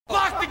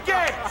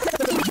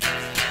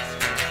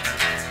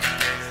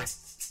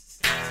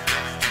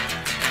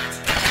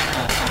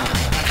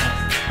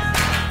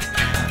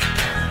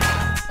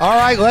All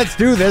right, let's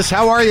do this.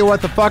 How are you,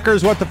 what the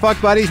fuckers, what the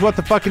fuck buddies, what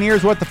the fucking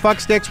ears, what the fuck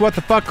sticks, what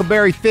the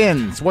fuckleberry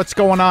fins? What's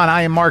going on?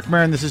 I am Marc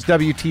Maron. This is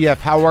WTF.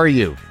 How are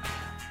you?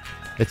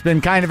 It's been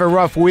kind of a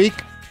rough week.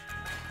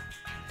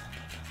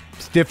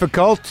 It's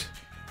difficult,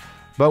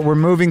 but we're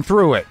moving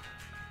through it.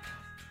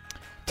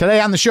 Today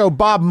on the show,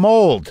 Bob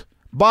Mould.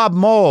 Bob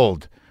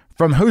Mould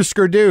from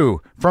Husker Du,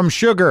 from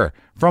Sugar,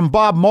 from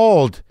Bob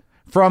Mould,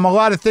 from a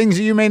lot of things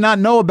that you may not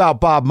know about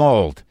Bob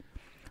Mould.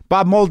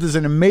 Bob Mould is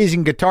an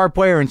amazing guitar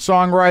player and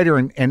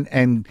songwriter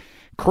and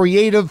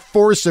creative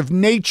force of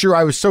nature.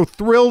 I was so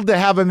thrilled to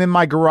have him in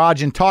my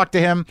garage and talk to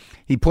him.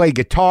 He played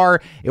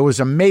guitar. It was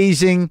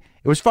amazing.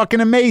 It was fucking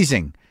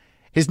amazing.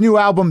 His new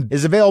album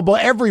is available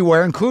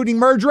everywhere, including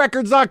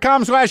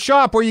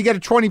mergerecords.com/shop, where you get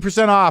a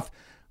 20% off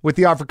with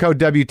the offer code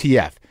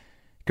WTF.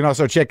 You can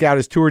also check out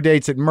his tour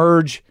dates at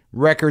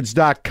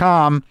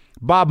mergerecords.com.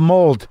 Bob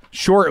Mould,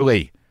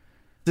 shortly.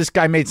 This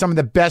guy made some of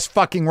the best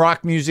fucking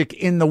rock music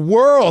in the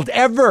world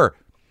ever.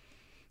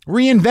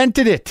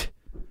 Reinvented it.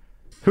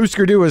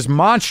 Husker Du is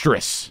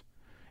monstrous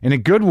in a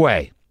good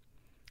way.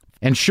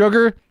 And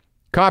Sugar,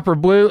 Copper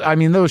Blue, I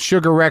mean, those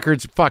Sugar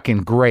records,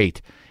 fucking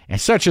great.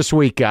 And such a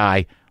sweet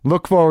guy.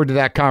 Look forward to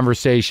that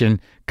conversation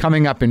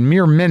coming up in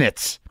mere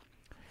minutes.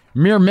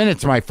 Mere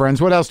minutes, my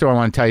friends. What else do I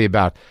want to tell you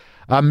about?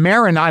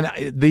 Maron, on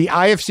the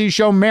IFC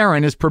show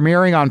Maron, is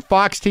premiering on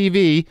Fox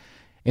TV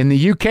in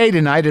the UK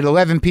tonight at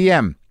 11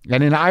 p.m.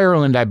 And in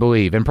Ireland, I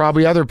believe, and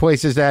probably other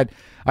places that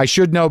I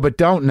should know but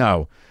don't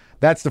know.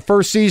 That's the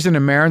first season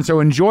of Maron, so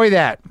enjoy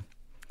that,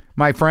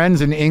 my friends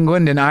in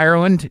England and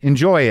Ireland.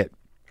 Enjoy it.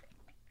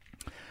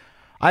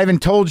 I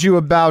haven't told you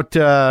about,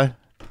 well,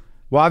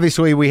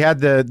 obviously we had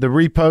the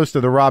repost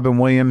of the Robin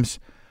Williams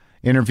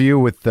interview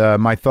with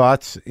my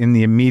thoughts in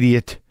the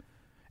immediate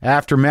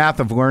aftermath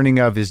of learning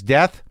of his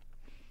death.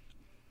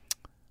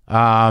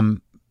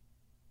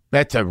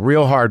 That's a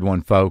real hard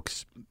one,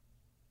 folks.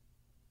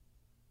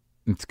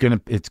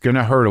 It's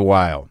gonna hurt a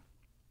while.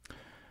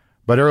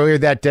 But earlier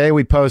that day,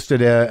 we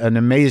posted an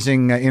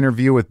amazing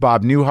interview with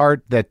Bob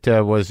Newhart that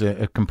was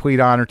a complete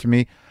honor to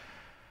me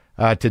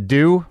to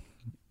do.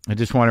 I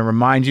just want to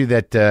remind you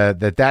that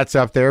that's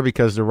up there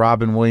because the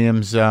Robin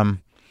Williams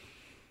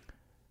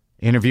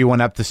interview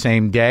went up the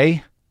same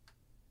day.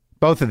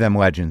 Both of them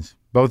legends.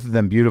 Both of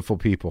them beautiful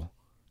people.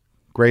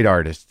 Great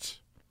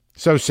artists.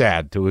 So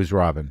sad to lose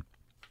Robin.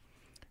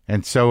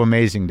 And so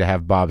amazing to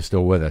have Bob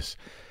still with us.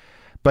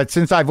 But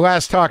since I've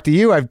last talked to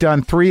you, I've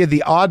done 3 of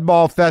the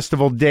Oddball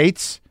Festival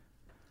dates.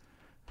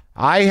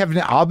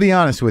 I'll be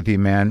honest with you,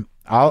 man.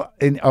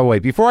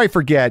 Before I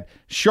forget,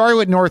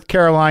 Charlotte, North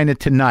Carolina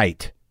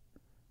tonight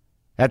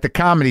at the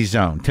Comedy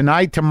Zone.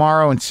 Tonight,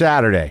 tomorrow, and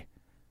Saturday.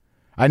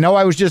 I know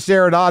I was just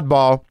there at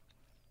Oddball,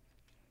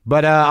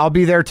 but I'll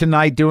be there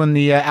tonight doing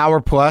the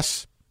hour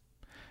plus.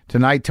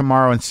 Tonight,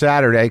 tomorrow, and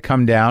Saturday.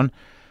 Come down.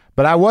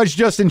 But I was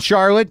just in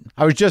Charlotte.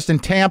 I was just in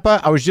Tampa.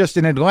 I was just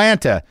in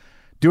Atlanta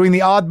doing the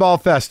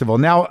Oddball Festival.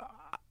 Now,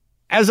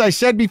 as I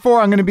said before,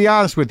 I'm going to be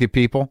honest with you,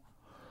 people.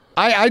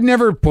 I'd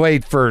never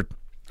played for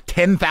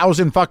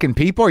 10,000 fucking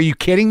people. Are you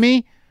kidding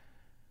me?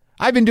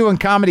 I've been doing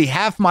comedy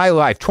half my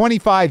life,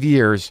 25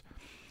 years.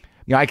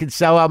 You know, I could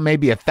sell out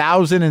maybe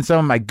 1,000 in some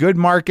of my good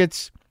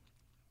markets,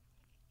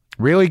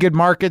 really good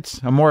markets.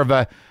 I'm more of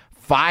a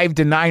 500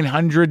 to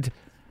 900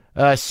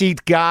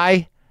 seat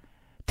guy.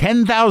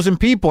 10,000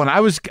 people, and I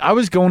was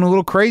going a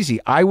little crazy.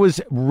 I was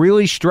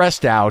really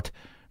stressed out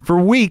for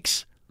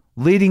weeks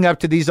leading up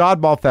to these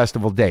Oddball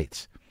Festival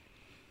dates.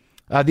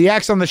 The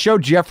acts on the show,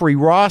 Jeffrey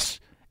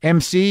Ross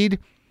emceed.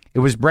 It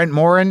was Brent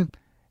Morin,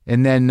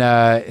 and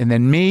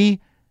then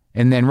me,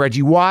 and then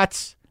Reggie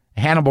Watts,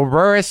 Hannibal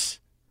Buress,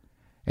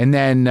 and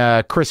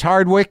then Chris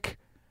Hardwick,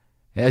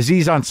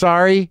 Aziz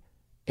Ansari,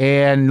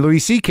 and Louis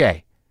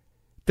C.K.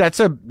 That's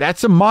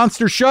a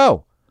monster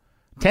show.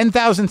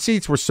 10,000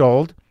 seats were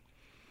sold,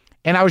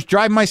 and I was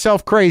driving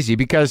myself crazy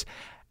because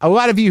a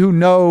lot of you who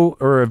know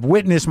or have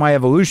witnessed my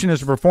evolution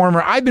as a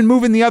performer, I've been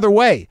moving the other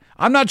way.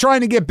 I'm not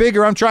trying to get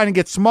bigger. I'm trying to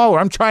get smaller.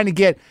 I'm trying to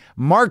get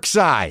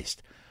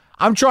Marc-sized.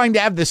 I'm trying to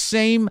have the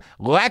same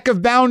lack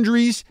of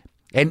boundaries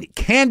and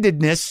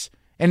candidness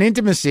and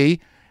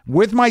intimacy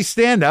with my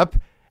stand-up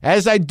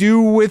as I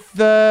do with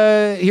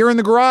here in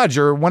the garage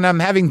or when I'm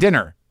having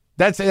dinner.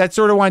 That's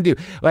sort of what I do.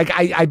 Like,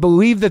 I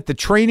believe that the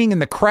training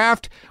and the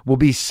craft will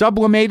be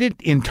sublimated,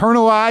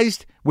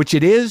 internalized, which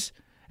it is,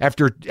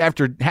 after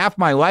half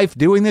my life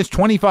doing this,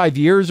 25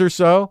 years or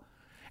so,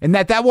 and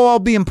that will all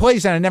be in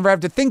place and I never have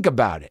to think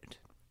about it.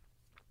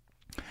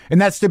 And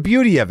that's the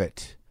beauty of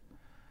it.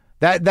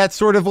 That's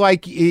sort of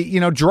like,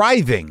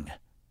 driving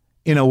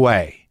in a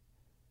way.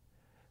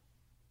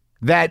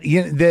 That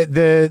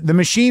the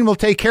machine will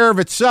take care of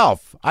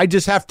itself. I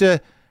just have to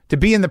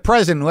be in the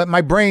present and let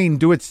my brain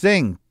do its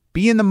thing.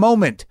 Be in the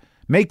moment.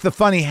 Make the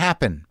funny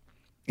happen.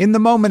 In the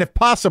moment if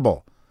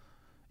possible.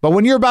 But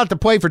when you're about to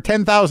play for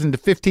 10,000 to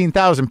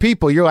 15,000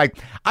 people, you're like,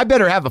 I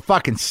better have a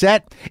fucking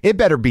set. It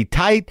better be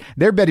tight.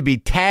 There better be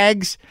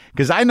tags.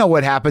 Because I know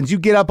what happens. You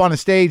get up on a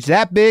stage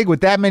that big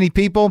with that many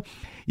people,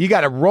 You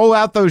got to roll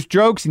out those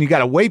jokes, and you got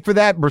to wait for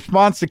that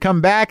response to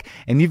come back,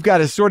 and you've got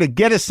to sort of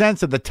get a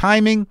sense of the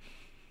timing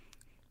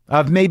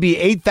of maybe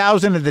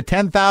 8,000 of the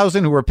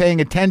 10,000 who are paying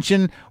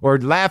attention or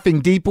laughing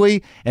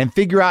deeply, and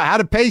figure out how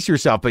to pace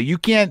yourself. But you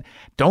can't,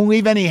 don't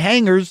leave any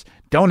hangers.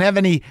 Don't have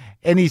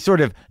any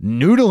sort of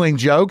noodling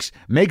jokes.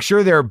 Make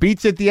sure there are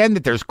beats at the end,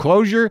 that there's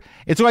closure.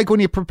 It's like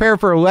when you prepare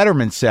for a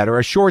Letterman set or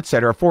a short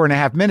set or a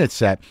 4.5-minute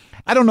set.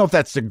 I don't know if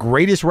that's the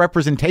greatest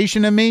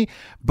representation of me,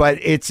 but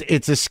it's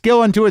a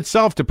skill unto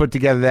itself to put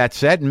together that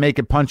set and make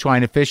it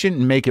punchline efficient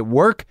and make it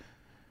work.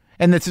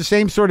 And it's the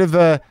same sort of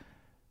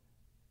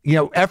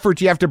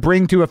effort you have to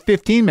bring to a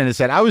 15-minute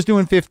set. I was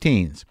doing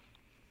 15s.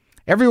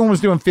 Everyone was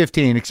doing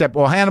 15 except,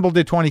 Hannibal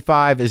did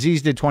 25,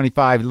 Aziz did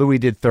 25, Louis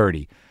did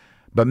 30.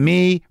 But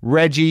me,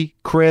 Reggie,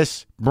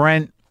 Chris,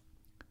 Brent,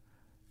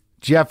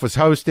 Jeff was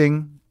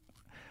hosting.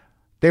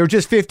 They were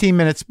just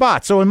 15-minute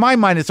spots. So in my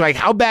mind, it's like,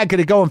 how bad could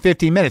it go in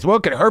 15 minutes? Well,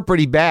 it could hurt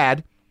pretty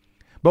bad.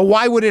 But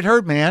why would it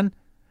hurt, man?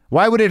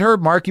 Why would it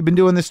hurt, Mark? You've been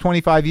doing this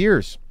 25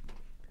 years.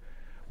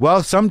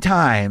 Well,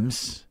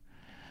 sometimes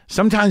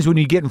when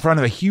you get in front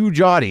of a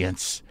huge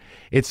audience,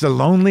 it's the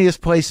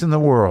loneliest place in the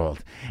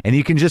world, and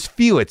you can just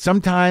feel it.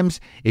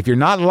 Sometimes if you're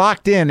not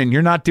locked in and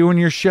you're not doing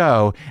your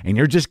show, and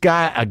you're just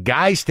got a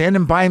guy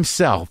standing by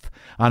himself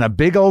on a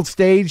big old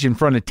stage in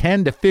front of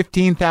 10 to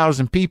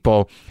 15,000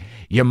 people,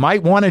 you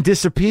might want to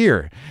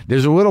disappear.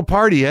 There's a little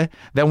part of you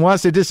that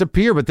wants to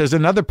disappear, but there's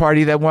another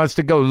party that wants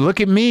to go, look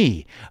at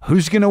me.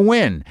 Who's going to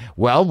win?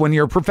 Well, when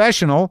you're a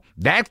professional,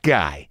 that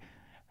guy.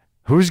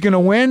 Who's going to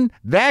win?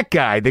 That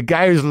guy. The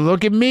guy who's,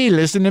 look at me,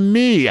 listen to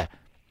me.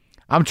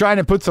 I'm trying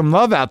to put some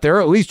love out there,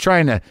 or at least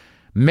trying to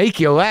make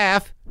you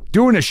laugh,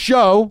 doing a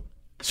show.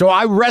 So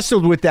I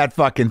wrestled with that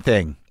fucking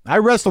thing. I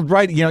wrestled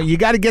right, you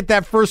got to get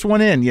that first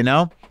one in,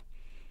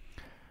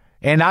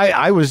 And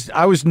I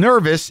was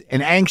nervous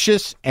and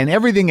anxious and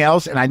everything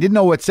else, and I didn't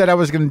know what set I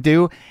was going to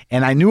do,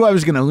 and I knew I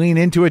was going to lean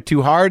into it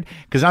too hard,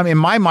 because in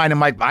my mind,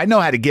 I'm like, I know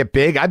how to get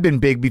big. I've been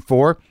big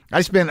before.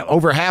 I spent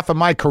over half of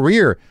my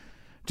career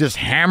just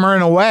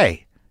hammering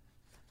away.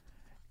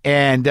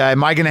 And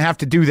am I going to have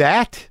to do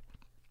that?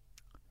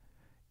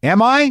 Am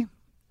I?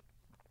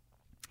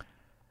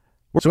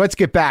 So let's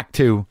get back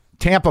to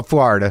Tampa,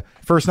 Florida,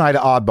 first night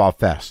of Oddball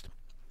Fest.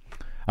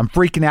 I'm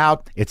freaking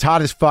out. It's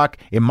hot as fuck.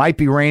 It might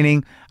be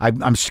raining.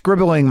 I'm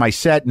scribbling my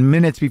set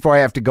minutes before I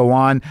have to go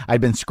on. I've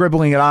been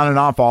scribbling it on and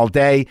off all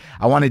day.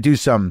 I want to do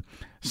some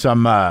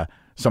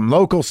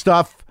local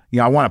stuff.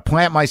 I want to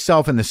plant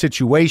myself in the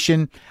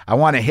situation. I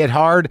want to hit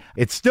hard.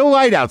 It's still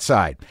light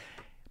outside.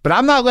 But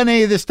I'm not letting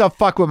any of this stuff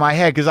fuck with my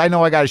head, because I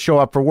know I got to show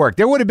up for work.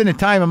 There would have been a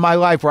time in my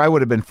life where I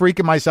would have been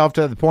freaking myself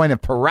to the point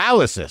of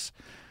paralysis.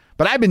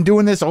 But I've been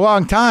doing this a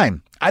long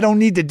time. I don't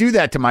need to do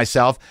that to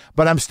myself,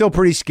 but I'm still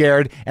pretty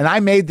scared. And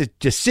I made the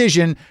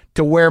decision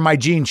to wear my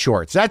jean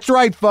shorts. That's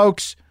right,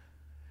 folks.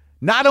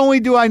 Not only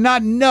do I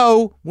not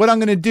know what I'm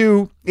going to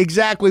do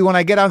exactly when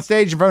I get on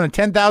stage in front of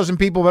 10,000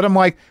 people, but I'm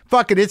like,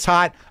 fuck it, it's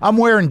hot. I'm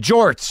wearing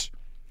jorts.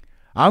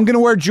 I'm going to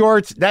wear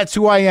jorts. That's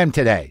who I am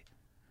today.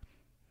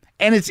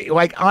 And it's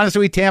like,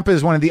 honestly, Tampa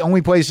is one of the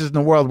only places in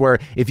the world where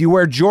if you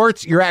wear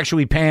jorts, you're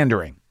actually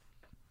pandering.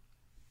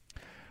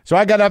 So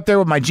I got up there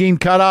with my jean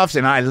cutoffs,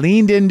 and I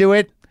leaned into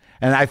it,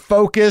 and I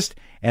focused,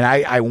 and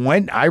I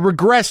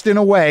regressed in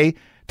a way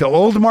to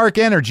old Marc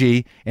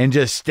energy and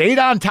just stayed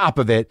on top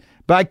of it.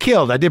 But I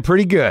killed. I did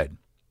pretty good.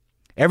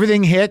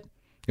 Everything hit.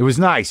 It was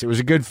nice. It was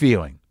a good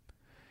feeling.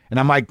 And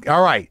I'm like,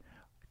 all right,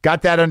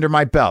 got that under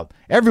my belt.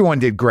 Everyone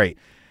did great.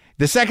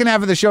 The second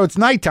half of the show, it's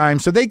nighttime,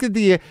 so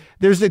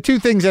there's the two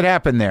things that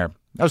happen there.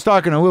 I was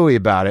talking to Louie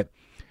about it.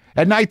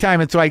 At nighttime,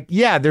 it's like,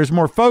 yeah, there's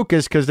more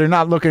focus because they're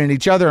not looking at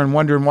each other and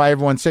wondering why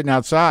everyone's sitting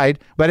outside.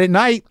 But at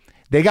night,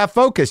 they got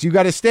focus. You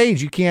got a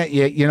stage. You can't,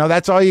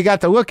 that's all you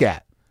got to look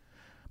at.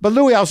 But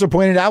Louie also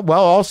pointed out,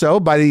 well, also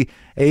by the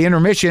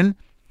intermission,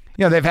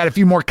 they've had a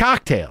few more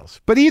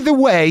cocktails. But either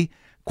way,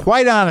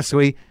 quite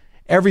honestly,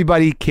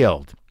 everybody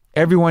killed.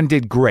 Everyone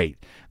did great.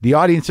 The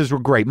audiences were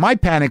great. My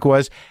panic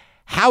was,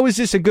 how is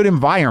this a good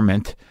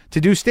environment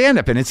to do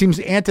stand-up in? It seems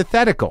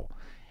antithetical.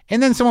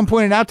 And then someone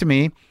pointed out to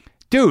me,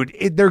 dude,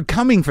 they're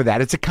coming for that.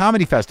 It's a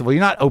comedy festival.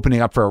 You're not opening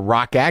up for a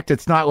rock act.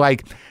 It's not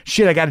like,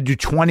 shit, I got to do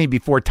 20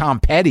 before Tom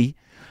Petty.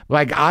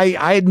 Like,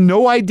 I had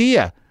no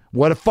idea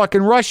what a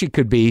fucking rush it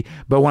could be.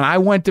 But when I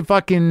went to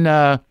fucking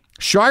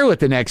Charlotte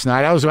the next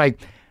night, I was like,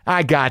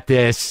 I got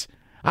this.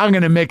 I'm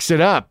going to mix it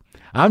up.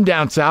 I'm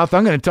down south.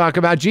 I'm going to talk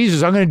about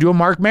Jesus. I'm going to do a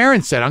Marc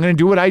Maron set. I'm going to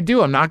do what I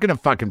do. I'm not going to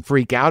fucking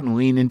freak out and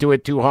lean into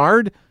it too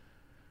hard.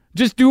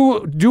 Just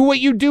do what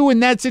you do in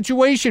that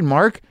situation,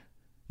 Marc.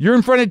 You're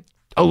in front of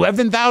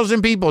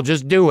 11,000 people.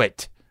 Just do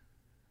it.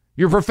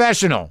 You're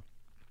professional.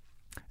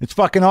 It's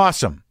fucking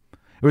awesome.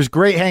 It was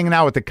great hanging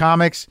out with the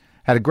comics.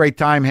 Had a great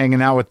time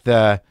hanging out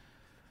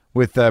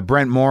with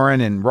Brent Morin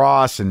and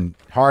Ross and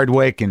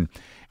Hardwick. And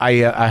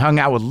I hung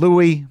out with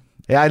Louie.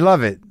 Yeah, I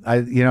love it.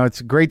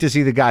 It's great to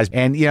see the guys.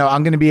 And,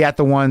 I'm going to be at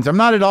the ones. I'm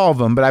not at all of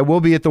them, but I will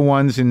be at the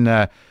ones in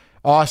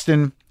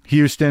Austin,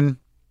 Houston,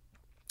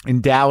 in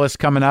Dallas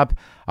coming up.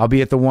 I'll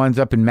be at the ones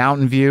up in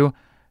Mountain View.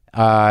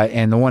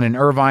 and the one in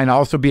Irvine. I'll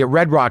also be at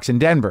Red Rocks in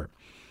Denver.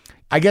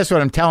 I guess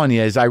what I'm telling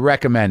you is I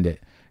recommend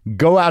it.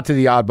 Go out to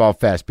the Oddball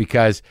Fest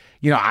because,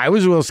 I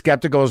was a little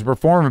skeptical as a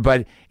performer,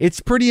 but it's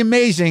pretty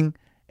amazing,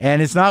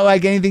 and it's not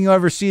like anything you'll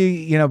ever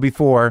see,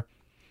 before.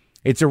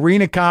 It's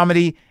arena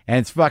comedy, and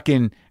it's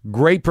fucking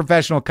great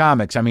professional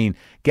comics. I mean,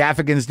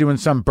 Gaffigan's doing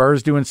some,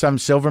 Burr's doing some,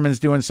 Silverman's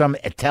doing some,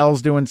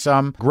 Attell's doing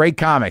some. Great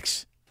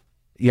comics,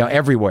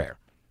 everywhere.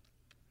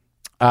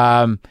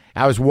 I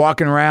was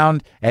walking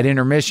around at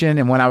intermission,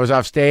 and when I was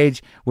off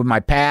stage with my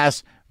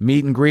pass,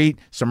 meet and greet,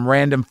 some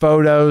random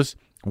photos,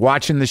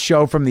 watching the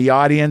show from the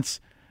audience,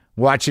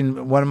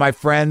 watching one of my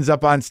friends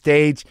up on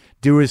stage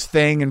do his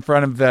thing in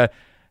front of the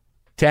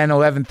 10,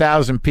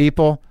 11,000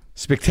 people.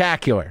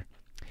 Spectacular.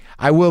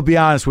 I will be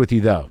honest with you,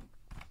 though.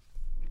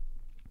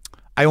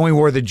 I only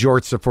wore the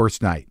jorts the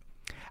first night.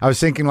 I was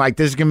thinking,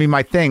 this is going to be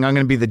my thing. I'm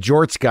going to be the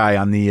jorts guy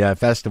on the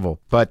festival.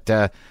 But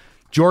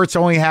jorts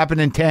only happened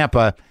in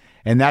Tampa,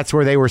 and that's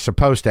where they were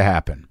supposed to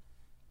happen.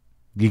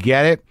 You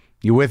get it?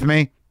 You with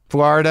me?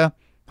 Florida?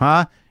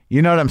 Huh?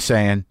 You know what I'm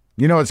saying.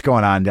 You know what's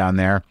going on down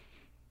there.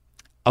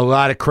 A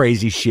lot of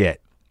crazy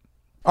shit.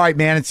 All right,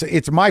 man,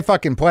 it's my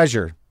fucking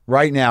pleasure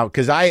right now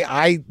because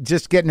I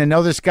just getting to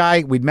know this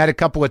guy. We'd met a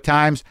couple of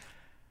times.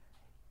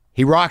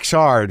 He rocks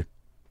hard.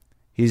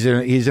 He's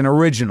an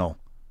original.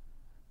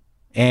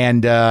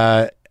 And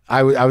I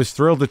was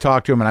thrilled to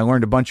talk to him, and I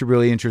learned a bunch of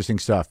really interesting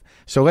stuff.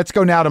 So let's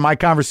go now to my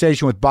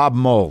conversation with Bob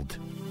Mould.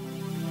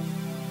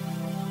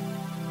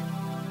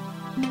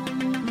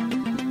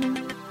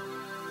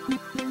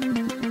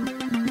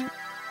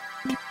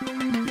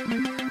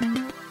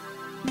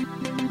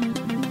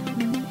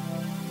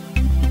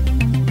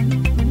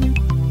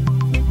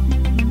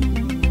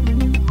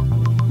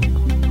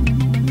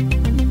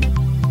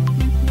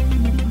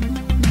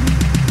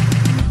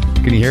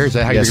 Can you hear? Is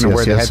that how you're going to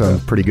wear the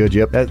headphones? Pretty good,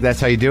 yep. That's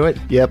how you do it?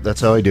 Yep,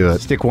 that's how I do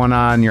it. Stick one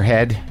on your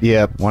head?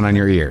 Yep. One on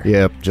your ear?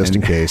 Yep, just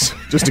in case.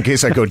 Just in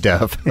case I go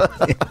deaf.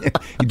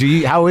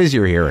 How is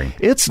your hearing?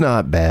 It's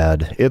not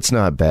bad. It's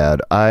not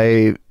bad.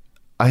 I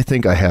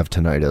think I have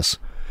tinnitus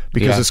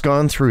because it's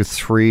gone through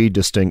 3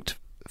 distinct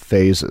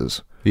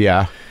phases.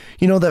 Yeah.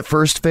 That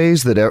first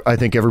phase that I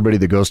think everybody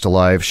that goes to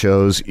live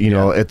shows,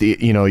 at the,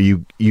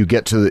 you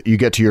get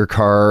to your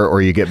car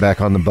or you get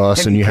back on the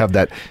bus and you have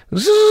that.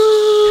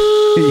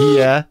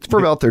 Yeah. For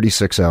about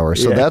 36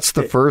 hours. So that's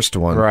the first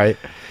one. Right.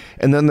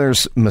 And then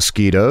there's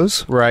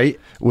mosquitoes. Right.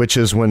 Which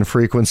is when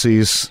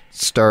frequencies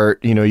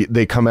start,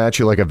 they come at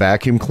you like a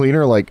vacuum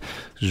cleaner, like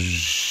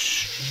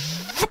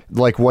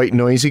white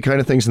noisy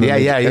kind of things. And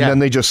then and then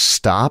they just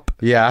stop.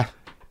 Yeah.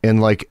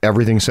 And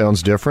everything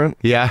sounds different.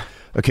 Yeah.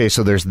 Okay,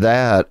 so there's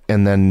that,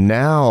 and then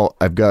now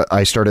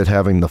I started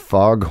having the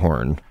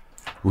foghorn.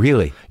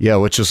 Really? Yeah,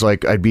 which is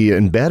I'd be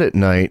in bed at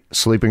night,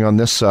 sleeping on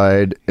this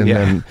side, and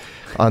then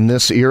on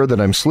this ear that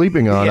I'm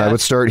sleeping on, I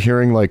would start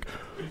hearing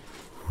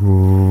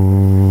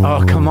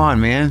oh, come on,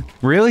 man.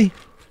 Really?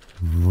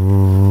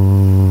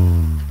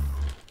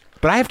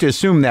 But I have to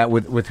assume that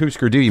with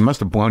Husker Du, you must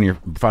have blown your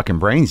fucking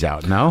brains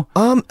out, no?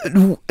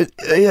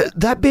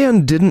 That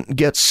band didn't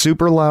get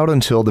super loud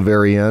until the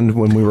very end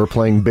when we were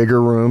playing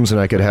bigger rooms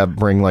and I could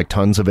bring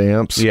tons of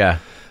amps. Yeah.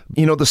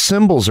 The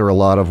cymbals are a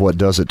lot of what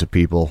does it to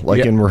people.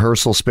 In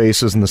rehearsal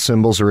spaces and the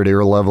cymbals are at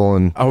ear level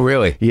and oh,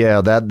 really? Yeah,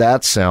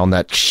 that sound,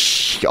 that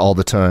all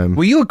the time.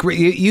 Well,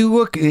 you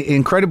look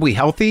incredibly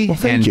healthy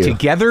and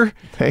together.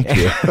 Thank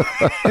you.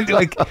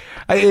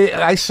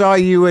 I saw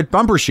you at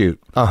Bumbershoot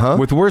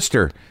with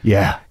Worcester.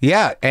 Yeah.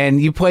 Yeah,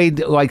 and you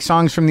played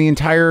songs from the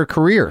entire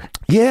career.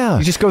 Yeah.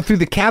 You just go through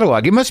the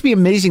catalog. It must be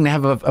amazing to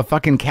have a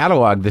fucking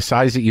catalog the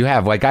size that you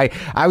have.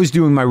 I was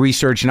doing my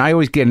research, and I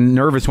always get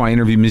nervous when I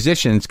interview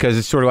musicians because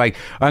it's sort of I'm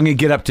going to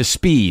get up to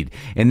speed.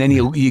 And then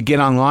you get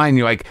online, and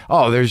you're like,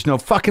 oh, there's no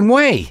fucking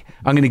way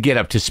I'm going to get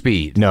up to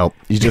speed. No,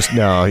 you just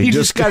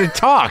got to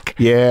talk.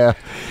 Yeah.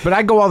 But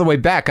I go all the way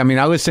back. I mean,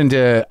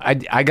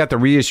 I got the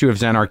reissue of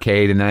Zen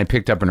Arcade, and then I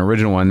picked up an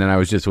original one, and then I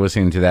was just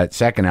listening to that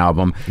second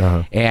album.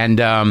 And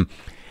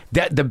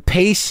the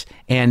pace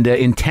and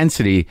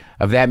intensity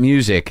of that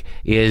music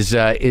is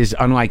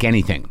unlike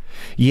anything.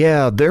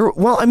 Yeah, there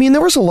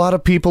was a lot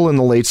of people in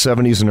the late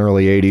 70s and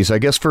early 80s. I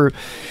guess for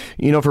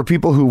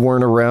people who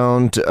weren't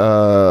around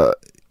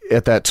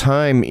at that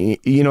time,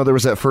 there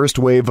was that first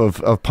wave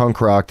of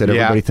punk rock that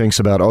everybody thinks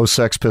about. Oh,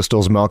 Sex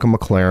Pistols, Malcolm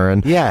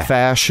McLaren,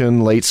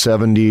 Fashion, late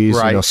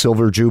 70s,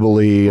 Silver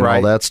Jubilee, and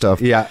all that stuff.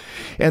 Yeah.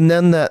 And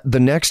then the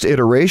next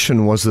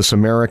iteration was this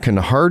American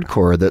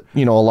hardcore that,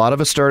 a lot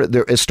of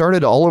it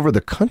started all over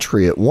the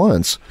country at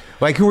once.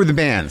 Who were the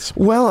bands?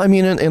 Well, I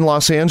mean, in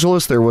Los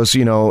Angeles, there was,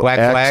 Black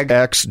Flag?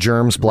 X,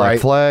 Germs, Black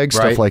Flag,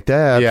 stuff like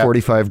that,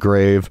 45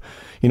 Grave.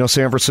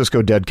 San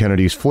Francisco, Dead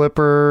Kennedys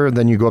Flipper.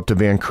 Then you go up to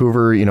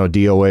Vancouver,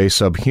 DOA,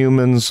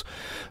 Subhumans.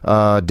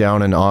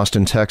 Down in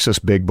Austin, Texas,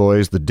 Big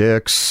Boys, The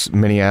Dicks.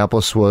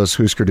 Minneapolis was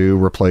Husker Du,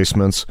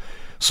 Replacements.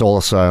 Soul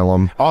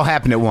Asylum. All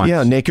happened at once.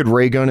 Yeah, Naked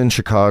Ray Gun in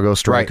Chicago,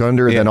 Strike Right.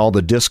 Under, Yeah. then all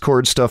the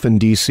Discord stuff in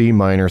DC,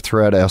 Minor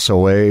Threat,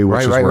 SOA,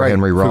 which is where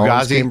Henry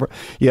Rollins Fugazi. came from.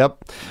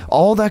 Yep,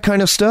 all that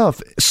kind of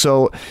stuff.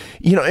 So,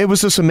 it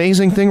was this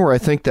amazing thing where I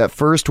think that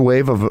first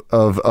wave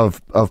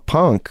of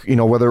punk,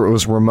 whether it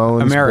was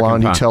Ramones, American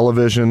Blondie punk.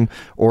 Television,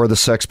 or the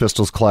Sex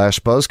Pistols, Clash,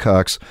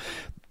 Buzzcocks,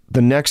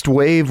 the next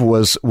wave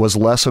was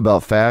less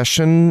about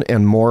fashion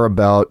and more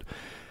about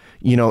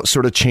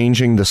sort of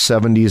changing the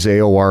 70s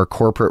AOR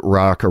corporate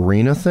rock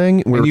arena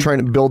thing. We were trying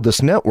to build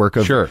this network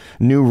of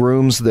new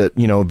rooms that,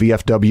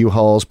 VFW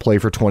halls play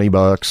for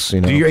 $20,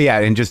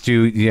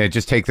 And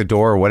just take the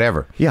door or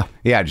whatever. Yeah.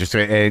 Yeah,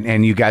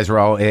 and you guys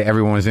were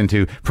everyone was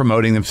into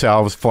promoting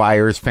themselves,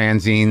 flyers,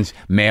 fanzines,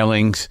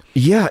 mailings.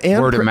 Yeah,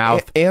 and word of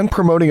mouth. And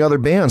promoting other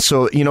bands.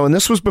 So, and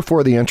this was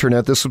before the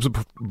internet, this was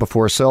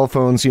before cell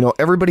phones,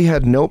 everybody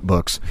had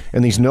notebooks,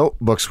 and these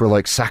notebooks were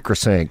like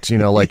sacrosanct,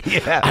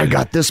 I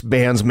got this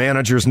band's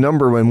manager's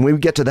number. When we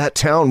get to that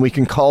town, we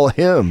can call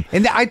him.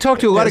 And I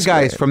talked to a lot of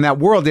guys from that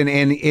world,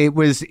 and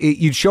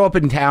you'd show up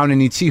in town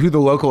and you'd see who the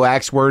local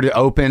acts were to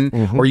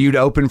open, or you'd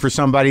open for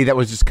somebody that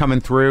was just coming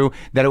through,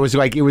 that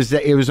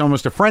it was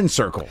almost a friend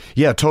circle.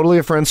 Yeah, totally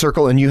a friend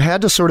circle. And you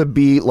had to sort of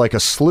be like a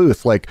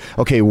sleuth, like,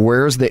 okay,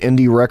 where's the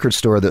indie record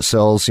store that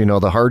sells, the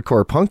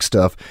hardcore punk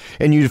stuff?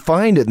 And you'd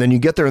find it, and then you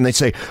get there and they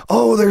say,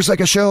 oh, there's like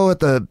a show at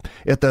the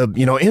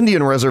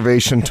Indian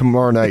reservation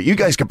tomorrow night. You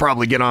guys could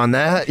probably get on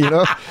that,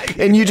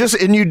 and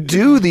you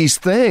do these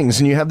things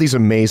and you have these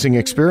amazing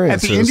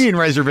experiences. At the Indian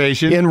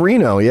reservation? In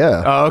Reno,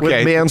 yeah. Oh,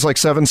 okay. With bands like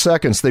 7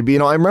 Seconds. They'd be,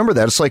 I remember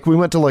that. It's like we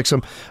went to like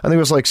some, I think it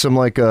was like some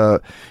like,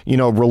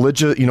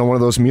 religious, one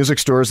of those music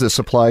stores that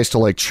supplies to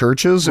like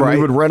churches. And we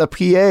would rent a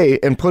PA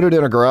and put it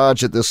in a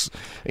garage at this,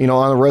 on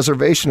a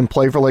reservation and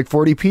play for like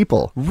 40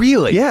 people.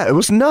 Really? Yeah, it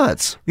was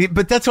nuts.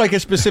 But that's like a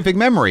specific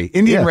memory.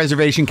 Indian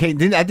reservation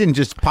that didn't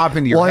just pop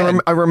into your head.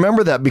 I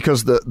remember that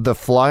because the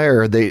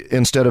flyer, they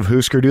instead of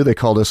Husker Du, they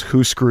called us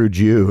Who Screwed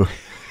You.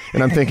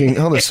 And I'm thinking,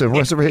 oh, this is a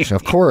reservation.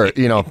 Of course,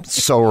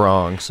 so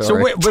wrong.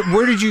 Sorry. So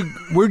where did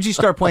you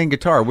start playing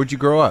guitar? Where'd you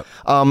grow up?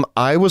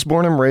 I was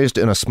born and raised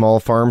in a small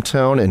farm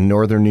town in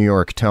northern New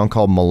York, a town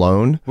called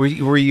Malone. Was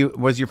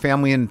your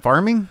family in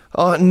farming?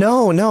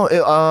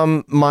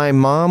 No. My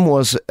mom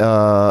was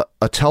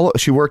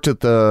she worked at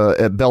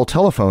Bell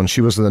Telephone.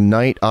 She was the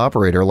night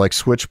operator, like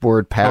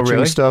switchboard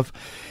patching stuff.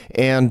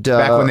 And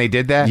back when they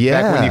did that?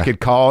 Yeah. Back when you could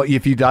call,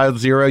 if you dialed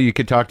 0, you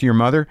could talk to your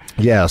mother?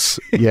 Yes.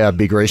 Yeah, it'd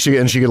be great. She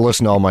could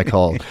listen to all my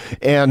calls.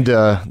 And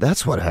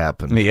that's what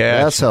happened.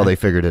 Yeah. That's how they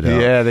figured it out.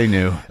 Yeah, they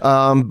knew.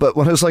 But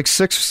when I was like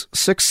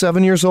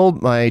 7 years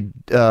old, my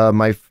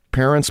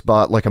parents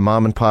bought like a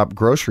mom and pop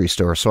grocery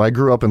store. So I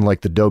grew up in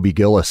like the Dobie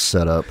Gillis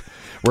setup,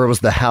 where it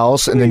was the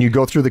house, and then you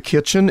go through the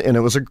kitchen, and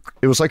it was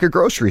like a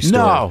grocery store.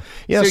 No.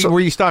 Yeah. So were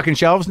you stocking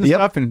shelves and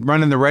stuff and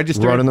running the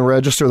register? Running the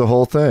register, the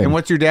whole thing. And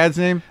what's your dad's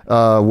name?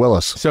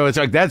 Willis. So it's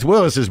like, that's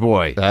Willis's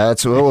boy.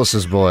 That's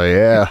Willis's boy,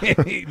 yeah.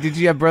 Did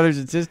you have brothers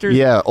and sisters?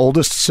 Yeah,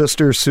 oldest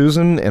sister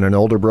Susan and an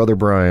older brother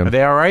Brian. Are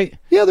they all right?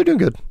 Yeah, they're doing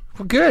good.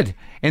 Well, good.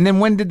 And then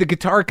when did the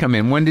guitar come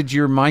in? When did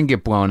your mind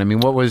get blown? I mean,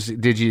 what were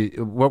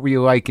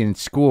you like in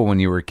school when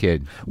you were a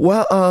kid?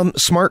 Well,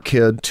 smart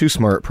kid, too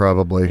smart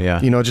probably. Yeah.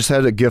 Just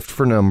had a gift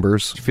for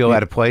numbers. Did you feel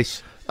out of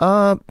place?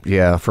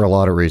 Yeah, for a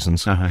lot of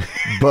reasons.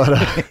 But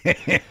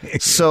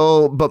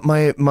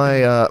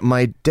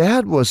my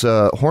dad was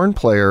a horn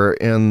player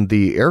in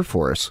the Air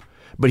Force,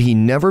 but he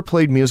never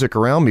played music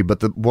around me. But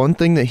the one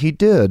thing that he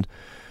did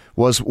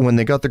was when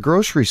they got the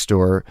grocery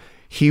store,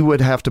 he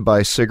would have to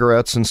buy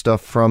cigarettes and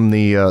stuff from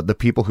the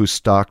people who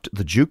stocked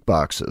the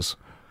jukeboxes.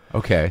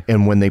 Okay.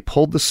 And when they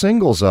pulled the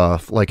singles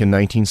off, like in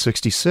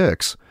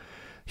 1966,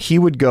 he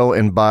would go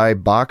and buy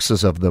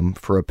boxes of them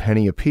for a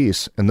penny a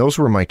piece, and those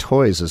were my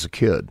toys as a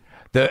kid.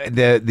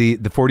 The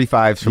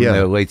 45s from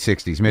the late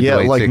 60s, mid to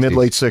late 60s.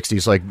 Mid-late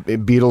 60s, like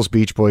Beatles,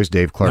 Beach Boys,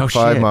 Dave Clark,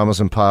 Five Mamas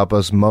and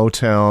Papas,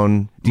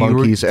 Motown,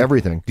 Monkees,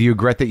 everything. Do you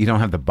regret that you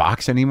don't have the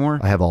box anymore?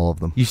 I have all of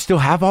them. You still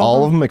have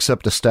all of them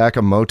except a stack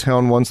of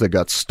Motown ones that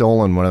got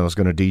stolen when I was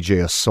going to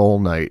DJ a soul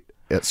night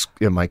at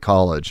my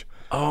college.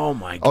 Oh,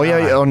 my God. Oh,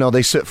 yeah. Oh, no,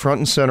 they sit front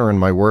and center in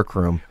my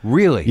workroom.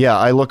 Really? Yeah,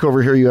 I look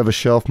over here, you have a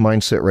shelf,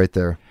 mine sit right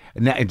there.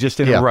 Just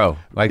in a row?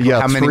 Like,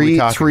 how many we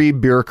talking? 3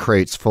 beer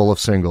crates full of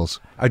singles.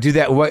 I do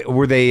that. What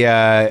were they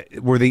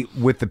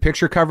with the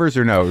picture covers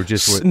or no? Or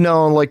just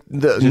no, like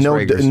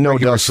no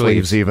dust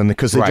sleeves even,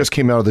 because they just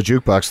came out of the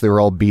jukebox. They were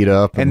all beat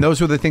up. And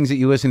those were the things that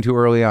you listened to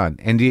early on.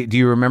 And do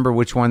you remember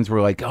which ones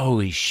were like,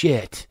 holy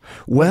shit?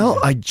 Well,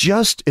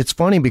 it's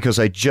funny because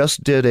I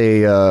just did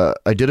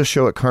a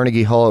show at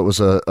Carnegie Hall. It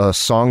was a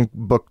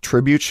songbook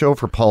tribute show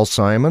for Paul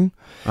Simon.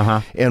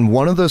 Uh-huh. And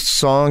one of the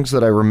songs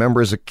that I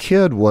remember as a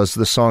kid was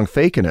the song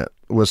 "Fakin' It."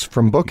 Was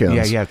from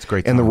Bookends. Yeah, it's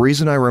great. And the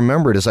reason I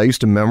remember it is I used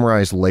to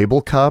memorize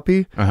label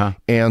copy,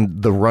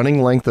 and the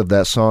running length of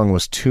that song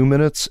was 2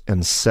 minutes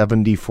and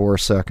 74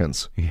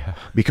 seconds. Yeah.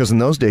 Because in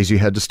those days you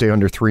had to stay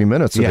under 3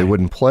 minutes or they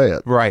wouldn't play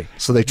it. Right.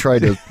 So they tried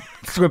to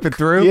slip it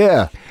through.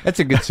 Yeah.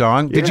 That's a good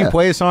song. Did you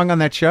play a song on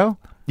that show?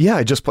 Yeah,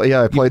 I just play.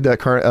 Yeah, I played that.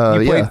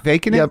 You played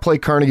Faking It? Yeah, I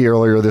played Carnegie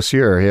earlier this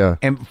year. Yeah,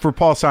 And for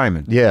Paul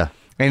Simon. yeah.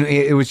 And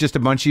it was just a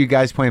bunch of you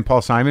guys playing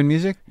Paul Simon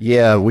music?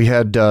 Yeah, we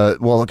had,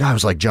 well, God, it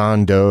was like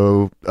John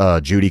Doe,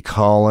 Judy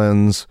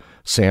Collins,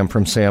 Sam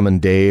from Sam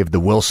and Dave, the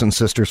Wilson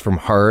sisters from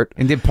Heart.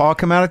 And did Paul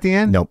come out at the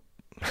end? Nope.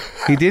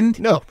 He didn't?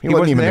 No, he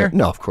wasn't even there.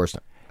 No, of course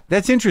not.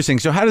 That's interesting.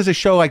 So how does a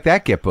show like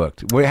that get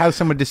booked? How does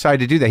someone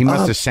decide to do that? He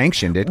must have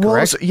sanctioned it,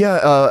 correct?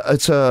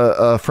 It's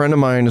a friend of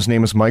mine. His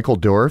name is Michael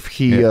Dorff.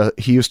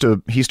 He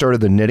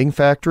started the Knitting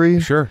Factory,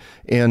 Sure,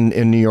 in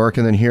New York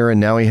and then here, and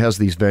now he has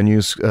these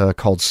venues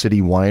called City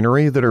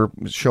Winery that are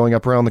showing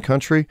up around the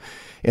country.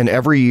 And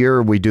every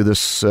year we do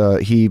this.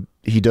 He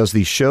does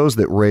these shows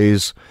that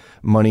raise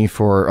money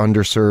for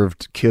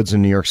underserved kids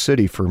in New York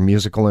City for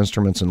musical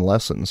instruments and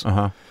lessons.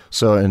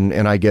 So and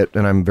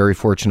I'm very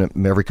fortunate.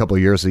 Every couple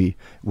of years he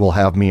will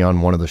have me on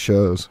one of the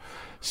shows.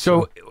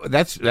 So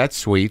that's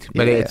sweet.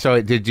 But Yeah.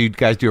 so did you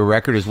guys do a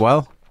record as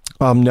well?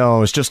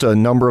 No, it's just a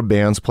number of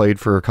bands played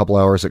for a couple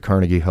hours at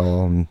Carnegie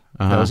Hall, and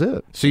that was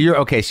it. So you're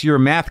a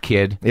math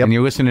kid, Yep. and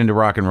you're listening to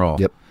rock and roll.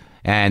 Yep.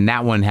 And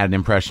that one had an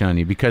impression on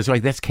you because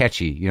like that's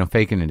catchy. You know,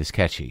 Faking It is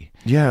catchy.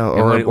 Yeah,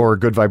 or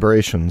Good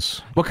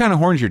Vibrations. What kind of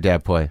horns your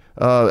dad play?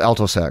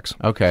 Alto sax.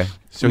 Okay.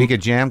 So he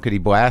could jam? Could he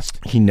blast?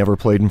 He never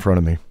played in front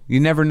of me. You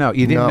never know.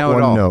 You didn't Not know one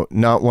at all. note.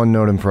 Not one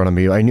note in front of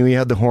me. I knew he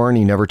had the horn.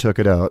 He never took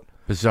it out.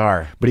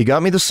 Bizarre. But he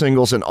got me the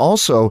singles, and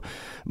also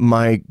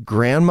my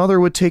grandmother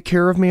would take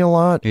care of me a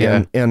lot.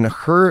 Yeah. And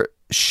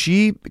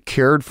she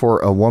cared for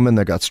a woman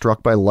that got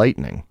struck by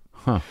lightning.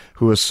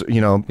 Who was,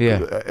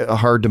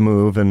 hard to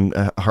move and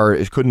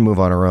couldn't move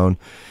on her own.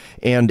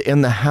 And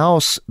in the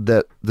house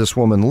that this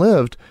woman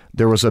lived,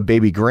 there was a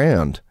baby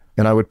grand.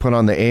 And I would put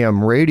on the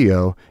AM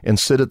radio and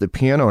sit at the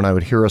piano, and I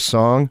would hear a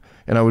song,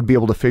 and I would be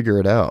able to figure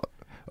it out.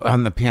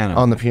 On the piano.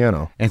 On the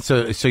piano. And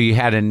so you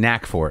had a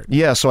knack for it.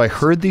 Yeah, so I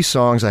heard these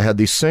songs. I had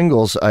these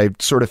singles. I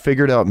sort of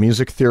figured out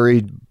music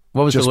theory.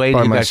 What was just the lady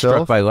by who got struck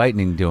myself. by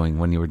lightning doing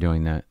when you were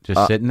doing that?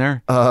 Just sitting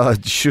there?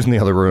 She was in the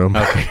other room.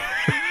 Okay.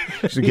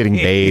 She was getting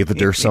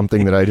bathed or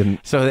something that I didn't.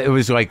 So it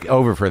was like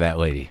over for that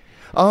lady.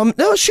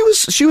 No, she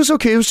was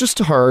okay. It was just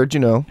hard,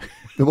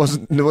 It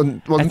wasn't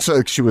so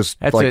like she was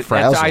like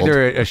frazzled. That's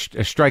either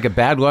a strike of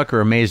bad luck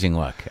or amazing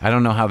luck. I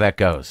don't know how that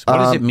goes. What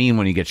does it mean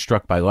when you get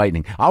struck by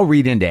lightning? I'll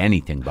read into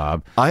anything,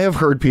 Bob. I have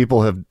heard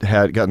people have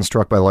gotten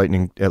struck by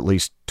lightning at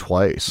least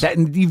twice.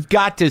 You've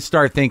got to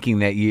start thinking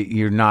that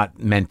you're not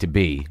meant to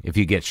be if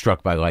you get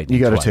struck by lightning.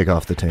 You got to take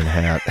off the tin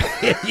hat.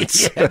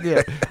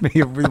 yeah.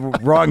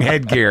 Wrong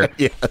headgear.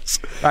 Yes.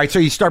 All right, so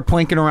you start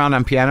plinking around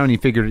on piano and you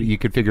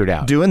could figure it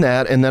out. Doing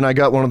that, and then I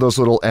got one of those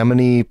little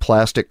Emily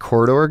plastic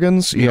chord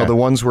organs. You know, the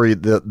ones where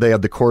they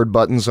had the chord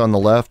buttons on the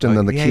left and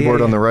then the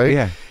keyboard on the right.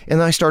 Yeah.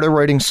 And I started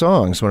writing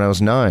songs when I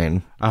was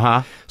 9.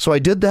 So I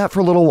did that for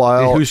a little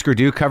while. Did Husker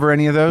Du cover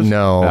any of those?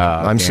 No,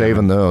 I'm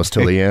saving those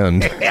till the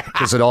end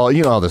because it all,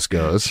 how this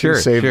goes. Sure,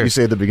 you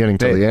save the beginning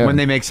till the end when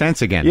they make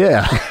sense again.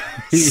 Yeah.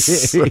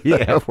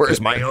 Yeah. Where's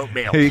my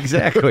oatmeal?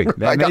 Exactly.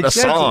 I got a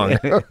song.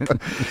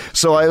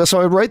 So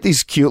I write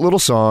these cute little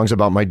songs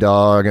about my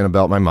dog and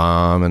about my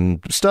mom and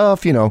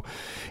stuff,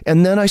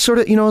 And then I sort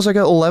of, as I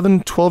got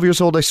 11, 12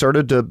 years old, I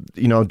started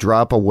to,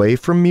 drop away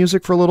from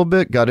music for a little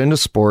bit, got into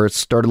sports,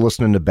 started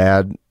listening to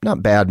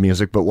not bad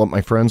music, but what my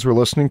friends were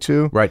listening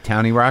to. Right,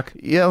 Townie Rock?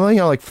 Yeah,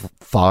 well, like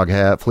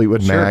Foghat,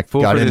 Fleetwood Mac.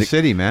 Fool for the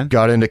City, man.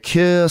 Got into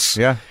Kiss.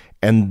 Yeah.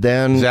 And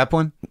then...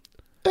 Zeppelin?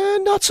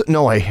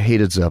 No, I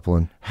hated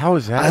Zeppelin. How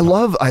is that? I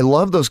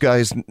love those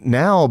guys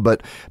now,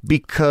 but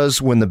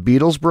because when the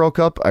Beatles broke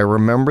up, I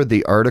remember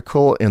the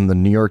article in the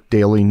New York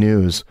Daily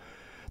News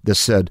that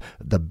said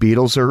the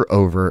Beatles are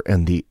over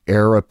and the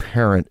heir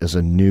apparent is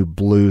a new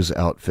blues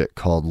outfit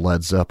called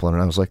Led Zeppelin.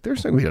 And I was like,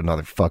 there's not going to be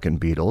another fucking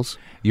Beatles.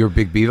 You're a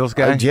big Beatles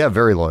guy? Yeah,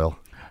 very loyal.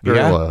 Very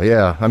loyal.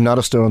 Yeah, I'm not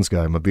a Stones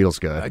guy. I'm a Beatles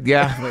guy.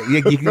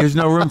 There's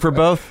no room for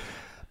both?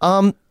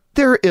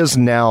 There is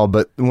now,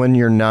 but when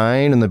you're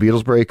 9 and the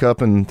Beatles break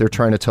up and they're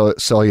trying to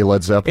sell you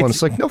Led Zeppelin,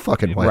 it's like, no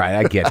fucking way. Right,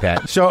 I get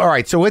that. So, all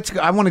right, so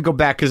I want to go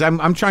back because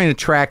I'm trying to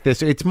track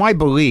this. It's my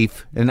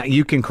belief, and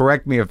you can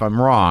correct me if I'm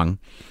wrong.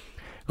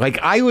 Like,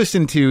 I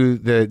listened to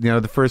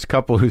the first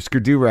couple Husker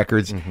Du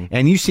records,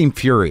 and you seem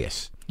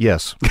furious.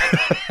 Yes.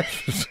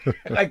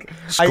 Like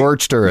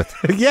Scorched earth.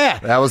 Yeah.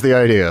 That was the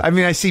idea. I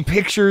mean, I see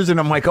pictures and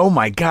I'm like, oh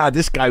my God,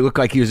 this guy looked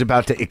like he was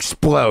about to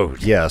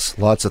explode. Yes,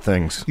 lots of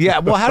things. Yeah.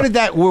 Well, how did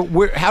that,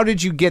 how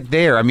did you get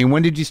there? I mean,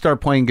 when did you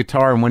start playing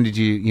guitar and when did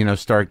you,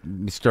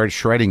 start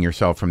shredding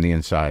yourself from the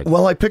inside?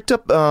 Well, I picked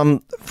up,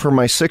 for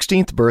my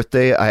 16th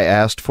birthday, I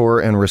asked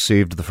for and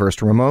received the first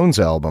Ramones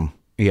album.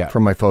 Yeah.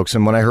 From my folks,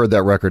 and when I heard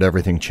that record,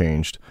 everything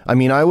changed. I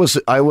mean, I had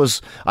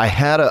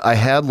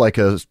like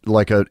a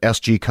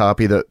SG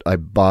copy that I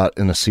bought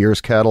in a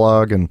Sears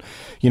catalog, and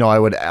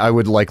I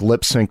would like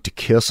lip sync to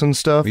Kiss and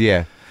stuff.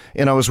 Yeah.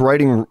 And I was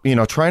writing,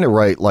 trying to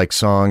write like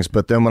songs,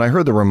 but then when I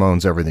heard the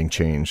Ramones, everything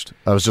changed.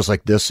 I was just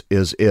like, this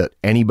is it.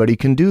 Anybody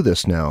can do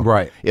this now.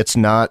 Right. It's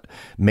not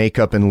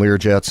makeup and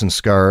Learjets and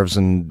scarves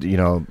and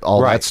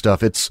all that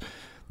stuff. It's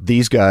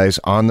these guys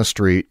on the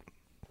street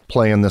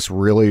playing this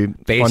really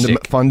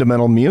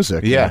fundamental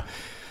music. Yeah.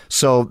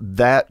 So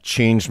that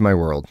changed my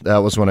world. That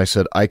was when I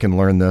said, I can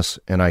learn this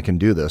and I can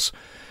do this.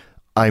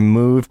 I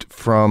moved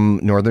from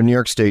northern New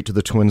York State to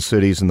the Twin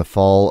Cities in the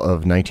fall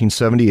of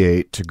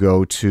 1978 to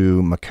go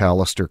to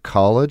Macalester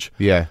College.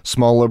 Yeah.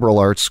 Small liberal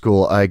arts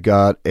school. I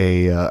got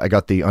the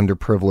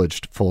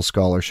underprivileged full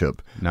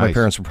scholarship. Nice. My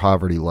parents were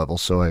poverty level,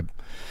 so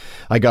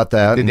I got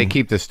that. Did they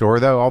keep the store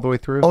though all the way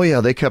through? Oh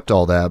yeah, they kept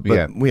all that,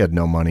 but we had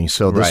no money,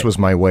 so this was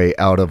my way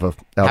out of this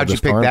farm town. How'd you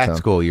pick that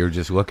school? You were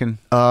just looking?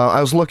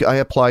 I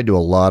applied to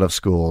a lot of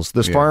schools.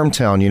 This farm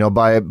town,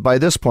 by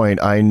this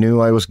point, I knew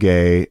I was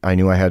gay. I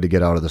knew I had to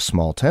get out of the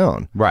small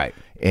town. Right.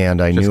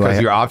 And I just knew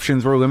because your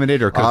options were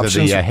limited, or because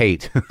of the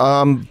hate.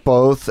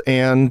 Both,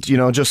 and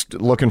just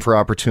looking for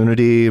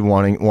opportunity,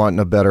 wanting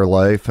a better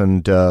life,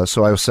 and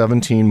so I was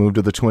 17, moved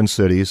to the Twin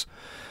Cities.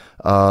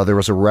 There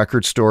was a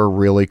record store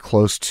really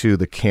close to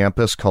the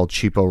campus called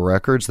Cheapo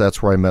Records.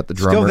 That's where I met the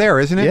drummer. Still there,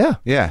 isn't it? Yeah.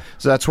 Yeah.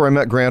 So that's where I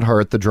met Grant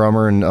Hart, the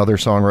drummer and other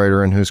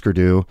songwriter in Husker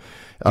Du.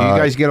 Do you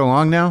guys get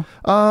along now?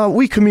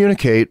 We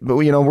communicate, but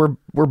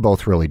we're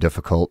both really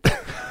difficult.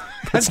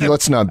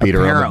 Let's not beat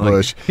around the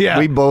bush. Yeah.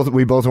 We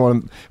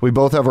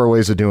both have our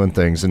ways of doing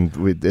things, and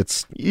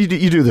you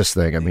do this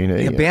thing. I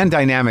mean, band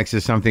dynamics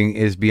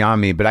is beyond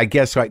me, but I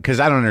guess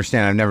because I don't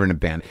understand. I'm never in a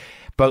band.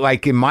 But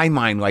like in my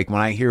mind, like when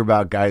I hear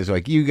about guys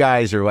like you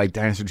guys or like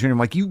Dinosaur Jr., I'm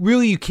like,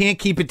 you can't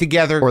keep it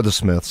together. Or the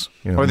Smiths.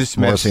 Or the Smiths.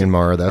 Morrissey and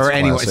Mara, that's or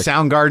anyway, classic.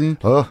 Soundgarden.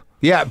 Oh.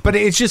 Yeah, but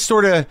it's just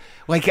sort of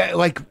like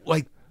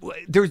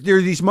there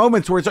are these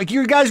moments where it's like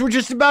you guys were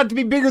just about to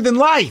be bigger than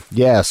life.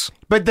 Yes.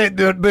 But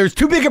there's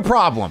too big a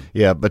problem.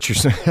 Yeah, but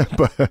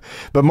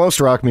but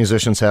most rock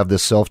musicians have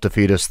this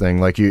self-defeatist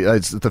thing. Like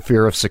it's the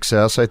fear of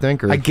success, I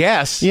think. Or, I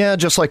guess. Yeah,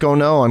 just like, oh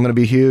no, I'm going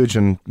to be huge,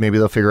 and maybe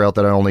they'll figure out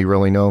that I only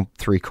really know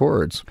 3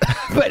 chords.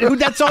 But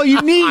that's all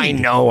you need. I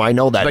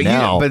know that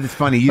now. But it's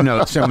funny,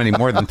 so many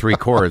more than 3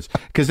 chords,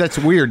 because that's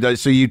weird.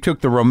 So you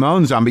took the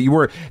Ramones on, but you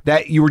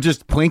were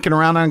just plinking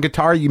around on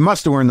guitar. You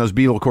must have learned those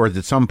Beatle chords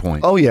at some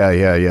point. Oh yeah.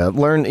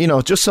 Learn,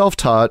 just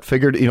self-taught.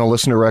 Figured,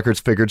 listen to records,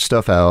 figured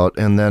stuff out,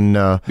 and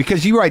then.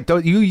 Because you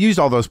use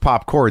all those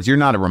pop chords. You're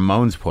not a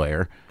Ramones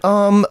player.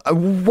 I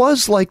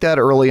was like that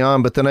early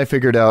on, but then I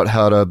figured out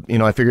how to,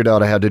 I figured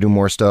out I had to do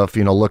more stuff,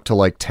 look to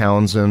like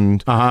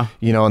Townsend, and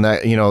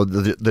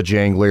that, the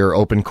janglier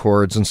open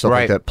chords and stuff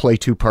like that. Play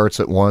 2 parts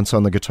at once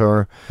on the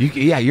guitar.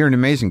 You're an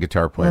amazing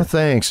guitar player. Oh,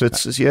 thanks.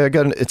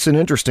 It's an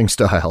interesting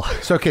style.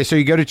 So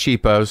you go to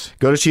Cheapo's.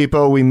 Go to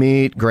Cheapo, we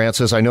meet. Grant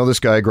says, I know this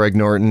guy, Greg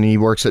Norton. He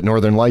works at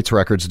Northern Lights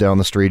Records down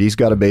the street. He's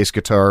got a bass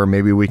guitar.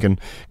 Maybe we can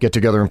get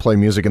together and play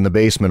music in the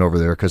basement over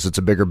there, because it's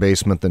a bigger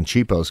basement than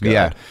Cheapo's got.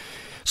 Yeah.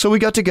 So we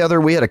got together.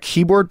 We had a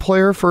keyboard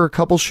player for a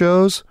couple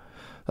shows.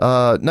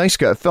 Nice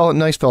fellow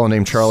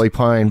named Charlie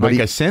Pine. But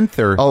like a synth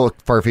or? Oh,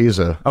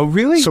 Farfisa. Oh,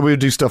 really? So we would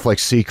do stuff like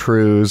Sea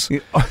Cruise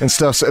and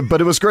stuff. But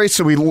it was great.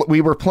 So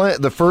we were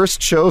playing. The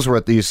first shows were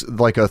at these,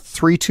 like a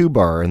 3-2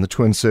 bar in the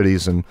Twin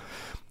Cities, and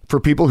for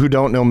people who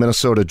don't know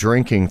Minnesota,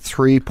 drinking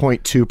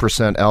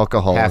 3.2%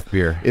 alcohol. Half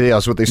beer. Yeah,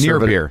 that's what they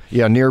serve. Near beer.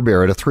 Yeah, near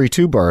beer at a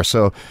 3-2 bar.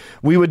 So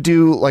we would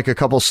do like a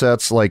couple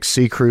sets like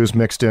Sea Cruise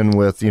mixed in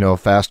with,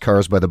 Fast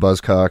Cars by the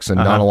Buzzcocks and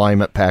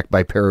Non-Alignment Packed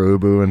by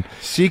Perubu. And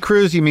Sea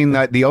Cruise, you mean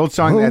the old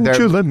song? Won't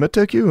you let me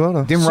take you on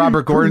a Didn't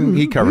Robert Gordon,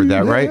 he covered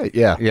that, right?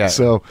 Yeah.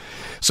 So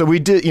we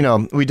did,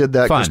 we did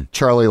that because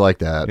Charlie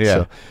liked that. Yeah.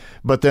 So.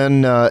 But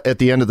then at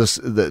the end of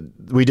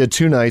we did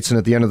 2 nights, and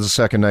at the end of the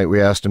second night,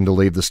 we asked him to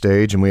leave the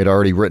stage, and we had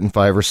already written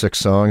 5 or 6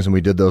 songs, and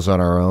we did those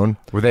on our own.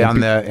 Were they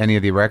on any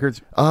of the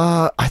records?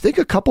 I think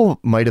a couple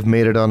might have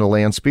made it on a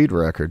Land Speed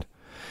record.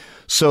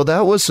 So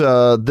that was,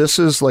 this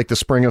is like the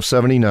spring of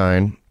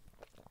 79.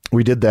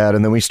 We did that,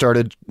 and then we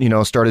started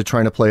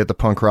trying to play at the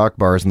punk rock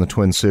bars in the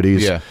Twin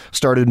Cities. Yeah.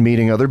 Started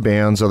meeting other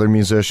bands, other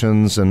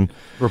musicians, and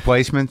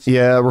Replacements?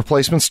 Yeah,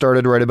 Replacements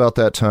started right about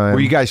that time. Were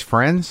you guys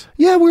friends?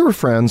 Yeah, we were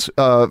friends.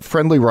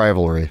 Friendly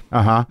rivalry.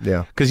 Uh-huh.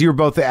 Yeah. Because you were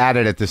both at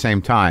it at the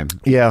same time.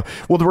 Yeah.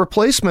 Well, the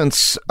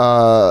Replacements,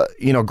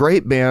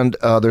 great band.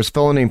 There's a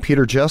fellow named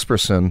Peter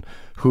Jesperson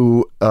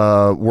who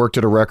worked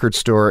at a record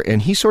store,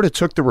 and he sort of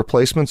took the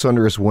Replacements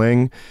under his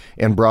wing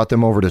and brought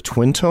them over to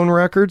Twin Tone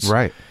Records.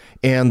 Right.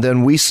 And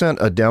then we sent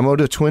a demo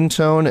to Twin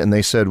Tone, and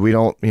they said, we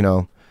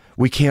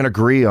can't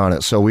agree on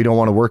it, so we don't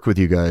want to work with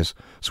you guys.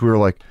 So we were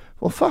like,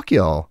 well, fuck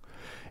y'all.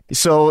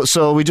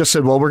 So we just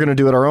said, well, we're going to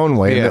do it our own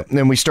way. Yeah. And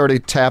then we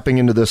started tapping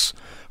into this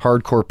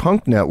hardcore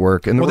punk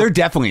network. And they're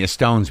definitely a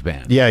Stones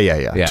band.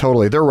 Yeah.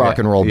 Totally. They're a rock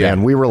and roll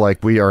band. We were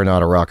like, we are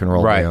not a rock and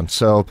roll band.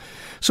 So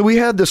we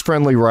had this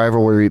friendly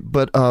rivalry,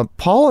 but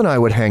Paul and I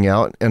would hang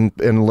out and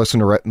listen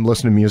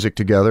to music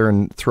together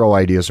and throw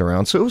ideas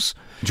around. So it was...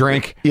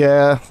 Drink?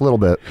 Yeah, a little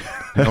bit.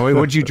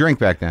 What'd you drink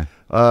back then?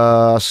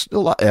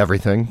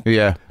 Everything.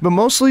 Yeah. But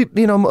mostly,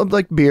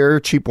 like beer,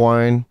 cheap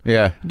wine.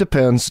 Yeah.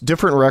 Depends.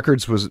 Different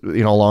records was,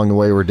 along the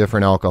way were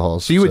different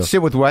alcohols. So you would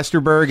sit with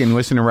Westerberg and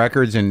listen to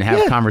records and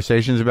have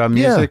conversations about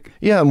music?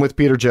 Yeah, and with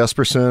Peter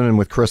Jesperson and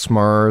with Chris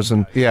Mars.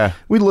 And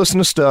we'd listen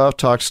to stuff,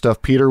 talk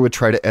stuff. Peter would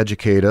try to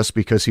educate us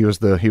because he was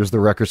the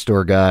record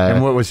store guy.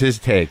 And what was his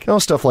take?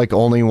 Stuff like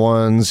Only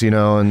Ones, and...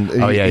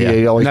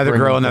 Another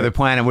Girl, Another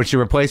Planet, which the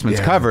Replacements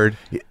covered.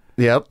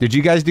 Yep. Did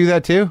you guys do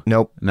that too?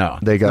 Nope. No.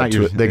 They got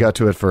to it. They got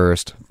to it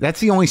first. That's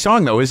the only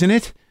song, though, isn't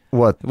it?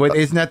 What?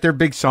 Isn't that their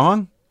big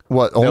song?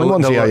 What? Only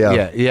Ones?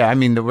 Yeah. I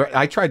mean,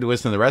 I tried to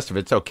listen to the rest of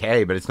it. It's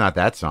okay, but it's not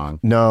that song.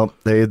 No,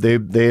 they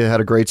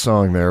had a great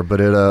song there, but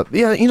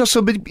so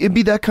it'd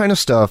be that kind of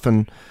stuff,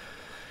 and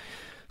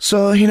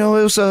so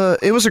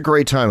it was a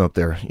great time up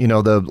there.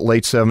 The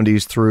late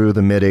 70s through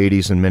the mid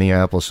 80s in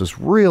Minneapolis was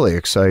really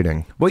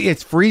exciting. Well,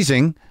 it's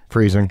freezing.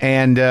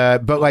 And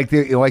but like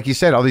you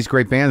said, all these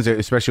great bands,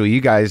 especially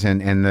you guys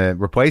and the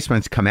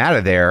Replacements, come out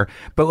of there.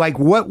 But like,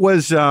 what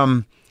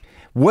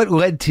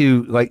led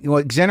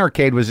to Zen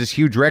Arcade was this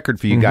huge record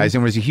for you guys,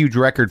 and was a huge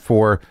record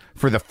for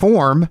the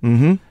Form.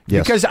 Mm-hmm.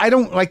 Yes. Because I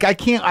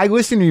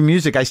listen to your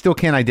music, I still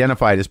can't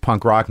identify it as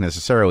punk rock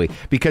necessarily,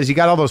 because you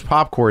got all those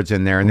pop chords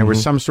in there, and there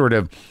was some sort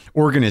of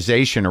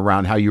organization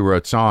around how you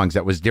wrote songs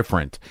that was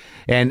different.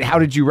 And how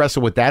did you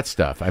wrestle with that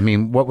stuff? I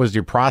mean, what was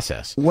your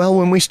process? Well,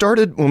 when we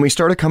started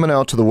coming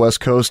out to the West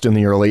Coast in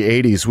the early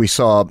 80s, we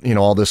saw,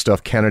 all this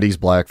stuff, Kennedy's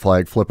Black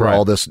Flag, Flipper,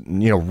 all this,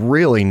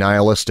 really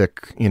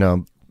nihilistic,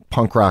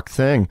 punk rock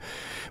thing.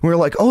 We were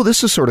like, oh,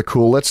 this is sort of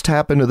cool. Let's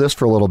tap into this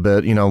for a little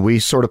bit. We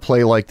sort of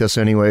play like this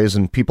anyways,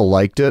 and people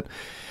liked it.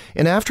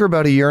 And after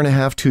about a year and a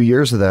half, 2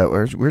 years of that,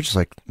 we're just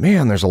like,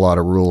 man, there's a lot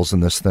of rules in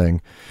this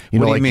thing.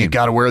 What do you mean? You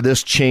got to wear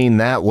this chain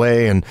that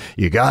way, and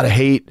you got to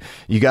hate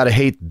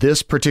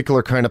this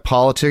particular kind of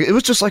politics. It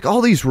was just like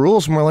all these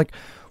rules, and we're like,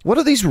 what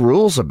are these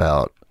rules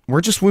about?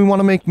 We want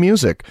to make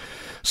music.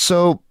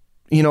 So,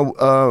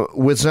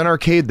 with Zen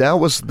Arcade, that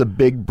was the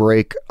big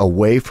break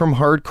away from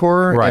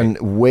hardcore, and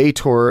way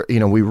toward,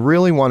 we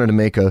really wanted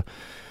to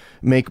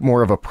make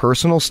more of a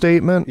personal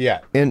statement. Yeah.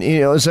 And,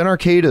 Zen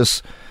Arcade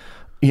is,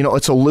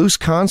 it's a loose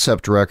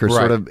concept record,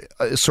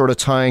 sort of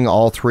tying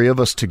all three of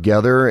us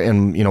together.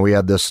 And, we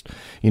had this,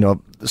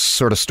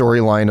 sort of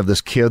storyline of this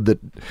kid that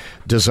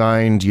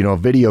designed,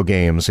 video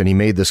games, and he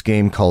made this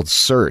game called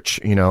Search,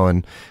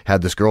 and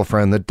had this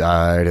girlfriend that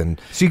died.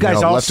 And so you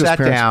guys all sat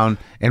down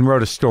and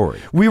wrote a story.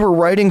 We were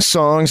writing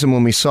songs, and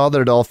when we saw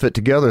that it all fit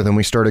together, then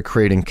we started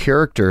creating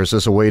characters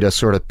as a way to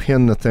sort of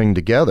pin the thing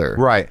together.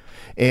 Right.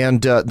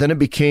 And then it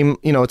became,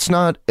 it's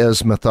not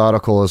as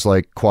methodical as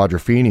like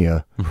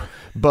Quadrophenia,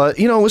 but,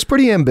 it was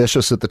pretty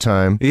ambitious at the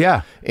time.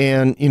 Yeah.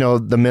 And,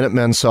 the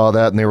Minutemen saw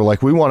that, and they were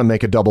like, we want to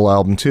make a double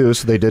album too.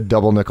 So they did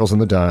Double Nickels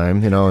and the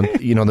Dime,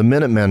 and, the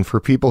Minutemen, for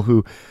people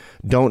who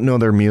don't know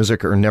their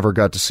music or never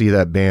got to see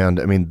that band,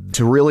 I mean,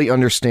 to really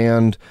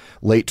understand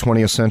late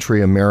 20th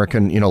century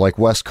American, like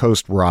West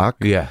Coast rock,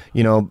 that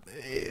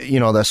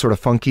sort of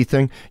funky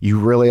thing, you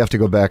really have to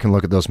go back and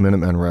look at those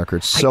Minutemen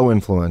records. So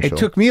influential. It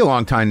took me a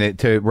long time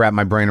to wrap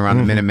my brain around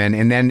the Minutemen,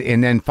 and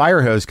then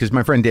Firehose, because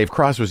my friend Dave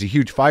Cross was a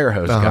huge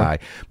Firehose guy.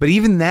 But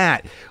even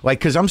that,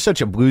 because I'm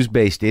such a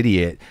blues-based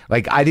idiot,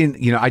 I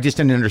just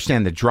didn't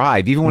understand the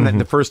drive. Even when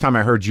the first time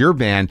I heard your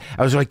band,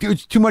 I was like, dude,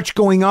 it's too much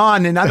going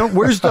on, and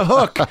where's the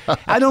hook?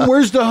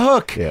 Where's the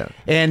hook? Yeah.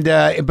 And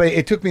but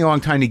it took me a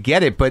long time to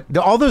get it. But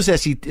all those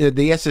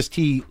the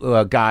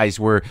SST guys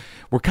were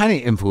kind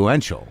of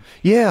influential.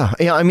 Yeah.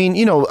 I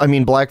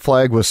mean, Black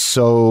Flag was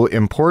so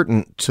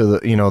important to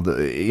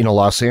the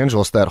Los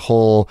Angeles. That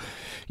whole,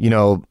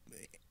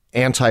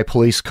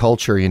 anti-police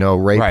culture.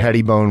 Ray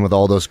Pettibone with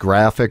all those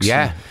graphics.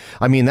 Yeah.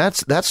 And,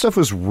 that stuff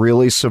was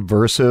really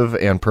subversive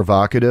and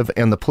provocative.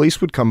 And the police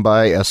would come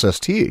by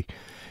SST,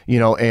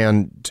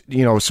 and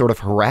sort of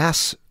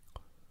harass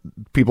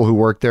people who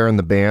worked there in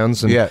the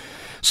bands, and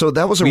so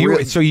that was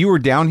so you were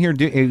down here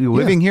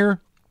living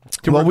here.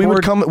 Well, we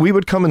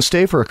would come and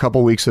stay for a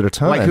couple weeks at a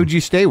time. Like, who'd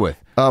you stay with?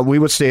 We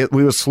would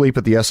sleep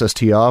at the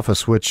SST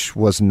office, which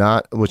was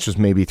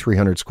maybe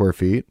 300 square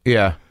feet.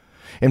 Yeah.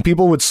 And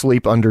people would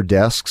sleep under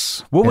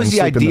desks. What was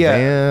the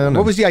idea?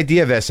 What was the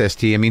idea of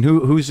SST? I mean,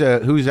 who's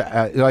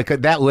like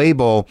that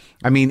label?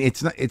 I mean,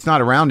 it's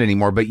not around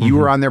anymore. But you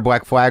were on their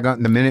Black Flag,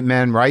 on the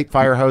Minutemen, right?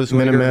 Firehose,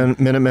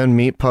 Minutemen,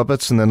 Meat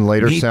Puppets, and then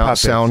later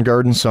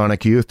Soundgarden,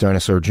 Sonic Youth,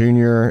 Dinosaur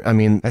Jr. I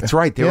mean, that's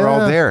right. They were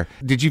all there.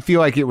 Did you feel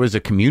like it was a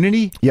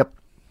community? Yep.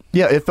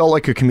 Yeah, it felt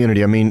like a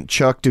community. I mean,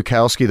 Chuck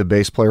Dukowski, the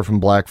bass player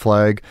from Black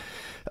Flag,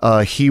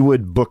 he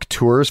would book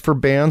tours for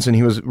bands, and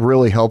he was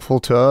really helpful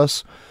to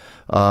us.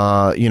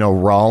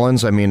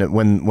 Rollins, I mean,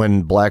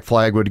 when Black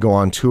Flag would go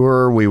on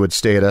tour, we would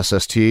stay at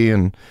SST,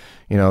 and,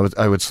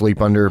 I would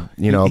sleep under,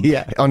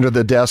 under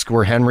the desk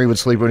where Henry would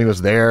sleep when he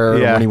was there,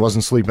 when he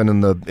wasn't sleeping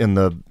in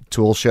the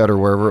tool shed or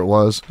wherever it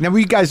was. Now, were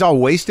you guys all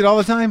wasted all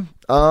the time?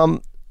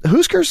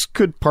 Huskers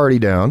could party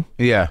down.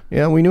 Yeah.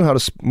 Yeah, we knew how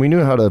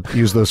to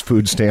use those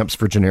food stamps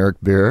for generic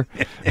beer.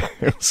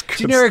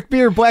 Generic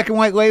beer, black and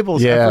white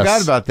labels. Yes. I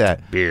forgot about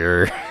that.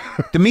 Beer.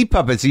 The Meat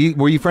Puppets,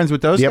 were you friends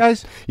with those Yep.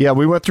 guys? Yeah,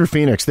 we went through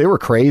Phoenix. They were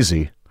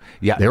crazy.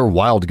 Yeah. They were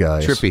wild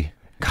guys. Trippy.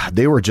 God,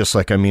 they were just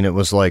like, I mean, it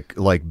was like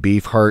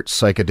Beef Heart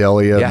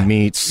psychedelia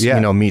meets,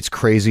 meets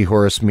Crazy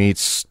Horse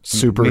meets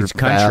super meets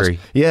country.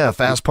 Fast,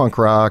 fast punk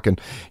rock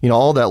and,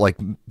 all that, like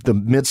the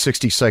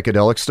mid-60s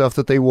psychedelic stuff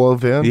that they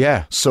wove in.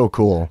 Yeah. So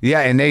cool.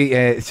 Yeah, and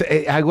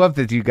I love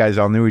that you guys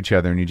all knew each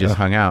other and you just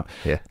hung out.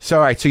 Yeah. So,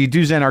 all right, so you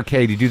do Zen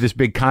Arcade, you do this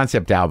big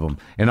concept album,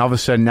 and all of a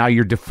sudden now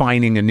you're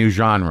defining a new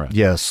genre.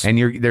 Yes.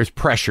 And there's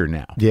pressure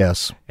now.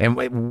 Yes. And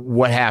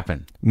what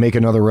happened? Make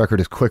another record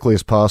as quickly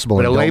as possible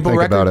But and a don't label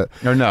think record? about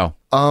it. Or no?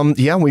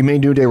 Yeah, we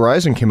made New Day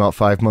Rising, came out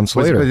 5 months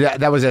later.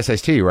 That was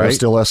SST, right? It was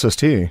still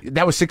SST.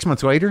 That was 6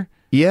 months later?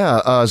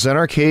 Yeah, Zen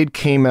Arcade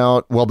came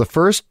out,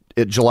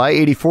 July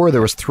 84,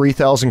 there was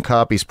 3,000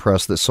 copies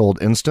pressed that sold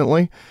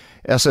instantly.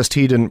 SST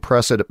didn't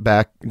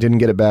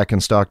get it back in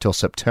stock till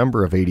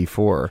September of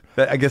 84.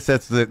 I guess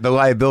that's the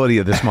liability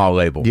of the small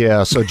label.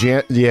 Yeah, so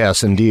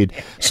yes, indeed.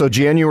 So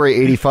January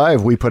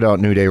 85, we put out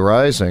New Day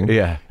Rising.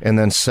 Yeah. And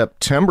then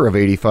September of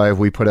 85,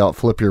 we put out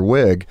Flip Your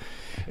Wig.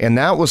 And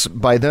that was,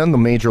 by then, the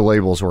major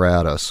labels were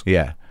at us.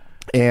 Yeah.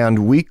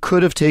 And we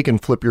could have taken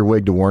Flip Your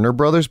Wig to Warner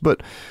Brothers,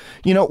 but,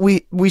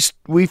 we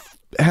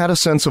had a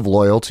sense of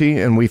loyalty,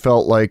 and we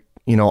felt like,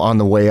 on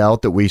the way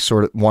out that we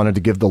sort of wanted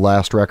to give the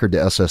last record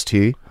to SST.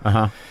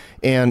 Uh-huh.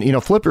 And,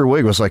 Flip Your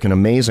Wig was like an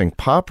amazing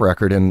pop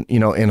record. And,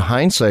 in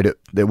hindsight, it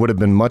would have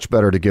been much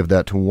better to give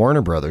that to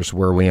Warner Brothers,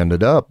 where we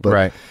ended up. But,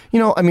 right.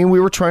 we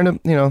were trying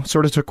to,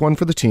 sort of took one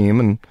for the team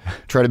and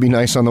try to be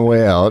nice on the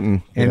way out.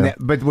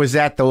 But was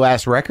that the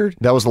last record?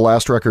 That was the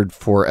last record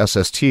for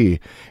SST.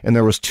 And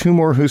there was 2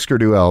 more Husker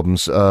Du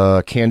albums.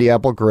 Candy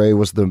Apple Grey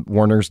was the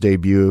Warner's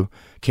debut,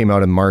 came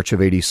out in March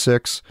of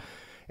 86.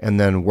 And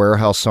then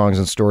Warehouse Songs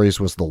and Stories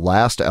was the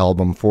last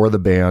album for the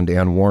band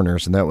and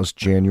Warner's, and that was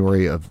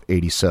January of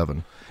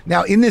 87.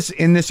 Now, in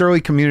this early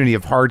community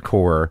of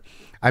hardcore,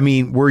 I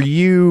mean, were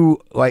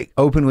you like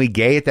openly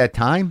gay at that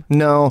time?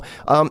 No.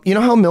 You know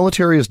how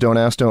military is don't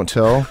ask, don't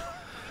tell?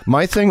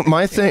 My thing,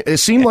 it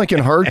seemed like in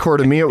hardcore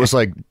to me, it was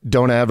like,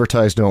 don't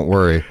advertise, don't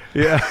worry.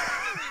 Yeah.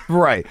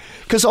 Right.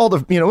 Because it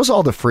was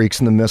all the freaks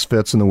and the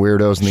misfits and the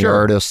weirdos and the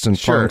artists and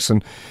punks.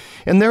 And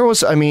there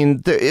was,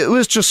 it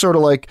was just sort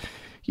of like,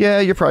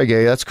 yeah, you're probably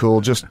gay. That's cool.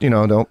 Just,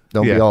 don't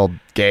be all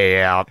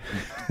gay out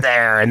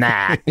there and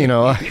that,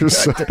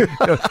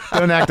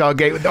 Don't act all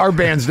gay. Our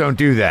bands don't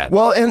do that.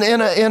 Well, and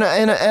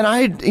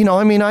I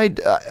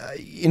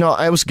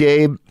was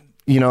gay,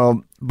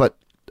 but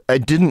I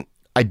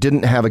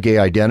didn't have a gay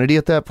identity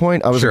at that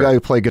point. I was a guy who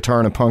played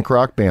guitar in a punk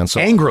rock band. So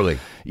angrily.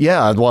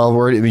 Yeah,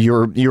 well, you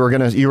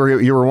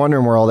were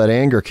wondering where all that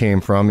anger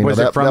came from. Was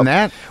it from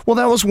that? Well,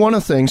 that was one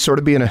of the things, sort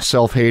of being a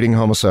self-hating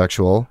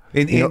homosexual.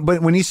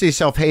 But when you say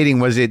self-hating,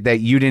 was it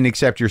that you didn't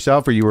accept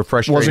yourself, or you were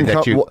frustrated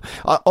that you?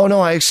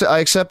 I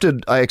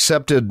accepted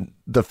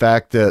the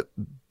fact that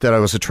I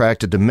was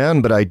attracted to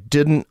men, but I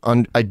didn't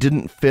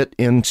fit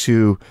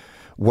into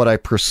what I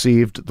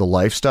perceived the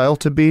lifestyle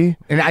to be.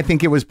 And I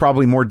think it was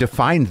probably more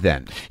defined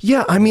then.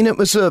 Yeah, there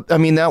was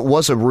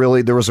a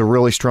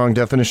really strong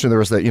definition. There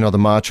was that, the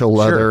macho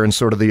leather and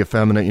sort of the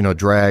effeminate,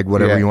 drag,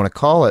 whatever you want to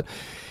call it.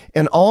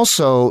 And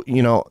also,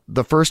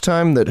 the first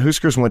time that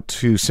Huskers went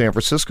to San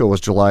Francisco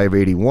was July of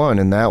 81,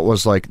 and that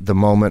was like the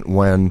moment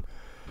when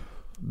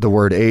the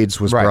word AIDS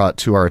was brought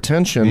to our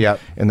attention. Yep.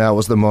 And that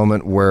was the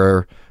moment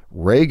where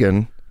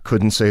Reagan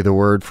couldn't say the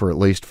word for at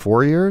least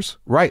 4 years.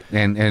 Right.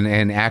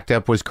 And ACT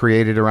UP was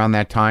created around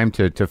that time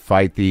to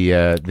fight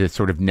the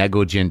sort of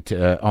negligent,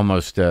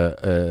 almost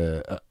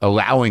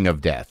allowing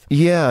of death.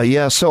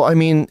 Yeah. So,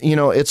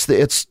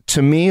 it's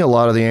to me, a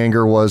lot of the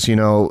anger was,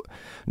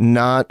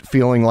 not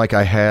feeling like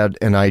I had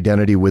an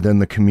identity within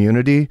the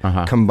community,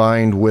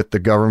 combined with the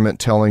government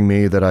telling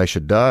me that I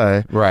should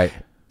die. Right.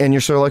 And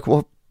you're sort of like,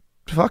 well,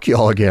 fuck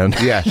y'all again.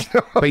 Yeah.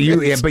 But you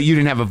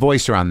didn't have a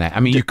voice around that.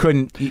 I mean, you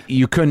couldn't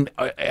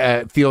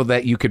feel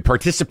that you could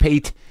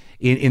participate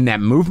in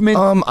that movement.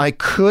 I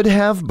could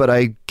have, but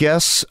I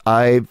guess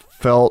I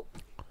felt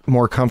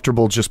more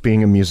comfortable just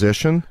being a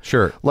musician.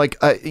 Sure. Like,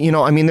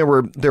 there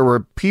were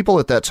people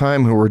at that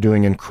time who were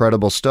doing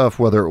incredible stuff,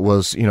 whether it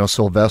was,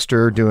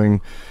 Sylvester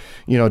doing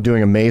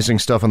amazing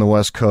stuff on the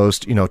West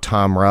Coast,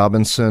 Tom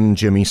Robinson,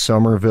 Jimmy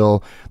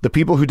Somerville, the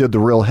people who did the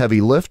real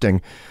heavy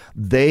lifting,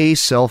 they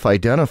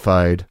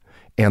self-identified,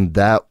 and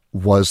that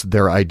was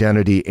their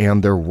identity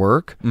and their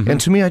work. Mm-hmm.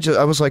 And to me, I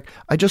was like,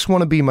 I just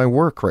want to be my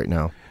work right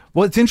now.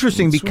 Well, it's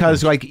interesting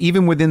because, like,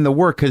 even within the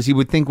work, because you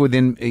would think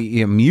within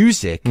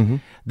music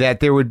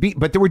that there would be,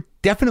 but there were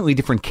definitely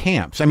different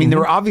camps. I mean, there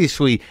were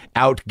obviously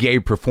out gay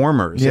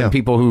performers and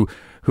people who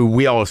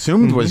we all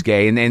assumed was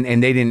gay, and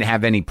they didn't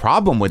have any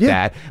problem with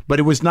that. But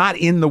it was not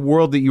in the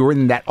world that you were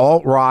in, that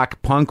alt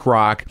rock, punk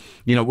rock.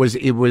 It was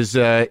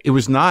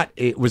not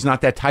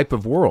that type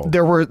of world.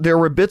 There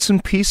were bits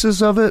and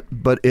pieces of it,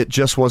 but it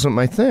just wasn't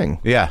my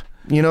thing. Yeah.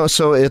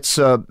 So it's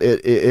for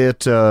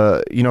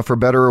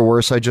better or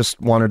worse, I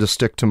just wanted to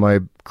stick to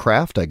my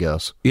craft, I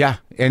guess. Yeah,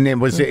 and it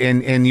was,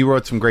 and you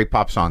wrote some great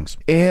pop songs.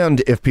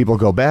 And if people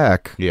go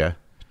back, yeah,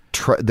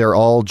 they're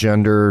all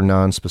gender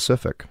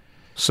non-specific.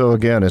 So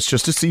again, it's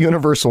the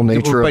universal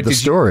nature of the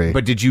story.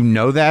 But did you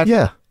know that?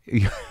 Yeah.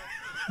 You're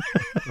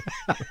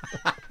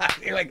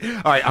like,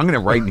 all right, I'm going to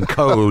write in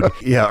code.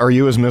 Yeah, are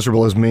you as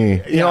miserable as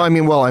me? You know, I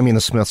mean,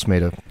 the Smiths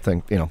made a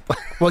thing, you know.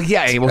 Well,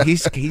 yeah,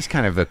 he's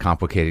kind of a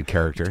complicated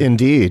character.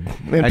 Indeed.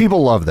 And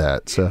people love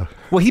that, so.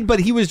 Well,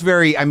 he was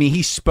very, I mean,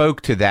 he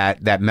spoke to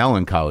that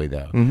melancholy,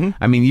 though. Mm-hmm.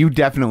 I mean, you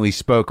definitely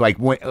spoke, like,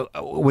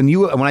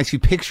 when I see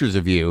pictures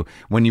of you,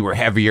 when you were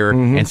heavier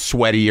and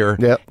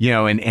sweatier, you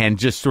know, and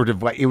just sort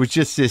of like, it was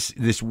just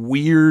this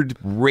weird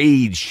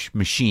rage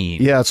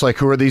machine. Yeah, it's like,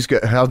 who are these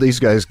guys, how these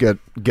guys get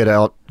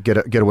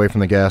away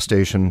from the gas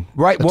station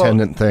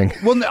attendant thing.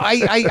 Well, no,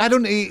 I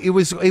don't, it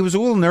was a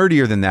little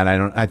nerdier than that.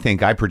 I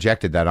think I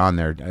projected that on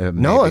there.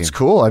 No, it's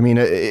cool. I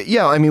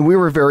mean, we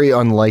were very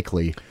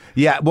unlikely.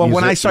 Yeah, well,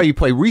 when I saw you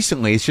play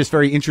recently, it's just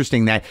very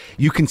interesting that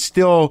you can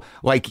still,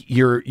 like,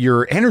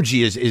 your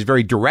energy is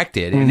very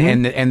directed,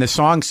 and the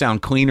songs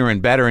sound cleaner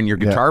and better, and your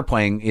guitar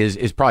playing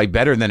is probably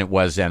better than it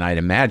was then, I'd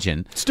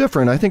imagine. It's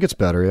different. I think it's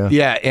better,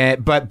 yeah. Yeah,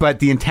 but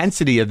the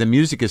intensity of the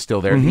music is still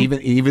there,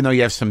 even though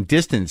you have some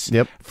distance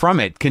from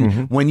it.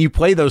 When you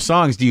play those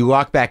songs, do you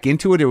lock back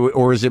into it,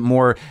 or is it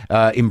more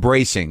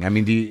embracing? I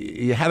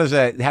mean, how does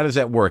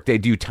that work?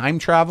 Do you time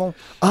travel?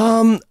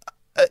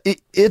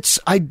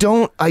 I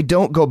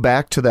don't go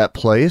back to that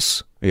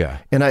place. Yeah.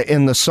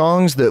 And the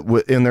songs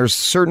and there's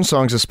certain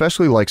songs,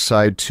 especially like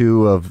side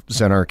 2 of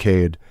Zen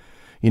Arcade,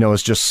 you know,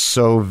 it's just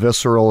so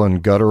visceral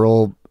and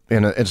guttural,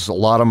 and it's a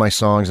lot of my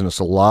songs, and it's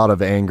a lot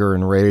of anger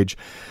and rage.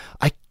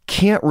 I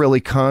can't really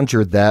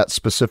conjure that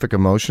specific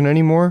emotion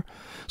anymore.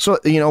 So,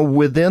 you know,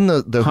 within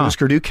the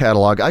Husker Du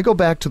catalog, I go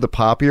back to the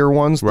poppier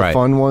ones, the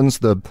fun ones,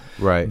 the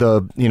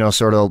you know,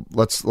 sort of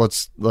let's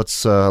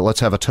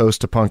have a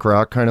toast to punk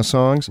rock kind of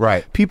songs.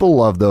 Right. People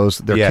love those.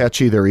 They're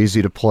catchy. They're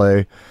easy to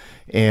play.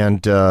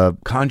 And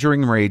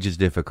conjuring rage is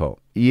difficult.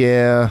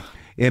 Yeah.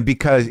 And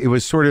because it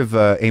was sort of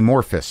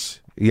amorphous.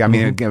 Yeah, I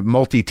mean,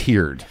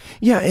 multi-tiered.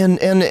 Yeah,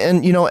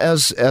 and you know,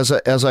 as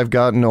I've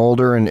gotten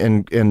older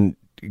and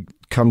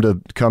come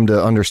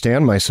to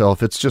understand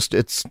myself,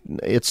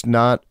 it's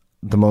not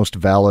the most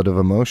valid of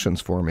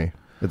emotions for me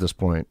at this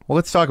point. Well,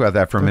 let's talk about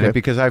that for a minute,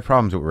 because I have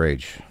problems with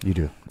rage. You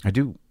do. I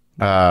do.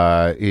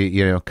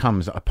 It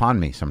comes upon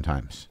me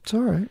sometimes. It's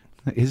all right.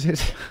 Is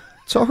it?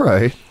 It's all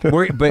right.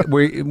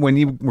 When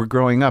you were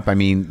growing up, I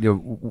mean,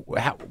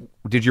 how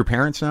did your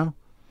parents know?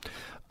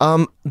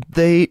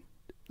 They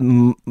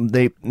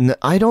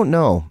I don't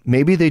know.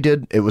 Maybe they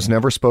did. It was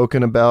never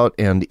spoken about,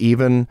 and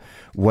even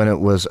when it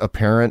was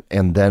apparent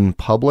and then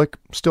public,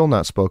 still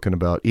not spoken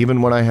about.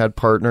 Even when I had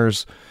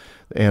partners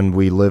and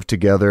we lived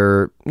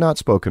together, not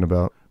spoken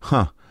about.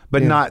 Huh.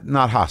 But not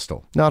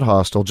hostile. Not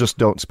hostile. Just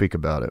don't speak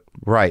about it.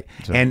 Right.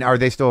 So. And are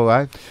they still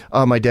alive?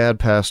 My dad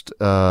passed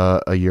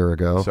a year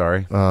ago.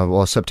 Sorry.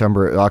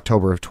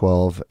 October of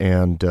 12,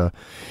 and so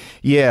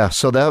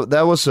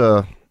that was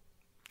a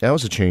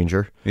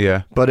changer.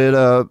 Yeah.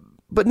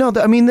 But no,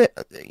 I mean,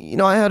 you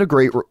know, I had a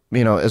great,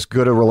 you know, as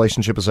good a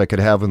relationship as I could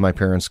have with my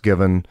parents,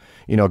 given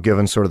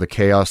sort of the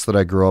chaos that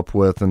I grew up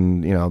with,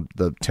 and, you know,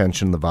 the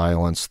tension, the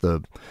violence,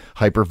 the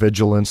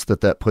hypervigilance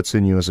that puts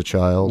in you as a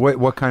child.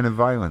 What kind of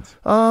violence?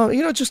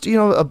 Just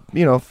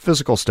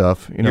physical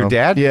stuff. You know, your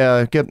dad?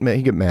 Yeah,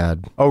 he get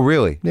mad. Oh,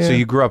 really? Yeah. So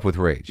you grew up with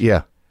rage?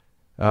 Yeah.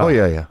 Oh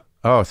yeah.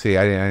 Oh, see,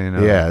 I didn't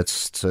know. Yeah,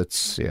 that.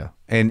 it's yeah.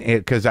 And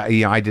because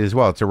I did as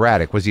well. It's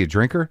erratic. Was he a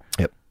drinker?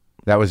 Yep.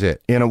 That was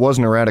it. And it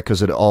wasn't erratic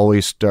because it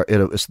always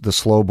the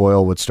slow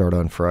boil would start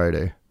on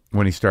Friday.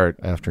 When he start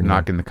afternoon,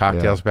 knocking the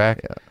cocktails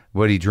back? Yeah.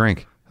 What did he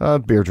drink?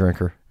 Beer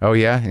drinker. Oh,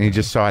 yeah? And he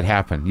just saw it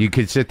happen. You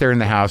could sit there in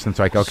the house and it's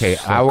like, okay,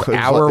 hour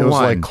one. It was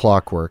like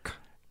clockwork.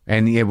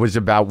 And it was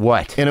about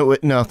what? And it was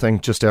nothing,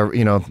 just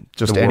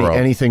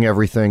anything,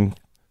 everything,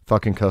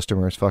 fucking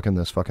customers, fucking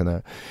this, fucking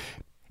that.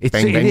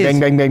 Bang,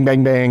 bang, bang,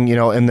 bang, bang, you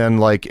know, and then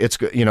like it's,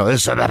 you know,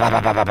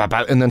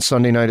 and then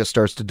Sunday night it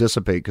starts to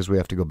dissipate because we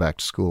have to go back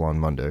to school on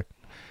Monday.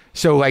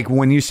 So, like,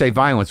 when you say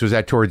violence, was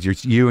that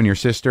towards you and your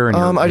sister? And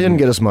I didn't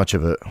get as much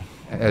of it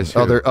as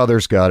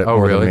others got it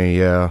more than me.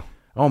 Yeah.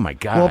 Oh my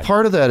God. Well,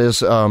 part of that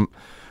is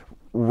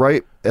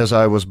right as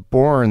I was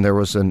born, there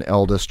was an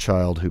eldest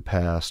child who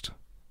passed.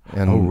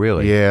 And, oh,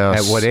 really? Yeah.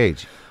 At what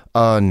age?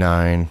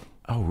 9.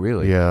 Oh,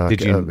 really? Yeah.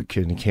 Did you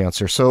kidney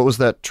cancer? So it was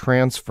that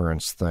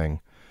transference thing.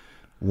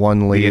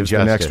 One leaves,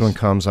 the next one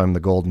comes. I'm the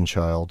golden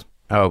child.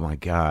 Oh my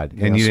God!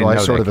 And you didn't know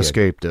I sort of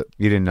escaped it.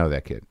 You didn't know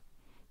that kid.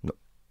 No.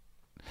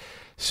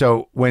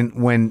 So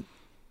when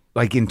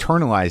like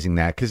internalizing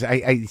that, because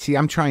I see,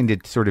 I'm trying to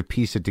sort of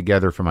piece it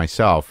together for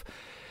myself.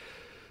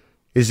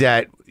 Is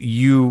that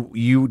you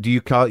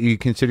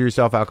consider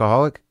yourself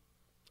alcoholic?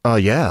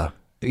 Yeah.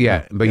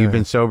 Yeah, but you've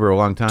been sober a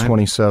long time.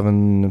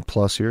 27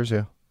 plus years.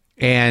 Yeah.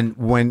 And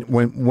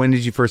when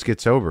did you first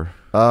get sober?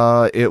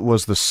 It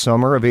was the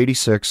summer of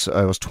 '86.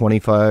 I was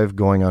 25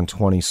 going on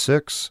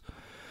 26.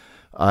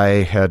 I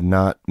had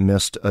not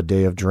missed a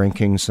day of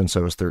drinking since I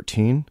was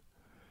 13.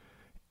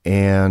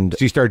 And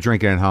so you started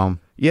drinking at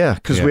home? Yeah,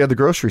 because we had the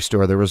grocery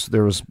store. There were,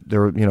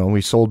 you know,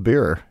 we sold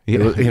beer.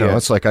 Yeah,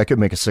 it's like I could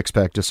make a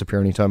 6-pack disappear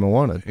anytime I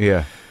wanted.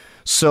 Yeah.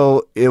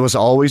 So it was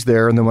always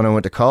there. And then when I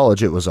went to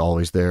college, it was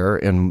always there.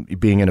 And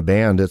being in a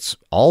band, it's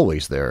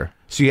always there.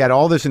 So you had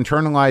all this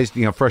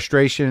internalized,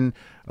 frustration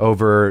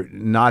over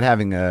not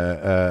having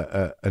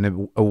a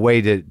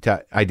way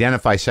to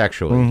identify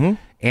sexually,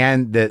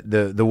 and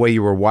the way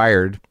you were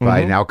wired by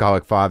an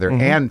alcoholic father,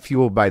 and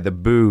fueled by the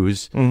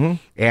booze, and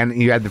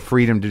you had the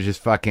freedom to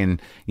just fucking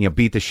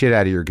beat the shit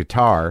out of your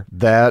guitar.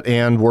 That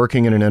and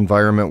working in an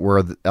environment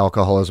where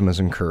alcoholism is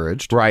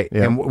encouraged, right?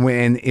 Yeah. And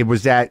when it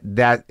was that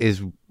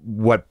is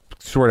what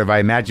sort of, I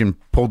imagine,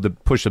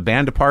 pushed the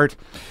band apart.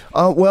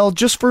 Well,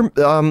 just for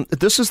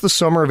this is the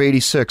summer of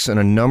 '86, and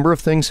a number of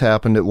things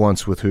happened at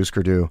once with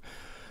Husker Du.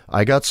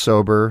 I got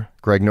sober.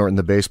 Greg Norton,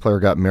 the bass player,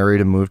 got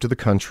married and moved to the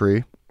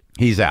country.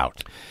 He's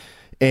out.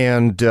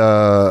 And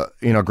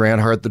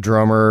Grant Hart, the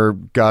drummer,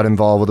 got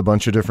involved with a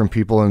bunch of different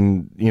people,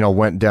 and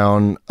went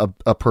down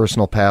a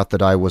personal path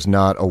that I was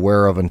not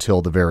aware of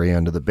until the very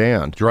end of the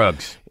band.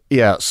 Drugs.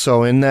 Yeah.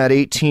 So in that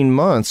 18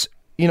 months,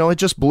 it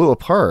just blew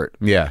apart.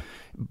 Yeah.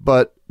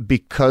 But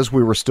because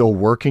we were still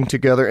working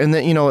together, and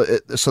then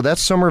so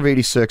that's summer of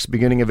 '86,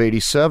 beginning of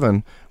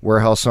 '87,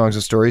 Warehouse Songs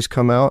and Stories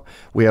come out.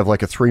 We have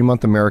like a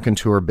 3-month American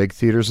tour, big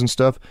theaters and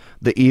stuff.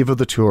 The eve of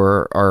the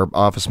tour, our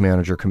office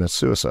manager commits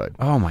suicide.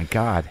 Oh my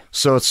God!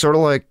 So it's sort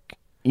of like,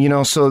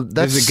 so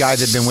that's this is a guy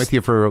that'd been with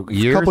you for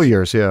years, a couple of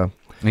years, yeah.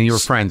 And you were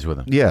friends with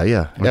him.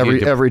 Yeah.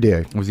 Every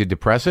day. Was he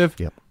depressive?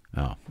 Yep.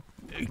 Oh,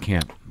 you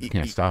can't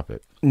stop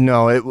it.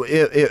 No,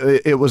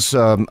 it was.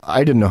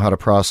 I didn't know how to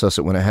process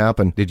it when it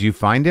happened. Did you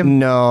find him?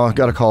 No, I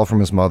got a call from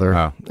his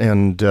mother,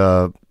 and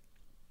I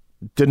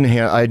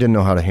didn't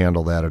know how to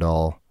handle that at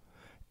all.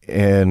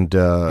 And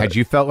had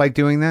you felt like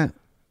doing that?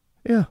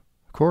 Yeah,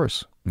 of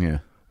course. Yeah.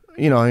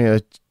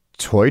 I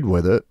toyed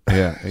with it.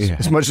 Yeah.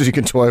 As much as you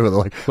can toy with it.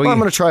 Like, I'm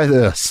going to try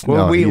this.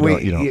 Well, no,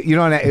 you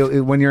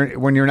don't. When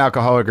you're an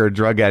alcoholic or a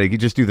drug addict, you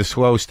just do the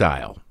slow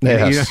style.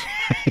 Yes.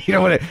 You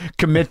don't want to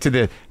commit to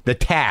the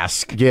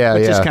task. Yeah,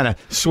 which just kind of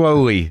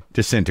slowly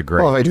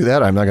disintegrate. Well, if I do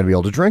that, I'm not going to be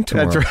able to drink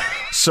tomorrow. That's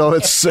right. So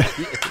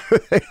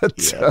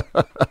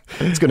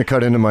it's going to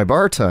cut into my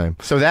bar time.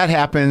 So that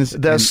happens.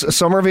 That's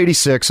summer of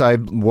 '86. I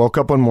woke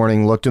up one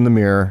morning, looked in the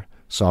mirror,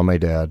 saw my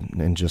dad,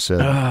 and just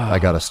said, I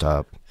got to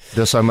stop.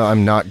 This,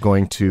 I'm not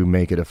going to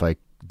make it if I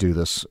do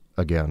this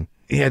again.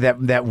 Yeah,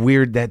 that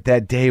weird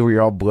that day where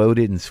you're all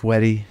bloated and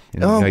sweaty,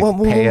 and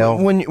pale.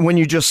 When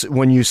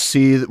you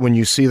see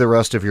the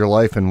rest of your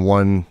life in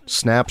one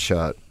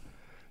snapshot,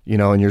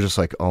 and you're just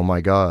like, oh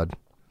my God,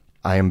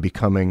 I am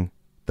becoming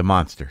the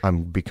monster.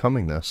 I'm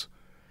becoming this.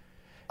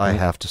 I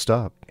have to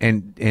stop.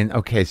 And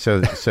okay,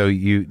 so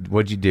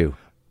what'd you do?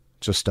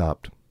 Just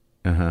stopped.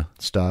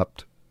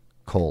 Stopped.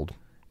 Cold.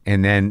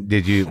 And then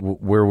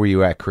where were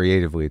you at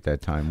creatively at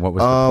that time? What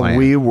was the plan?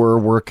 We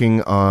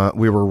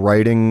were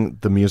writing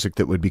the music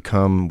that would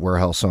become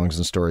Warehouse Songs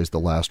and Stories, the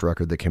last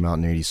record that came out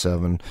in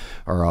 '87.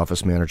 Our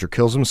office manager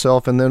kills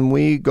himself, and then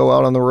we go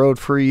out on the road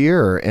for a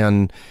year,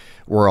 and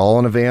we're all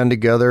in a van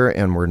together,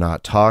 and we're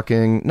not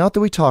talking. Not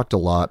that we talked a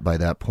lot by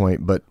that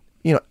point, but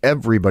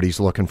everybody's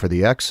looking for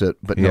the exit,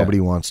 but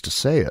nobody wants to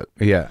say it.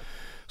 Yeah.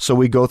 So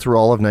we go through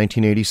all of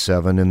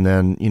 1987, and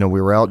then,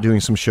 we were out doing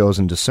some shows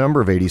in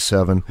December of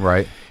 '87.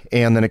 Right.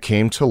 And then it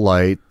came to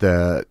light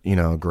that,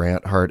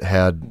 Grant Hart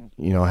had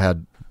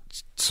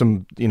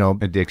some,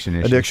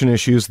 addiction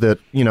issues that,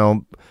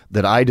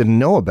 that I didn't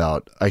know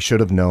about. I should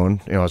have known.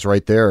 I was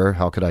right there.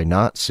 How could I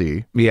not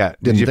see? Yeah.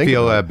 Did you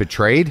feel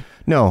betrayed?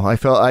 No, I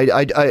felt,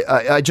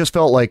 I just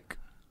felt like,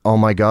 oh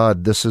my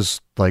God, this is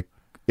like,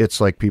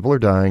 it's like people are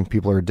dying.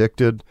 People are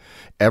addicted.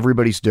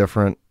 Everybody's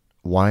different.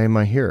 Why am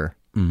I here?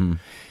 Mm-hmm.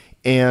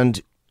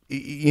 And,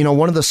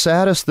 one of the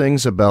saddest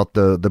things about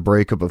the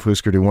breakup of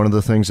Husker Du, one of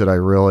the things that I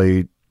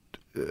really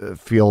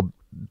feel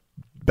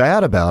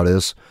bad about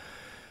is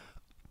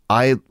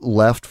I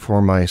left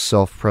for my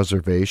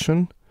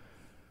self-preservation,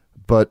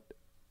 but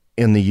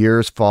in the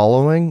years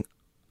following,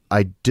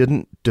 I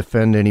didn't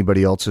defend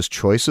anybody else's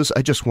choices.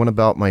 I just went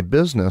about my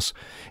business.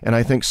 And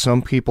I think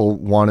some people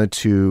wanted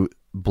to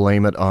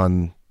blame it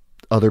on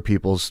other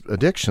people's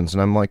addictions.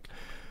 And I'm like,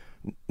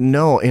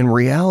 no, in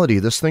reality,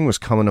 this thing was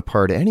coming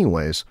apart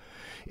anyways.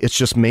 It's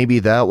just maybe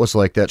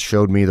that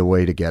showed me the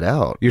way to get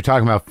out. You're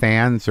talking about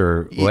fans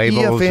or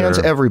labels? Yeah, fans,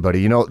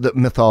 everybody. The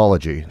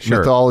mythology. Sure.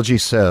 Mythology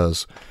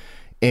says.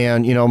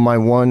 And, my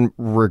one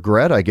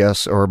regret, I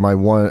guess, or my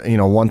one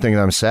thing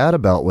that I'm sad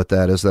about with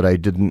that is that I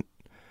didn't,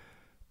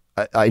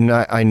 I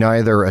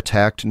neither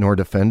attacked nor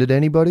defended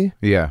anybody.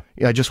 Yeah.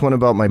 I just went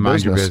about my business.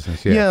 Mind your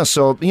business, yeah. Yeah,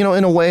 so,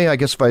 in a way, I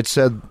guess if I'd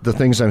said the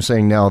things I'm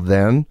saying now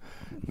then,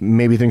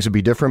 maybe things would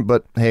be different,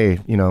 but hey,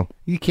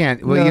 you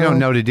can't. Well, you don't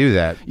know to do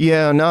that.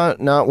 Yeah,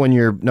 not when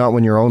your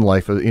own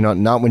life,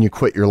 not when you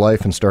quit your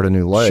life and start a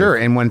new life. Sure,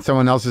 and when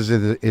someone else is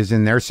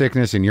in their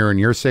sickness and you're in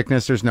your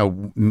sickness, there's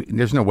no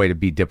way to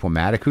be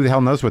diplomatic. Who the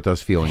hell knows what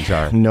those feelings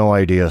are? No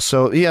idea.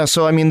 So yeah,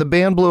 the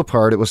band blew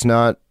apart. It was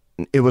not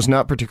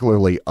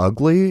particularly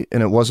ugly,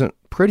 and it wasn't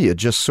pretty. It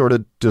just sort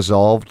of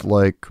dissolved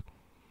like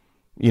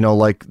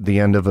like the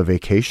end of a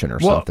vacation or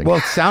something. Well,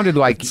 it sounded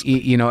like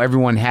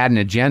everyone had an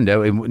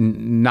agenda,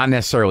 not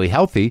necessarily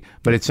healthy,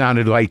 but it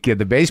sounded like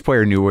the bass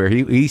player knew where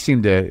he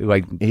seemed to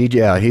like.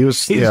 He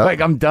was like,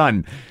 I'm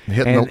done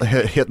hitting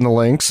the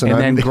links, and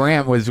then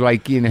Grant was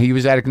like, he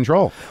was out of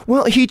control.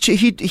 Well, he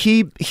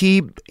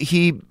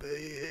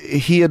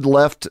had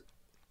left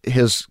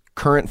his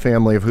current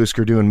family of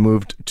Husker Du and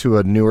moved to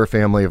a newer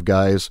family of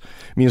guys,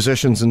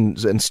 musicians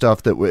and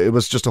stuff. That it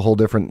was just a whole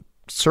different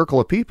circle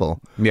of people.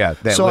 Yeah,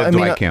 that lived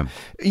like him.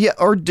 Yeah,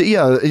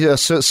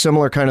 so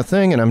similar kind of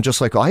thing. And I'm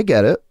just like, I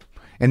get it.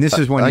 And this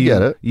is when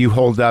you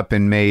hold up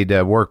and made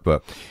a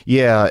workbook.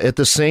 Yeah, at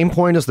the same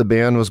point as the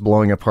band was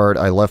blowing apart,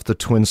 I left the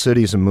Twin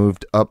Cities and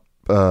moved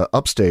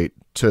upstate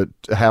to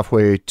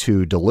halfway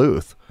to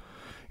Duluth,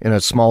 in a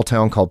small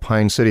town called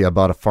Pine City. I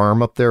bought a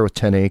farm up there with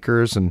 10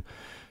 acres and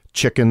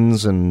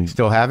chickens. And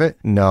still have it?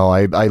 No,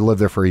 I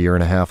lived there for a year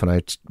and a half, and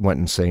I went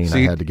insane. So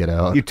I had to get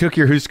out. You took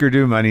your Husker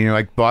Du money and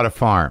you bought a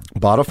farm.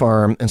 Bought a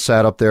farm and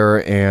sat up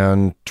there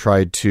and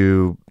tried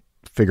to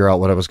figure out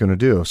what I was going to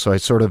do. So I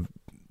sort of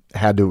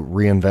had to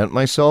reinvent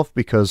myself,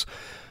 because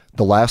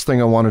the last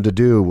thing I wanted to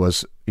do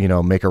was,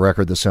 make a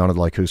record that sounded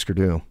like Husker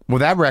Du. Well,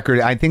 that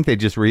record, I think they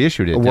just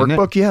reissued it.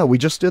 Workbook, yeah, we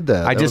just did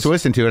that. I just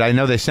listened to it. I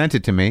know they sent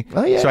it to me.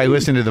 Oh, yeah. So I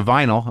listened to the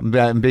vinyl.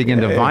 I'm big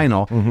into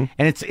vinyl,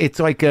 and it's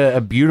like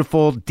a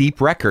beautiful, deep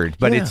record.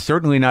 But it's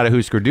certainly not a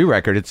Husker Du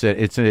record. It's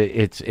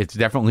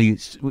definitely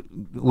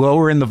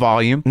lower in the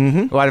volume,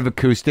 a lot of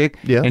acoustic,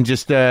 and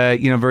just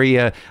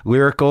very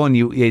lyrical,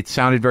 and it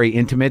sounded very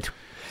intimate.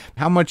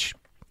 How much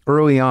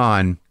early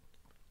on?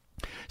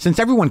 Since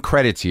everyone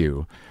credits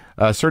you,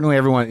 certainly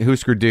everyone,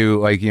 Husker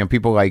Du,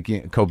 people like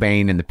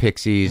Cobain and the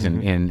Pixies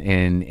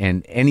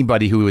and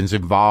anybody who is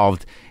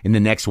involved in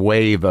the next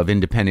wave of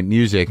independent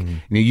music,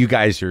 you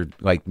guys are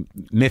like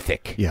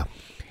mythic. Yeah.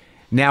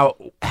 Now,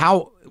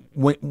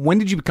 when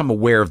did you become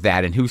aware of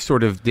that, and who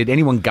did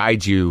anyone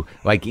guide you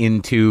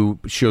into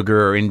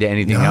Sugar or into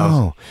anything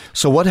else?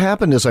 So what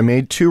happened is I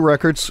made 2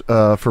 records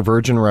for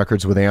Virgin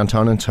Records with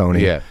Anton and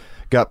Tony. Yeah.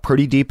 Got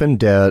pretty deep in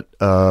debt.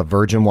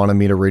 Virgin wanted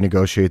me to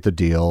renegotiate the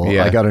deal.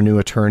 Yeah. I got a new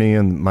attorney,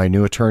 and my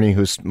new attorney,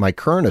 who's my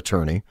current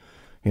attorney,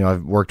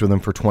 I've worked with him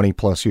for 20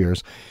 plus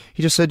years.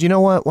 He just said, you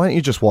know what? Why don't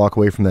you just walk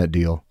away from that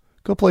deal?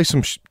 Go play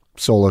some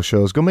solo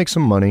shows. Go make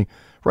some money.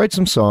 Write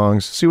some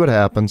songs. See what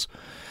happens.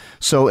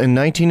 So in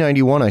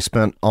 1991, I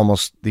spent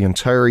almost the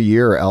entire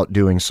year out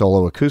doing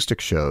solo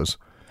acoustic shows.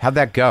 How'd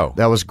that go?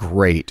 That was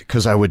great,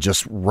 because I would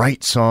just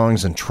write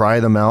songs and try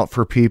them out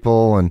for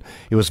people, and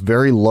it was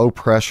very low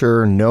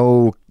pressure,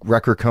 no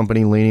record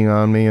company leaning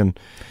on me. And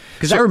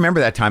because I remember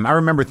that time, I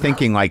remember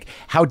thinking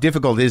how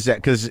difficult is that?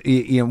 Because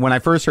when I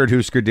first heard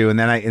Husker Du, and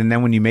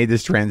then when you made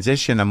this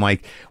transition, I'm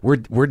like,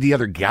 where'd the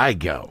other guy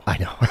go? I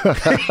know.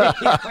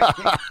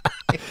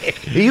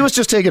 He was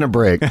just taking a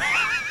break.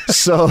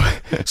 So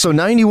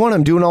 91,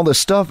 I'm doing all this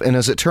stuff, and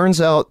as it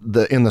turns out,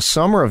 in the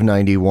summer of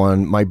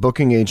 91, my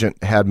booking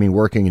agent had me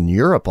working in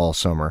Europe all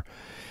summer,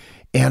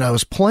 and I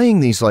was playing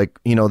these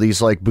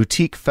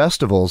boutique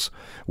festivals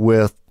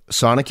with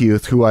Sonic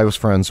Youth, who I was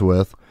friends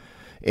with,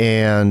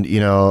 and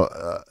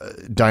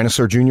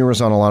Dinosaur Jr.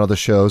 was on a lot of the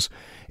shows,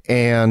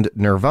 and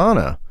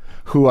Nirvana,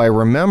 who I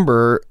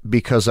remember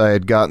because I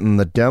had gotten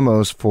the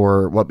demos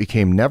for what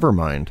became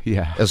Nevermind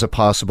as a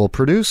possible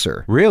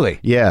producer. Really?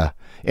 Yeah.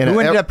 And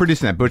who ended up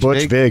producing that? Butch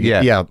Vig?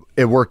 Yeah.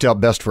 It worked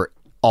out best for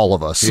all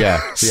of us.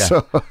 Yeah.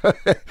 So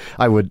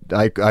I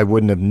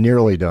wouldn't have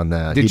nearly done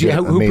that.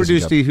 Who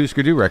produced the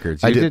Husker Du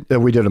records? We did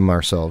them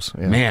ourselves.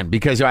 Yeah. Man,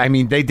 because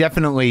they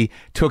definitely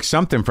took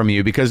something from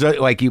you, because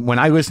when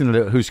I listen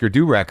to the Husker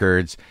Du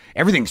records,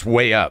 everything's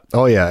way up.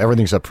 Oh yeah,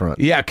 everything's up front.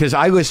 Yeah, because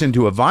I listened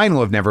to a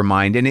vinyl of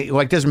Nevermind, and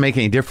it doesn't make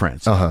any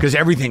difference, because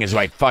everything is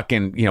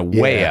fucking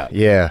way up.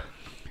 Yeah.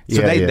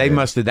 So that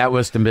must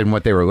have been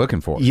what they were looking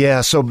for.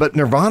 Yeah. But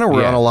Nirvana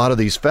were on a lot of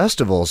these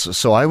festivals,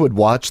 so I would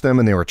watch them,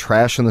 and they were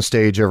trashing the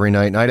stage every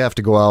night, and I'd have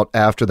to go out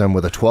after them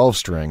with a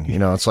 12-string.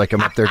 It's like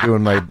I'm up there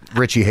doing my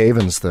Richie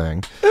Havens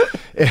thing.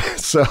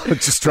 So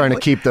just trying to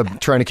keep the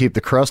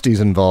crusties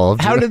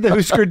involved. How did the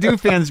Husker Du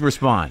fans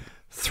respond?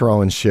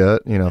 Throwing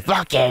shit,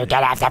 Fuck you,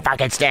 get off the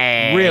fucking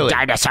stage. Really?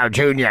 Dinosaur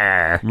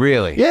Jr.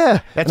 Really?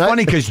 Yeah. That's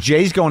funny, because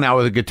Jay's going out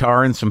with a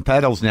guitar and some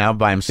pedals now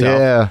by himself.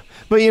 Yeah.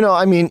 But,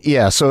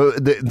 so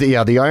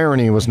the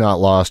irony was not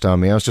lost on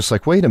me. I was just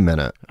like, wait a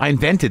minute. I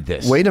invented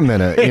this. Wait a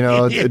minute.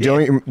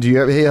 Do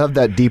you have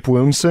that Deep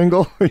Wound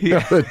single?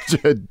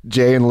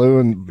 Jay and Lou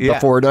and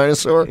Before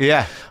Dinosaur?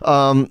 Yeah.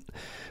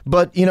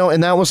 But,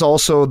 and that was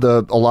also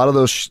that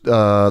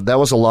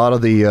was a lot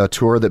of the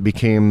tour that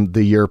became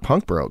The Year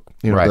Punk Broke,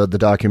 the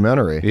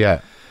documentary.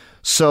 Yeah.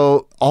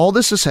 So all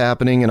this is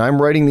happening, and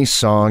I'm writing these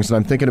songs, and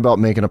I'm thinking about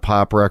making a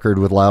pop record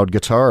with loud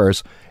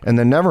guitars, and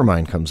then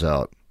Nevermind comes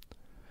out.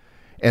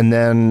 And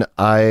then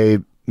I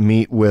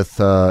meet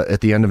with,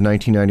 at the end of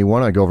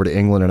 1991, I go over to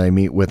England, and I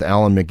meet with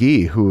Alan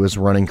McGee, who was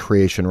running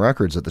Creation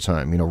Records at the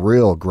time,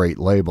 real great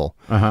label.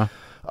 Uh-huh.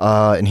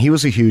 And he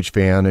was a huge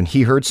fan, and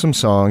he heard some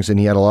songs, and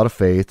he had a lot of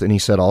faith, and he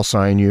said, I'll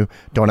sign you.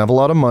 Don't have a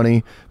lot of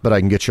money, but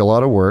I can get you a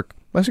lot of work.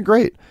 I said,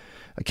 great.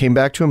 I came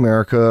back to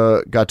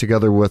America, got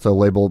together with a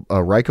label,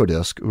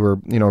 Rykodisc, who were,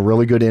 a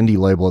really good indie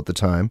label at the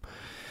time.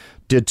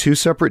 Did 2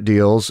 separate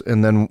deals,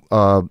 and then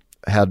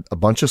had a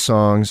bunch of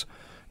songs.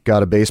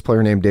 Got a bass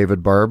player named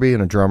David Barbie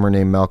and a drummer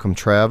named Malcolm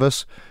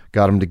Travis.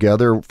 Got them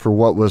together for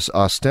what was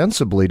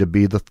ostensibly to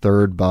be the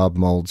 3rd Bob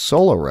Mould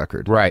solo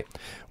record. Right.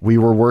 We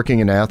were working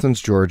in Athens,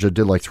 Georgia,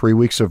 did like 3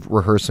 weeks of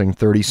rehearsing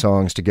 30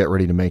 songs to get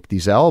ready to make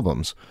these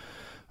albums.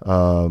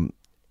 40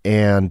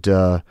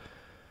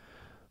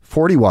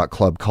 Watt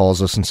Club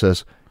calls us and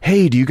says,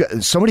 hey,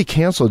 somebody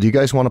canceled. Do you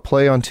guys want to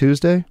play on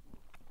Tuesday?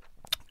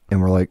 And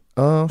we're like,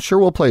 sure,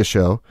 we'll play a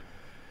show.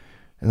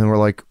 And then we're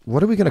like,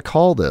 what are we going to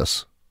call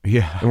this?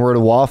 Yeah. And we're at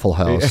a Waffle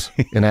House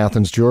in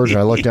Athens, Georgia.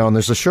 I look down,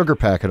 there's a sugar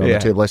packet on the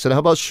table. I said, how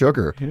about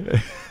sugar?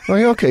 I'm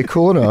like, okay,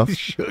 cool enough.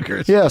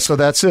 Sugar. Yeah, so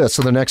that's it.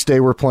 So the next day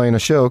we're playing a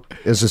show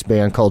is this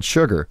band called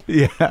Sugar.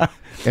 Yeah.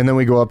 And then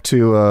we go up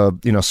to,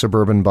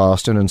 suburban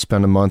Boston and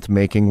spend a month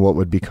making what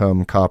would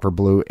become Copper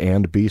Blue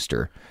and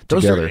Beaster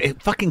together.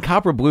 Fucking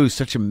Copper Blue is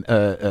such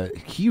a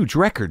huge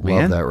record,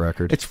 man. Love that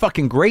record. It's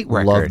fucking great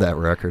record. Love that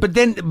record.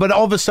 But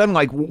all of a sudden,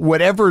 like,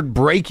 whatever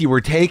break you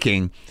were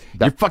taking,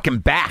 you're fucking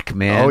back,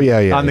 man. Oh,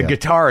 yeah. On the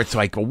guitar, it's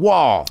like a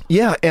wall.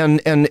 Yeah,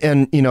 and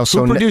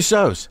so... Who produced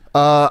those?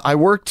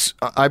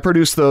 I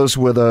produced those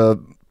with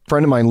a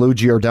friend of mine, Lou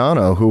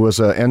Giordano, who was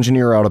an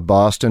engineer out of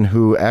Boston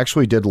who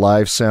actually did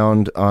live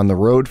sound on the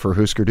road for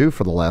Husker Du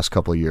for the last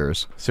couple of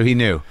years. So he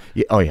knew.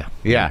 Yeah, oh yeah,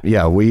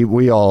 yeah. We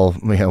were the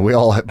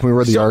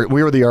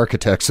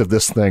architects of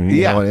this thing,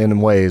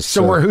 in ways.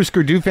 So we're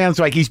Husker Du fans.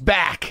 Like, he's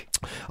back.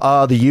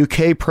 The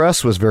UK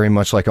press was very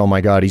much like, oh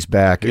my God, he's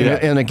back. Yeah.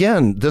 And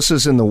again, this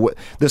is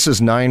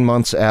 9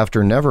 months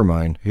after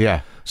Nevermind.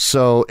 Yeah.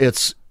 So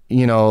it's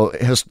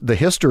the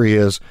history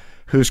is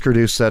Husker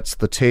Du sets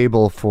the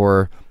table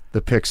for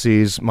the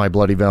Pixies, My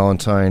Bloody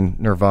Valentine,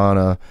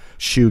 Nirvana,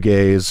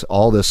 shoegaze,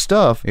 all this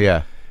stuff.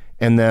 Yeah.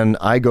 And then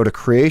I go to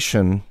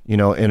Creation,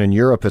 and in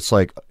Europe it's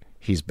like,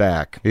 he's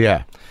back.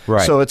 Yeah.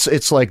 Right. So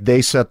it's like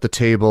they set the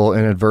table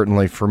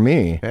inadvertently for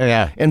me.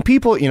 Yeah. And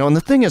people, and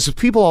the thing is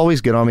people always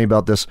get on me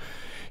about this.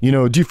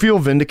 Do you feel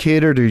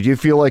vindicated, or do you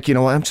feel like,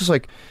 I'm just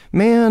like,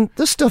 man,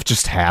 this stuff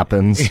just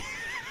happens.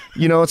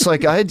 It's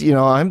like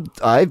I'm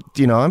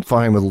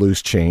fine with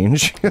loose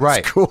change. It's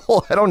right.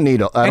 Cool. I don't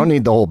need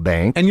the whole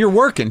bank. And you're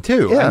working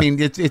too. Yeah. I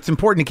mean, it's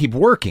important to keep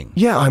working.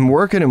 Yeah, I'm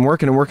working and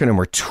working and working, and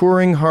we're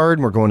touring hard,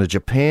 and we're going to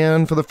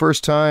Japan for the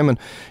first time, and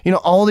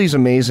all these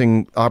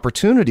amazing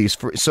opportunities.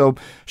 So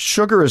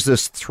Sugar is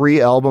this 3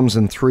 albums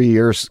in 3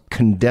 years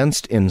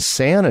condensed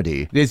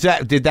insanity.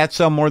 Did that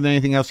sell more than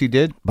anything else you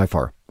did? By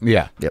far.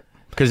 Yeah. Yep.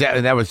 Because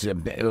that was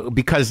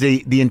because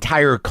the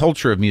entire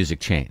culture of music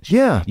changed.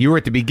 Yeah, you were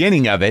at the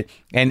beginning of it,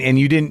 and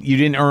you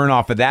didn't earn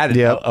off of that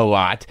a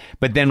lot.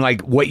 But then, like,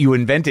 what you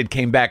invented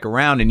came back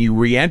around, and you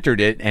re-entered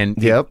it, and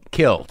it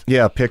killed.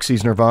 Yeah,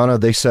 Pixies, Nirvana,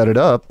 they set it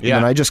up,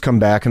 and I just come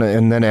back,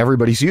 and then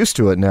everybody's used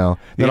to it now.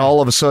 Then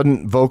all of a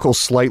sudden, vocals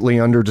slightly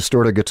under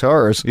distorted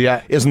guitars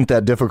isn't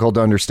that difficult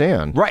to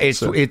understand.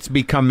 Right, it's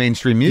become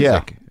mainstream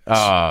music. Yeah.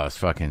 Oh, it's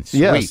fucking sweet.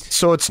 Yes,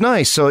 so it's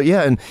nice. So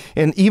and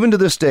even to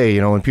this day,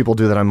 when people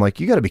do that, I'm like,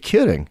 you got to be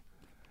kidding.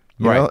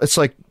 You know, it's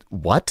like,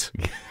 what?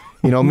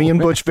 Me and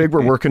Butch Vig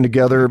were working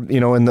together,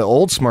 in the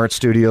old Smart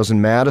Studios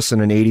in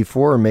Madison in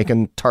 '84,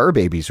 making Tar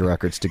Babies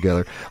records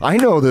together. I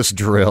know this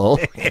drill.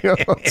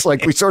 It's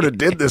like we sort of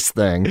did this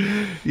thing.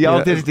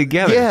 Y'all did it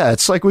together. Yeah,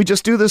 it's like we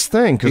just do this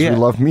thing because we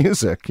love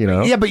music.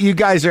 Yeah, but you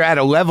guys are at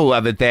a level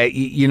of it that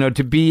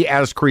to be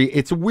as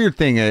it's a weird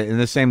thing. And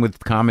the same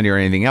with comedy or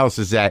anything else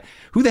is that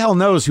who the hell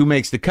knows who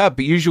makes the cut?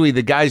 But usually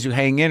the guys who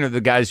hang in are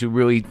the guys who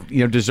really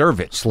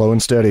deserve it. Slow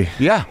and steady.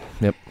 Yeah.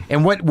 Yep.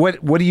 And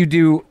what do you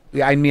do?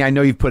 I mean, I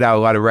know you've put out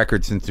a lot of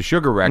records since the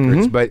Sugar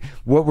records, but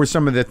what were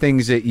some of the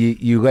things that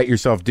you let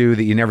yourself do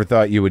that you never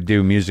thought you would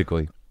do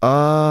musically?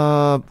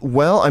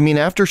 Well, I mean,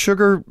 after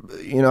Sugar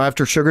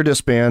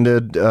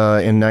disbanded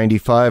in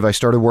 '95, I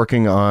started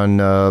working on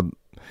a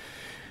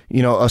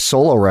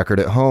solo record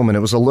at home, and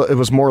it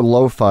was more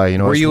lo-fi.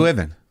 Where are you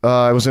living?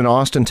 I was in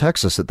Austin,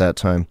 Texas at that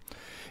time.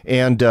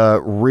 And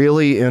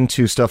really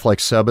into stuff like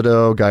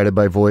Sebado, Guided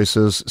by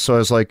Voices. So I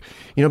was like,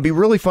 it'd be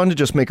really fun to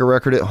just make a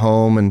record at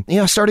home. And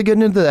I started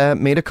getting into that,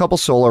 made a couple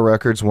solo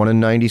records, one in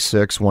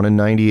 '96, one in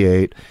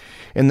 '98.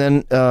 And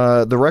then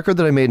the record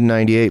that I made in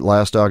 '98,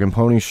 Last Dog and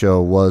Pony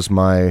Show, was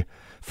my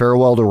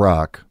farewell to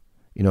rock.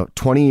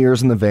 20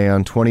 years in the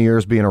van, 20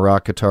 years being a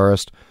rock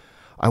guitarist.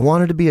 I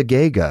wanted to be a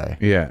gay guy.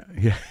 Yeah.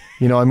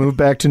 I moved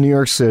back to New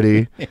York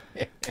City.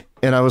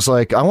 And I was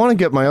like, I want to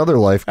get my other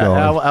life going.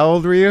 How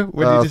old were you?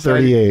 When you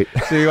decided? 38.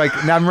 So you're like,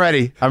 no, I'm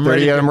ready. I'm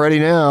ready. I'm ready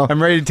now.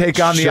 I'm ready to take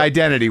on the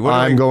identity.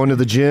 I'm going to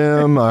the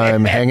gym.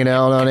 I'm hanging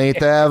out on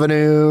 8th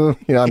Avenue.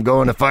 I'm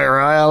going to Fire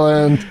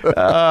Island.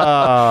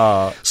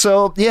 Oh.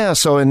 So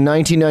in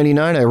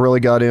 1999, I really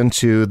got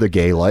into the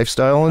gay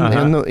lifestyle.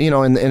 And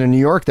in New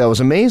York, that was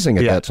amazing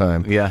at that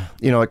time. Yeah.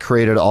 It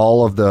created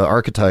all of the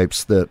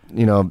archetypes that,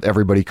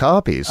 everybody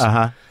copies.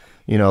 Uh-huh.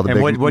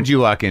 And what'd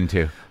you luck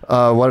into?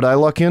 What did I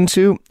luck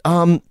into?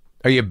 Are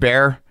you a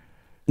bear?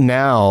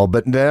 now,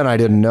 but then I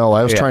didn't know.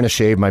 I was trying to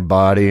shave my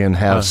body and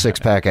have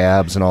 6-pack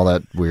abs and all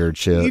that weird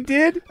shit. You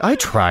did? I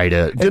tried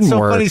it. It It's didn't so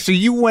work. funny. So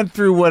you went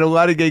through what a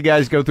lot of gay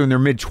guys go through in their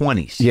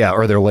mid-20s. Yeah,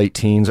 or their late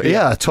teens.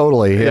 Yeah,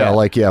 totally.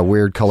 Yeah,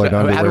 weird colored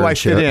underwear. How do I and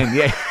shit. fit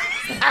in?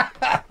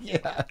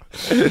 Yeah.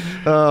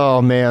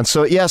 Oh man.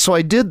 So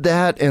I did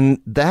that, and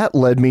that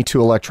led me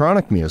to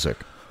electronic music.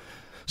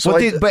 So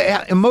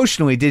But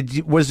emotionally,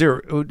 was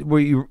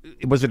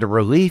it a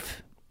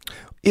relief?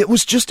 it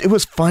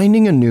was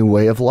finding a new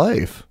way of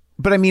life.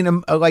 But I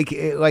mean,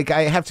 like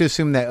I have to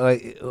assume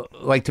that,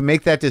 like to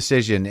make that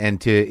decision and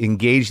to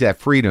engage that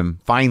freedom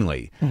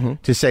finally,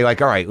 to say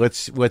like, all right,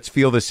 let's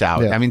feel this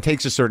out. Yeah. I mean, it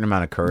takes a certain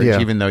amount of courage, Yeah.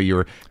 even though you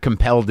were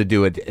compelled to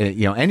do it,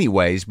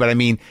 anyways. But I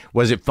mean,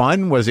 was it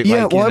fun? Was it?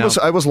 Yeah, like, well,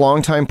 I was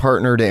longtime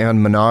partnered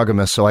and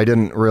monogamous, so I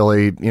didn't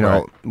really,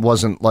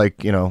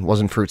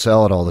 wasn't fruit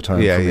salad all the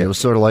time. Yeah, for me. yeah. It was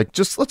sort of like,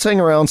 just let's hang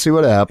around, see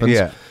what happens.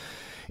 Yeah.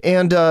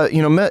 And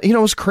it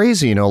was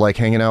crazy, like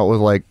hanging out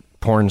with like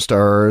porn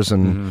stars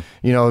and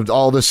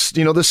all this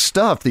this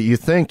stuff that you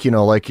think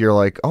like you're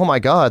like, oh my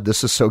god,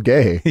 this is so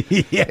gay.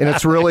 Yeah. And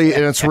it's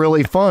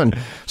really fun.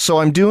 So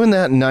I'm doing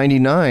that in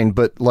 99,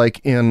 but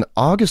like in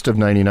August of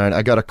 99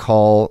 I got a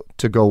call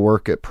to go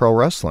work at pro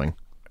wrestling.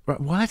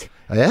 What?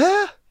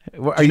 Yeah.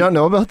 Do you not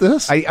know about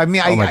this? I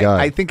mean, oh my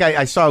God. I think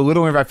I saw a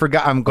little. I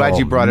forgot. I'm glad Oh,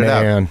 you brought it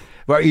man. up.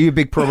 Well, are you a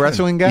big pro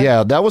wrestling guy?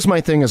 Yeah, that was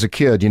my thing as a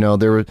kid.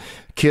 There were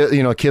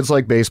kids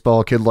like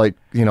baseball, kid like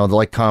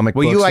like comic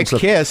books. Well, you and like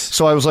stuff. Kiss.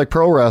 So I was like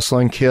pro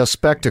wrestling, Kiss,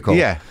 spectacle.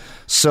 Yeah.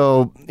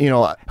 So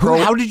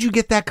How did you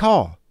get that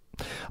call?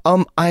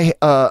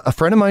 A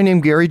friend of mine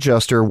named Gary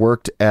Juster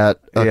worked at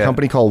a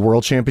company called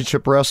World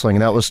Championship Wrestling,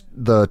 and that was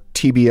the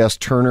TBS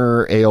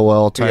Turner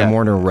AOL Time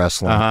Warner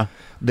Wrestling. Uh-huh.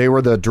 They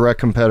were the direct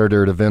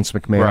competitor to Vince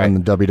McMahon Right.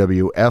 and the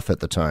WWF at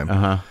the time.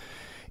 Uh-huh.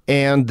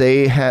 And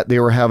they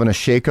were having a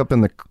shakeup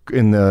in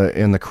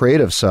the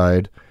creative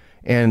side,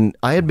 and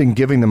I had been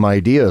giving them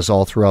ideas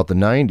all throughout the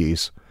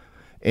 90s,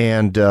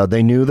 and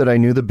they knew that I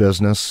knew the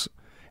business,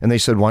 and they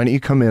said, "Why don't you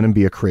come in and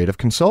be a creative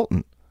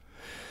consultant?"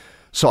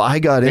 So I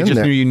got They in just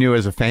there. knew you knew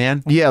as a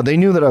fan, Yeah, they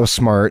knew that I was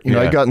smart. Yeah.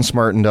 I'd gotten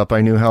smartened up.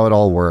 I knew how it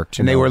all worked.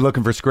 and they were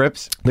looking for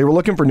scripts. They were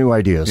looking for new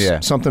ideas,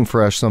 Yeah. something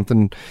fresh,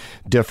 something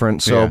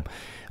different. So Yeah.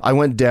 I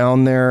went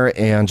down there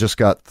and just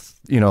got,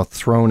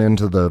 thrown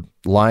into the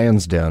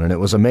lion's den, and it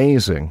was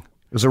amazing.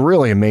 It was a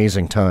really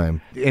amazing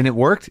time. And it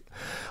worked?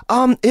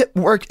 It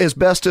worked as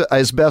best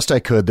I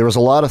could. There was a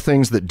lot of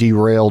things that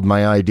derailed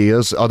my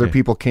ideas. Other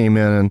people came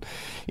in, and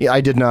I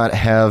did not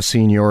have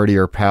seniority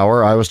or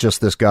power. I was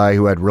just this guy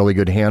who had really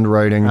good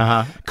handwriting,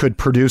 could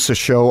produce a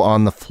show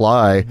on the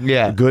fly,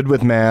 good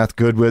with math,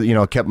 good with,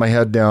 kept my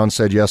head down,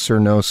 said yes sir,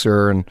 no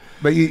sir. And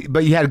But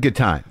you had a good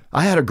time.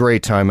 I had a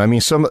great time. I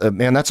mean,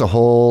 that's a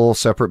whole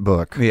separate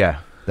book. Yeah.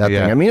 That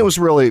thing. I mean, it was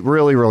really,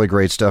 really, really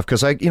great stuff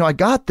because I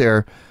got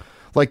there.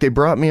 Like, they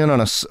brought me in on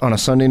a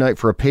Sunday night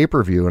for a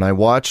pay-per-view, and I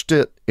watched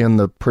it in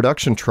the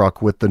production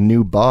truck with the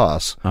new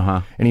boss.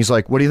 And he's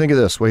like, "What do you think of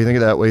this? What do you think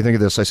of that? What do you think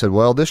of this?" I said,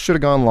 "Well, this should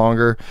have gone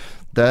longer.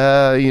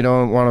 That you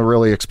don't want to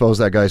really expose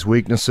that guy's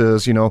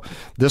weaknesses.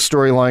 This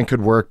storyline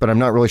could work, but I'm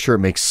not really sure it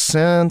makes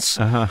sense."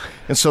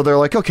 And so they're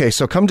like, "Okay,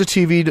 so come to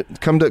TV,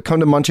 come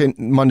to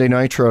Monday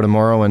Nitro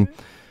tomorrow and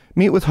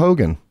meet with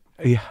Hogan."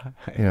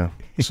 Yeah.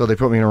 So they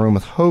put me in a room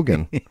with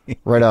Hogan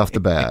right off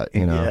the bat,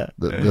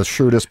 the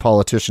shrewdest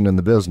politician in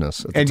the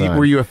business at the time.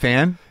 Were you a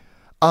fan?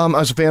 I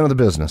was a fan of the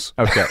business.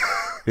 Okay.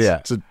 Yeah.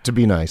 to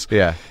be nice.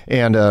 Yeah.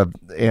 And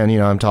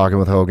I'm talking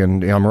with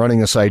Hogan. I'm running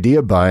this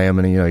idea by him,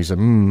 and he said,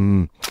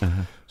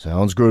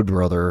 "Sounds good,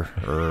 brother."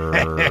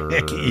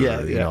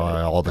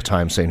 All the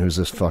time saying, "Who's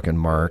this fucking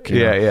Marc?"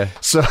 Yeah.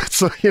 So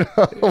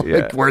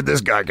where'd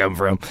this guy come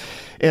from?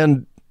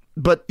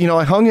 But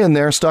I hung in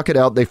there, stuck it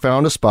out. They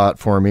found a spot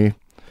for me.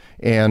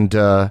 And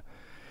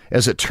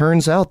as it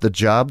turns out, the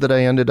job that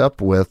I ended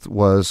up with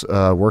was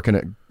working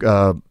at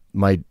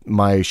my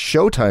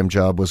Showtime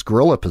job was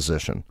gorilla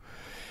position.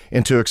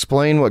 And to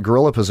explain what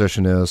gorilla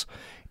position is,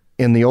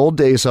 in the old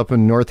days up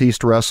in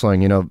Northeast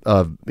Wrestling,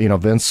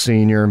 Vince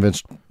Senior and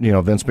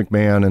Vince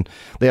McMahon, and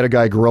they had a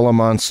guy, Gorilla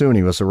Monsoon.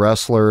 He was a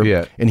wrestler,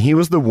 and he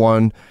was the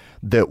one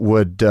that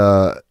would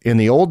in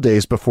the old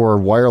days before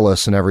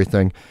wireless and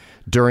everything.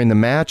 During the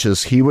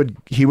matches, he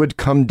would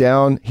come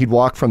down, he'd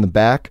walk from the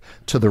back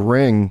to the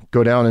ring,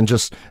 go down and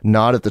just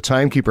nod at the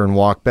timekeeper and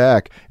walk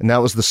back. And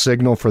that was the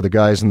signal for the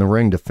guys in the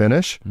ring to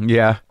finish.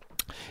 Yeah.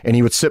 And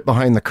he would sit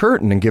behind the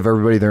curtain and give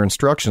everybody their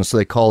instructions. So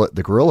they call it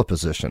the gorilla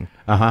position.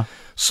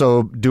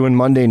 So doing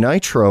Monday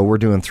Nitro, we're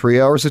doing 3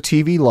 hours of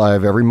TV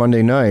live every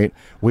Monday night.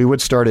 We would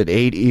start at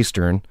 8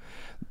 Eastern.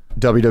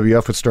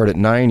 WWF would start at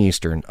 9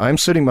 Eastern. I'm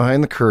sitting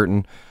behind the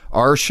curtain.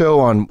 Our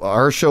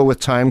show with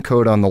time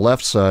code on the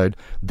left side,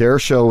 their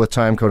show with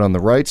time code on the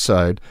right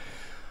side.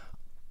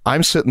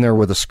 I'm sitting there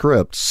with a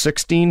script,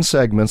 16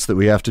 segments that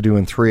we have to do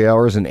in 3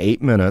 hours and 8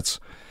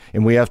 minutes,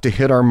 and we have to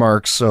hit our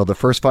marks. So the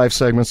first 5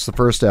 segments, the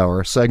first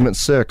hour. Segment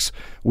 6,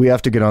 we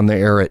have to get on the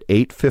air at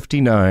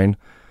 8:59.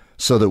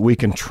 so that we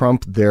can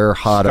trump their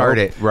hot Start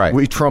it, right.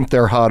 We trump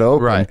their hot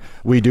open. Right.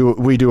 We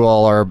do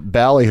all our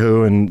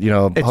ballyhoo and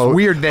It's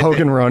weird that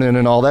Hogan running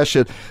and all that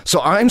shit. So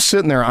I'm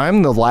sitting there.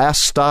 I'm the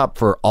last stop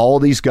for all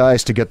these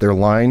guys to get their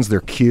lines,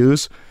 their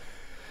cues.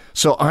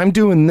 So I'm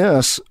doing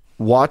this,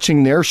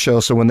 watching their show.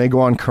 So when they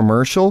go on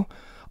commercial,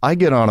 I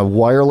get on a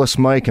wireless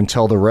mic and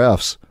tell the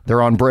refs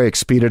they're on break,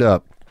 speed it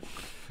up.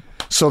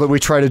 So that we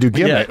try to do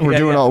gimmick. We're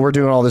doing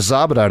all this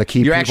zabada to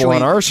keep people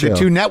on our show. The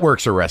two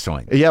networks are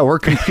wrestling. Yeah, we're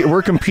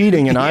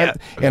competing, and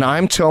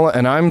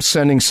I'm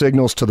sending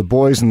signals to the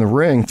boys in the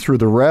ring through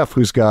the ref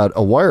who's got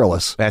a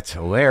wireless. That's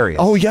hilarious.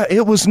 Oh yeah,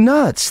 it was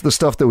nuts, the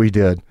stuff that we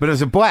did. But it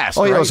was a blast.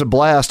 Oh yeah, right? it was a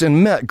blast,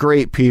 and met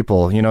great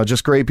people.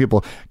 Just great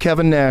people.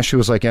 Kevin Nash, who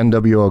was like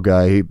NWO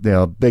guy,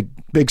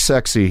 big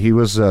sexy. He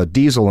was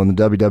Diesel in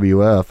the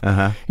WWF,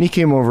 and he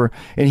came over,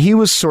 and he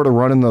was sort of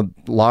running the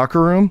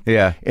locker room.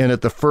 Yeah, and at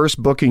the first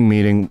booking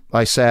meeting,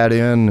 I sat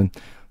in and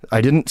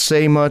I didn't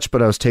say much,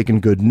 but I was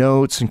taking good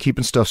notes and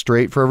keeping stuff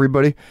straight for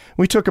everybody.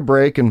 We took a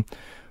break and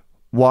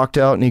walked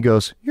out, and he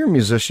goes, "You're a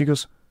musician." He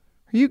goes,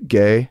 "Are you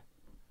gay?"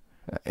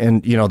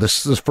 And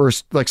this is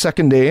first,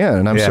 second day in,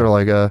 and I'm sort of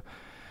like,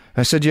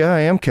 I said, "Yeah, I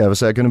am, Kev. Is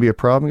that going to be a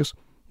problem?" He goes,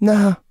 "Nah,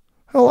 I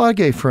have a lot of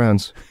gay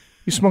friends.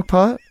 You smoke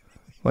pot?"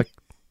 I'm like,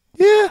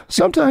 "Yeah,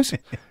 sometimes."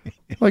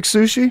 "Like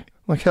sushi?" I'm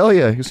like, "Hell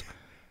yeah." He goes,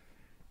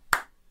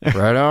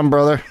 "Right on,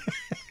 brother.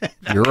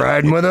 You're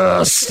riding with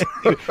us."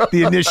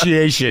 The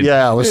initiation.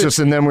 Yeah, it was just,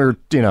 and then we were,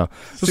 it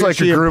was like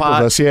a Sushi and group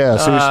pot. of us. Yeah,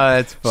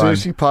 That's fun.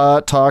 sushi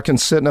pot, talking,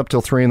 sitting up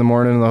till 3 a.m.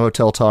 in the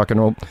hotel, talking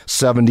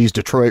 70s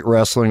Detroit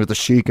wrestling with the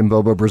Sheik and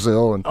Bobo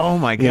Brazil, and oh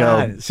my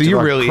god, so you're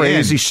like really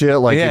crazy in. shit,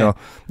 like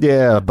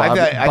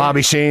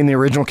Bobby Shane, the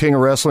original king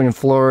of wrestling in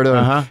Florida,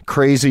 and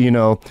crazy,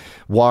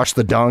 watch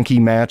the donkey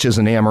matches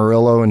in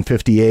Amarillo in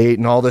 '58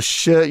 and all this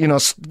shit,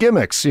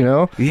 gimmicks,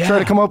 try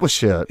to come up with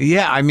shit.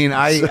 Yeah, I mean,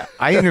 I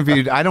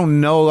interviewed. I don't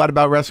know a lot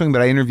about wrestling,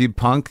 but I interviewed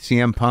Punk,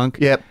 CM Punk.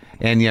 Yep.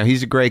 And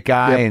he's a great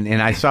guy, Yep.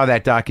 and I saw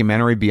that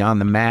documentary Beyond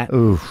the Mat.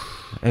 Ooh,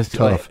 that's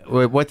tough.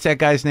 What's that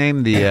guy's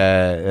name?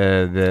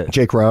 The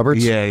Jake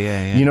Roberts.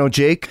 Yeah.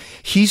 Jake,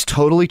 he's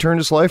totally turned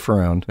his life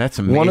around. That's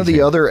amazing. One of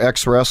the other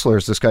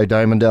ex-wrestlers, this guy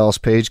Diamond Dallas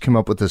Page, came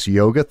up with this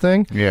yoga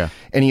thing. Yeah.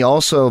 And he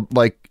also,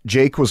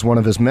 Jake was one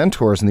of his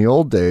mentors in the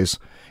old days,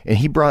 and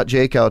he brought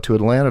Jake out to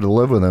Atlanta to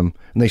live with him,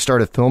 and they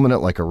started filming it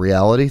like a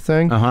reality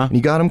thing, and he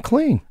got him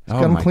clean. He's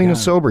got him clean and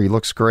sober. He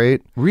looks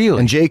great. Really?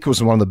 And Jake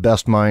was one of the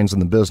best minds in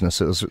the business.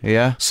 It was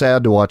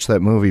sad to watch that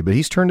movie, but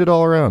he's turned it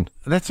all around.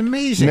 That's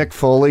amazing. Mick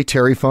Foley,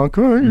 Terry Funk.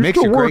 Oh, you Mick's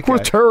used to a work great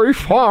with guy. Terry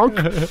Funk.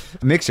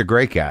 Mick's a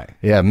great guy.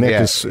 Yeah,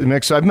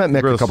 Mick. I've met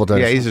Mick a couple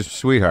times. Yeah, he's a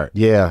sweetheart.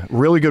 Yeah,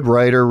 really good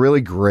writer,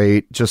 really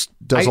great. Just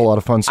does a lot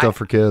of fun stuff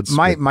for kids.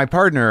 My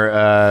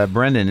partner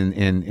Brendan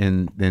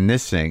in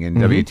this thing in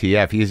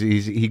WTF,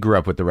 he grew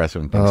up with the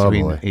wrestling thing, so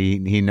boy.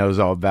 he knows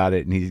all about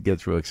it, and he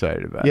gets real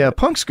excited about it. Yeah,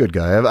 Punk's a good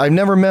guy. I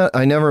never met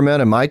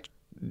him. I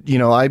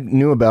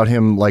knew about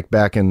him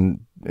back in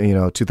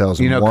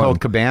 2001. Cold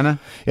Cabana?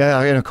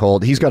 Yeah,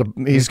 Cold. He's got a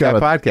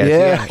podcast.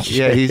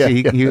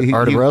 Yeah.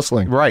 Art of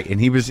Wrestling. Right,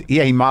 and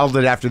he modeled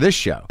it after this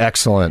show.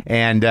 Excellent.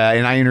 And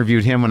I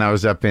interviewed him when I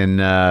was up in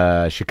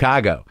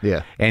Chicago.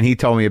 Yeah. And he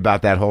told me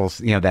about that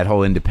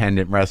whole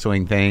independent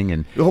wrestling thing.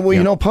 And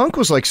Punk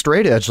was like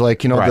straight edge, right.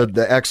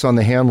 the X on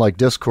the hand, like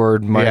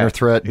Discord, Minor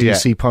Threat,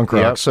 DC Punk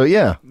Rock. Yep. So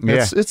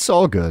it's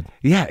all good.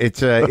 Yeah,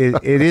 it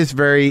is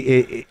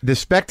very the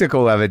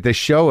spectacle of it, the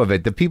show of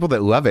it, the people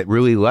that love it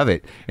really love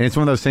it, and it's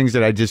one of those things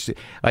that I just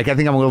I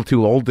think I'm a little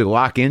too old to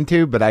lock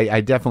into, but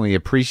I definitely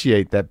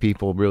appreciate that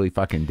people really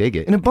fucking dig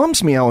it. And it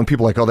bums me out when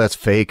people are like, "Oh, that's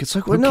fake." It's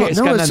like, well, no,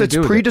 it's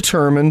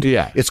predetermined.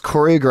 Yeah, it's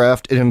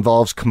choreographed. It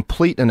involves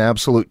complete and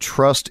absolute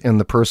trust in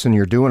the person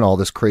you're doing all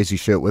this crazy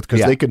shit with,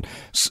 because they could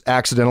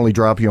accidentally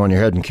drop you on your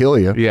head and kill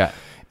you. Yeah.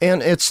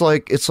 And it's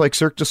like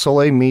Cirque du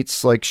Soleil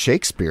meets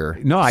Shakespeare.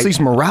 No, it's these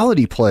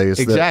morality plays.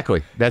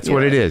 Exactly. That's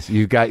what it is.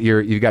 You've got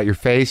your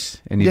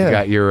face, and you've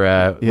got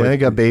your you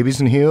got babies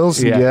and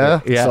heels.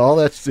 Yeah. It's all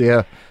that's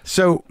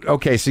So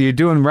okay, so you're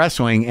doing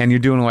wrestling and you're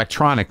doing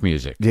electronic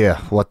music. Yeah.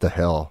 What the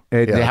hell?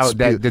 Did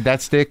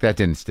that stick? That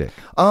didn't stick.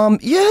 Yeah,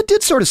 it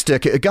did sort of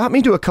stick. It got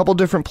me to a couple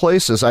different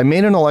places. I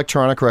made an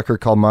electronic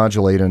record called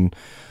Modulate in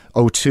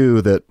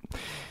 '02 that.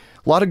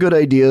 A lot of good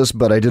ideas,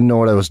 but I didn't know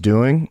what I was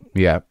doing.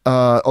 Yeah.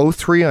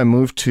 '03, I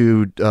moved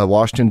to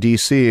Washington,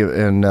 D.C.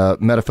 and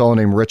met a fellow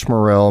named Rich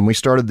Morrell, and we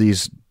started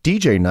these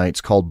DJ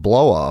nights called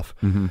Blow Off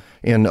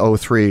in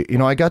 '03.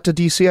 I got to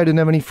D.C., I didn't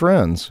have any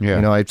friends.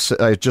 Yeah. I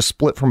just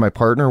split from my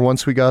partner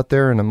once we got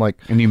there, and I'm like...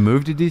 And you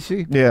moved to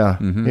D.C.? Yeah.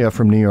 Yeah,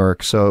 from New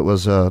York. So it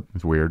was...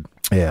 it's weird.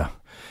 Yeah.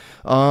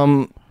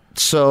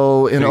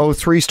 So in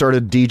 '03,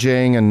 started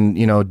DJing and,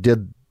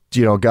 did...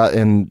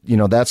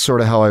 that's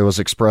sort of how I was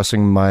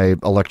expressing my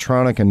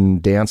electronic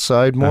and dance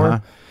side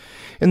more.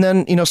 And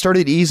then,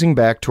 started easing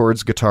back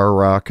towards guitar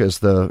rock as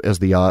the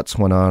aughts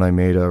went on. I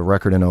made a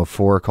record in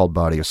 '04 called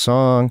Body of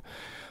Song.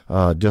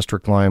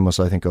 District Line was,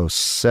 I think,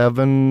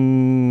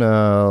 '07,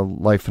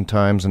 Life and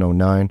Times in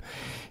 '09.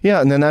 Yeah,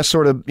 and then that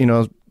sort of,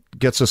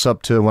 gets us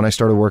up to when I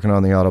started working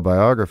on the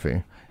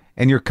autobiography.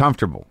 And you're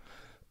comfortable.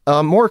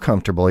 More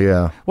comfortable,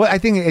 yeah. Well, I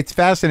think it's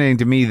fascinating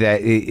to me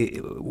that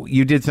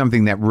you did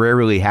something that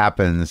rarely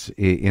happens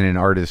in an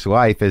artist's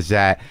life, is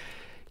that,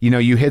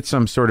 you hit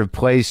some sort of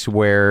place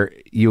where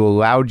you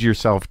allowed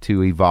yourself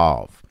to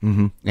evolve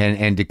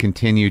and to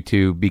continue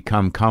to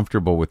become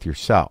comfortable with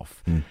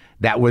yourself.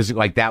 That was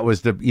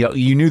the,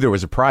 you knew there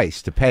was a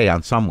price to pay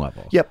on some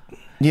level. Yep.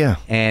 Yeah.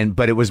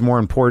 But it was more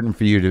important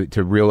for you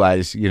to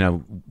realize,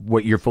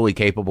 what you're fully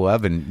capable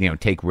of, and,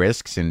 take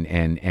risks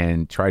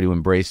and try to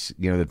embrace,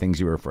 the things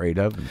you were afraid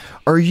of.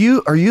 Are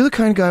you the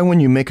kind of guy when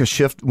you make a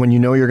shift, when you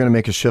know you're going to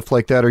make a shift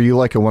like that, are you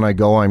like a when I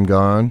go, I'm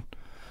gone?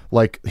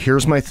 Like,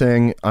 here's my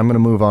thing, I'm going to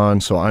move on,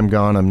 so I'm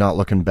gone, I'm not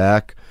looking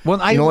back. Well,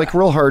 like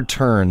real hard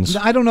turns.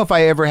 I don't know if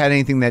I ever had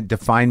anything that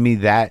defined me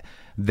that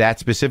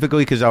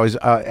specifically, because I was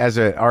as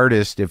an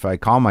artist, if I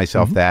call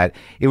myself that,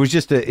 it was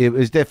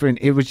different.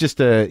 It was just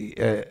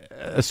a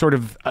sort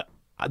of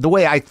the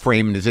way I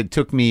framed it is it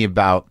took me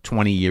about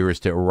 20 years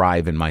to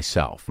arrive in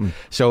myself.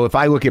 So if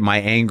I look at my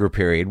anger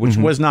period, which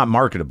was not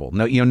marketable,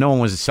 no one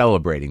was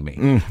celebrating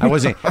me. I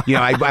wasn't,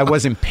 I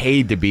wasn't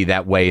paid to be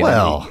that way.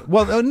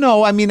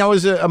 No, I mean, I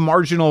was a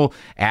marginal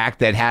act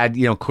that had,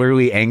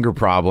 clearly anger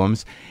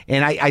problems.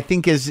 And I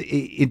think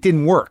it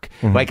didn't work.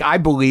 Like, I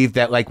believed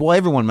that,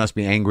 everyone must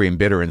be angry and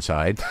bitter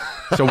inside.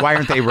 So why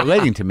aren't they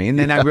relating to me? And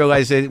then I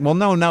realized that,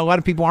 no, a lot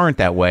of people aren't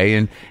that way.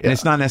 And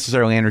it's not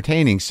necessarily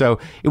entertaining. So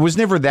it was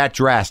never that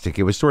drastic.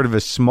 It was sort of a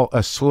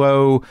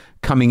slow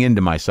coming into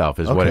myself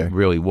is what it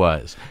really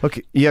was.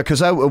 Okay. Yeah.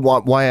 Because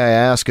why I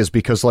ask is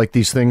because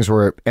these things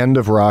were end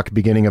of rock,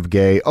 beginning of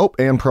gay. Oh,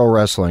 and pro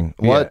wrestling.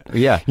 What?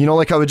 Yeah.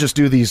 I would just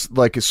do these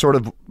sort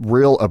of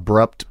real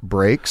abrupt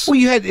breaks.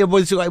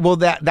 Well,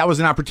 that was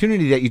an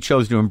opportunity that you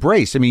chose to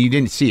embrace. I mean, you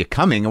didn't see it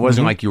coming. It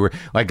wasn't like you were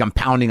I'm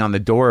pounding on the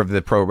door of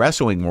the pro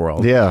wrestling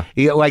world. Yeah.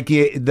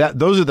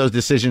 Those are those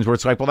decisions where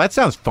it's that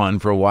sounds fun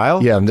for a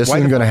while. Yeah. And this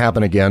isn't going to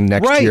happen again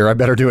next year. I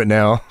better do it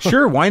now.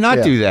 Sure. Why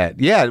not do that?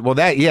 Yeah. Well,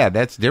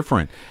 that's different.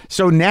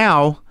 So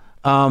now,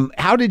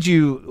 how did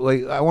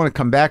you, I want to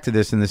come back to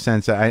this in the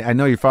sense that I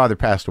know your father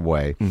passed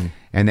away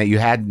and that you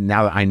had,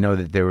 now I know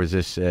that there was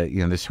this,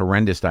 this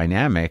horrendous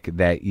dynamic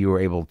that you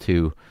were able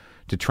to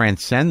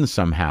transcend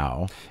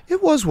somehow.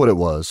 It was what it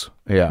was.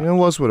 Yeah. It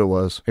was what it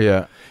was.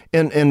 Yeah.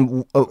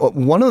 And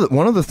one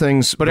of the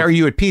things. But are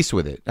you at peace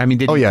with it? I mean,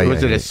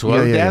 was it a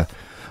slow death?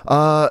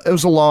 It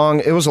was a long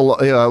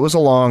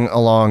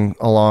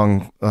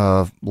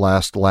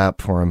last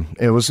lap for him.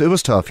 It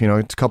was tough,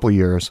 it's a couple of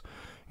years,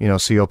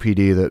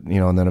 COPD that,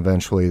 and then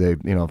eventually they,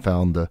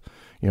 found the,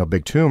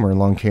 big tumor,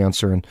 lung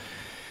cancer.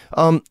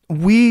 And,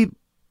 we,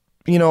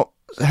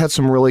 had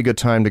some really good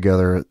time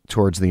together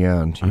towards the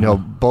end,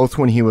 both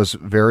when he was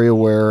very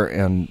aware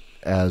and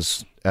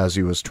as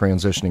he was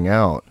transitioning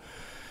out.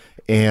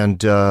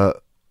 And,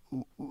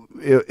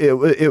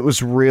 it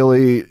was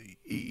really,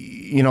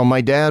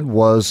 my dad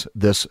was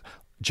this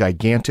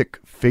gigantic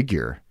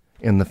figure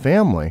in the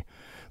family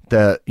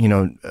that,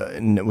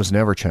 was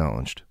never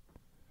challenged.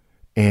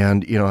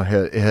 And,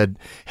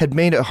 had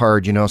made it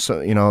hard,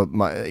 so,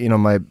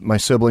 my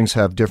siblings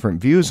have different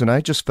views, and I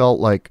just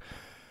felt like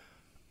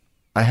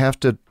I have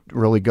to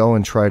really go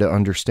and try to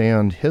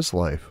understand his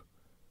life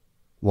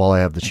while I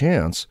have the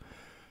chance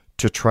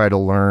to try to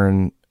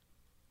learn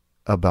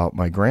about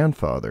my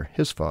grandfather,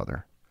 his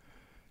father,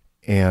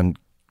 and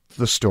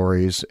the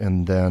stories,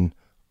 and then,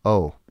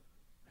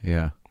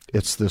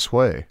 it's this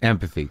way.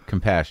 Empathy,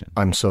 compassion.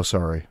 I'm so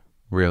sorry.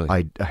 Really?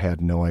 I had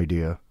no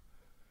idea.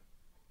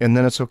 And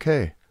then it's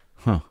okay.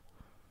 Huh.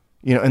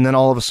 And then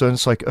all of a sudden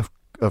it's like,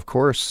 of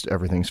course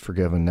everything's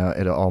forgiven now.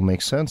 It all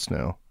makes sense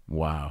now.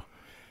 Wow.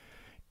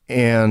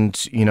 And,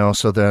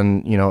 so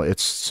then,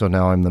 so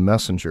now I'm the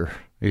messenger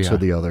to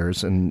the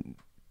others and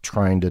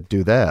trying to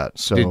do that.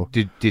 So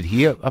did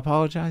he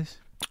apologize?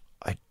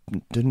 I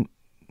didn't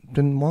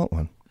want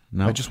one.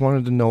 No. I just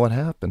wanted to know what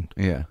happened.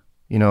 Yeah.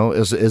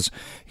 Is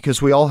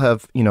because we all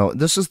have,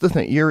 this is the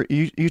thing.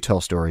 You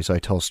tell stories, I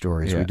tell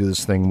stories. Yeah. We do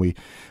this thing.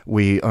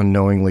 We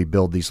unknowingly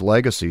build these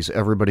legacies.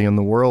 Everybody in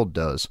the world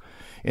does.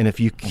 And if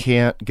you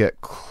can't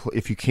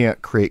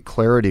create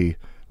clarity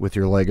with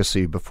your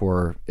legacy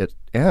before it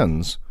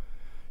ends,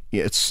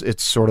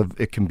 it's sort of,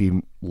 it can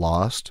be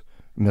lost,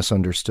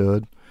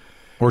 misunderstood.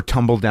 Or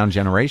tumble down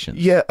generations.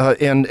 Yeah,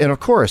 and of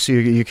course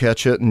you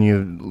catch it, and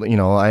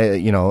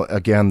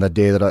again, the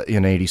day that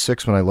in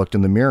 '86 when I looked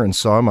in the mirror and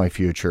saw my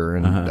future,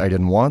 and I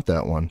didn't want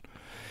that one.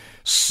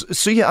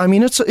 So yeah, I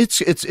mean,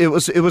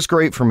 it was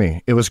great for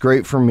me. It was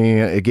great for me.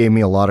 It gave me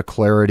a lot of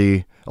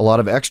clarity, a lot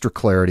of extra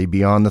clarity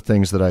beyond the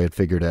things that I had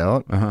figured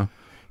out.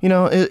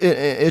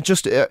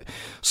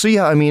 So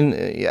yeah, I mean,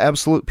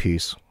 absolute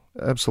peace.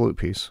 Well,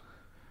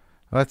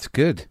 that's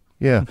good.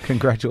 Yeah.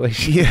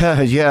 Congratulations.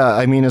 Yeah.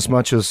 I mean, as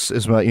much as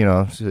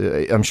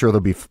I'm sure there'll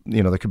be,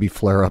 there could be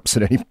flare-ups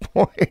at any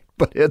point,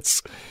 but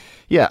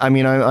I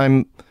mean,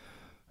 I'm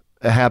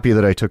happy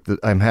that I took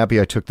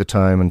the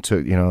time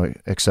and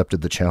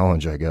accepted the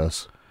challenge, I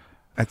guess.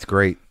 That's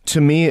great.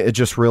 To me, it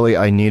just really,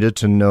 I needed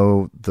to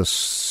know the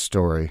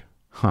story.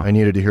 I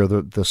needed to hear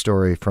the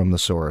story from the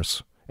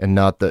source, and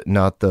not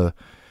the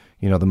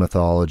the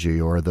mythology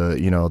or the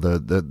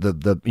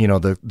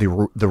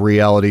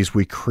realities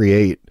we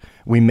create.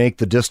 We make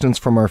the distance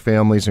from our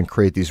families and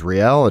create these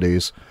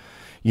realities,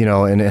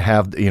 and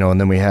and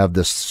then we have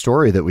this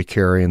story that we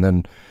carry. And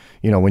then,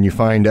 when you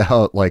find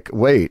out, like,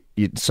 wait,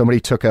 somebody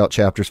took out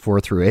chapters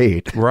 4 through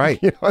 8.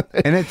 Right.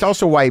 And it's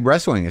also why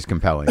wrestling is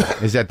compelling,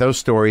 is that those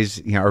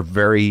stories, are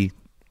very,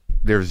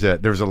 there's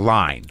a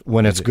line.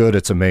 When it's good,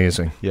 it's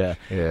amazing. Yeah.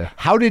 Yeah.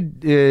 How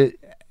did,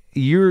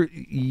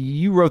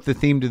 you wrote the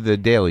theme to The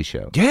Daily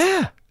Show.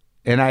 Yeah.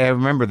 And I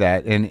remember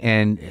that,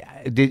 and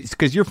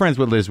because you're friends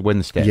with Liz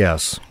Winstead.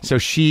 Yes. So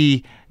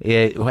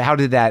how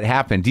did that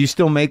happen? Do you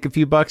still make a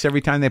few bucks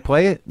every time they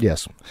play it?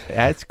 Yes.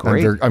 That's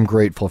great. I'm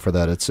grateful for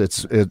that.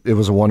 It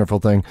was a wonderful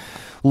thing.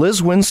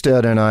 Liz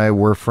Winstead and I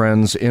were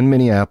friends in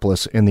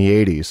Minneapolis in the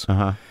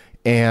 80s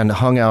and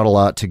hung out a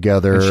lot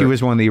together. And she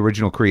was one of the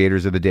original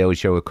creators of The Daily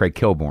Show with Craig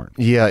Kilborn.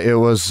 Yeah, it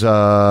was.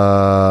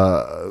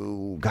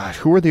 Gosh,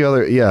 who were the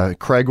other? Yeah,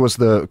 Craig was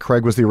the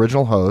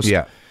original host.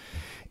 Yeah.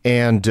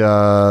 And,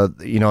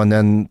 and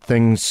then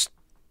things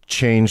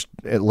changed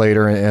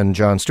later and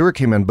Jon Stewart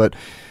came in. But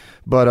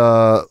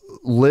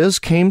Liz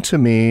came to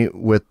me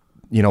with,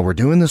 we're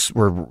doing this,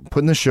 we're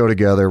putting this show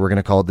together. We're going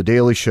to call it The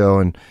Daily Show.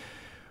 And,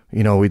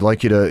 we'd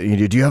like you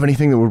to, do you have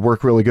anything that would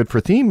work really good for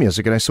theme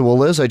music? And I said, well,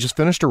 Liz, I just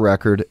finished a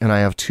record and I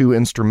have 2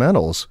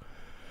 instrumentals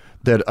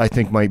that I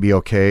think might be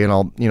okay, and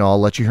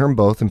I'll let you hear them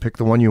both and pick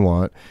the one you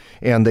want.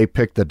 And they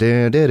picked the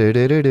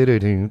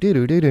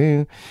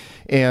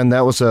and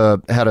that was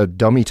had a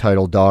dummy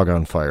title, Dog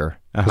on Fire,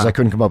 because I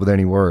couldn't come up with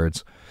any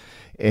words.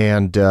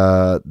 And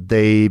I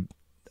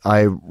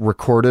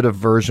recorded a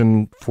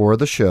version for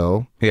the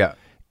show. Yeah.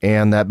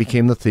 And that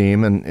became the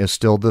theme and is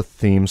still the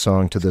theme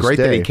song to this day. Great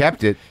that he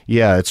kept it.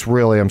 Yeah,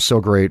 I'm so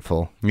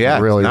grateful. Yeah,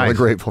 really, nice. Really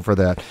grateful for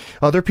that.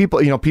 Other people,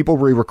 people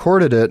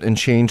re-recorded it and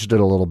changed it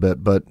a little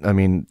bit, but I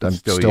mean, I'm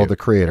still the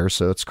creator,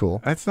 so it's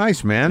cool. That's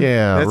nice, man.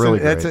 Yeah,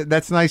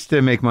 that's nice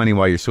to make money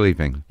while you're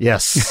sleeping.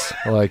 Yes,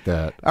 I like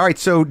that. All right,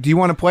 so do you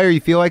want to play or you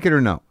feel like it or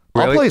no?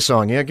 Really? I'll play a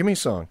song. Yeah, give me a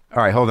song.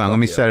 All right, hold on. Let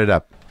me set it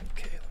up.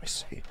 Okay, let me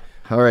see.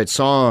 All right,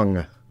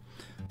 song.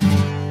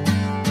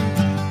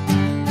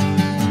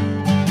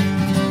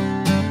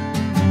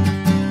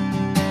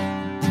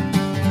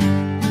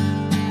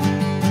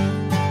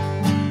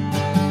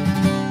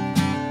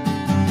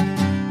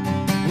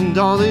 And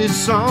all these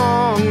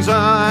songs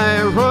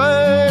I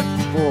write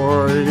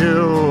for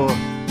you,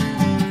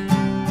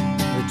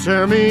 they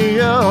tear me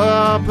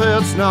up,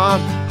 it's not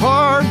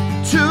hard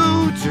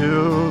to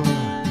do.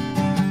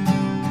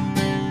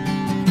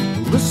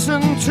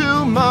 Listen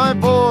to my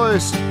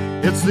voice,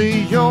 it's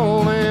the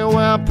only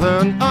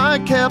weapon I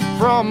kept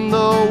from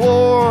the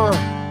war.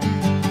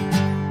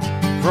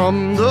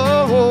 From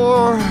the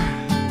war.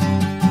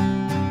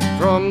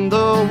 From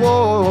the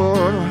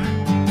war.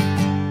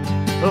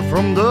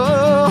 From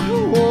the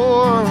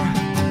war.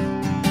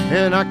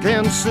 And I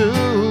can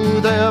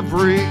soothe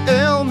every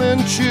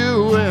ailment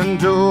you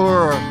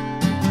endure.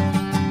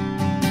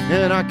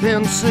 And I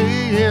can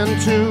see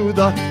into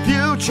the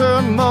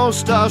future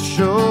most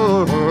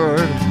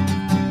assured.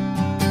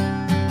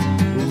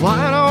 Well,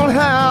 I don't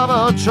have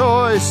a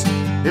choice,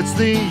 it's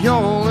the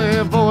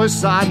only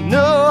voice I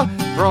know.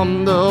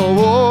 From the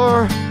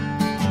war,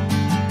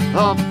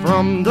 up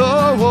from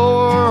the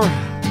war,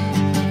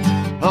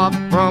 up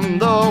from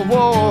the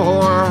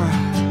war,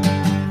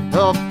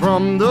 up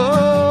from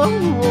the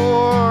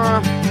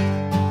war.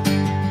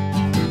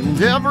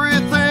 And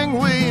everything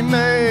we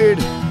made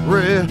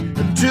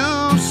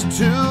reduced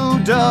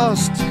to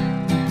dust.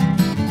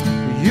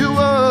 You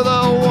were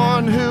the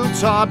one who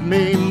taught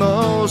me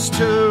most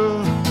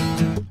to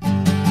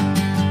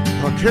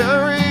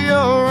carry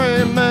your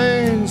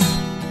remains,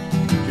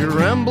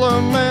 your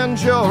emblem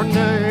and your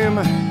name,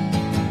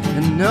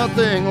 and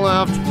nothing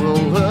left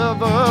will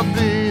ever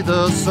be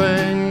the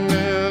same.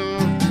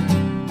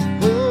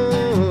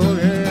 Oh,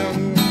 yeah.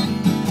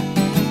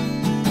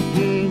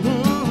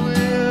 Oh,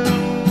 yeah.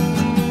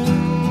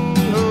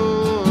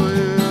 Oh,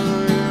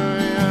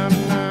 yeah.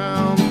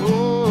 Now,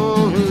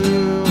 oh,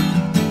 yeah.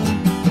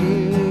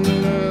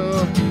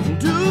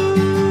 Do,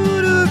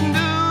 do, do,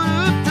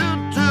 do,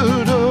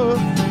 do, do.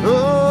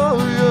 Oh,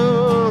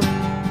 yeah.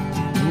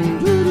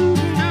 Do, do,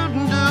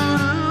 do,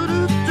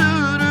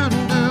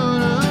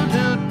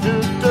 do,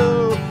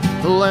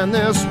 do. And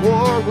this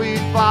war we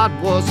fought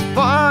was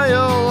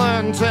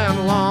violent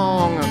and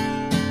long.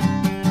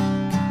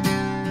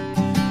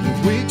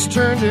 Weeks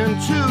turned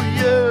into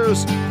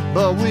years,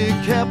 but we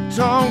kept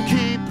on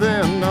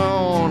keeping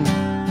on.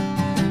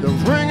 The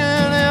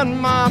ringing in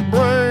my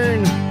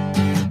brain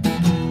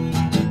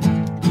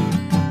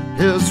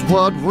is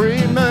what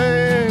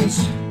remains.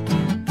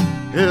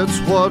 It's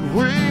what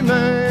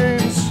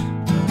remains.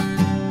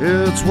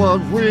 It's what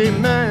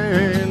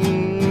remains.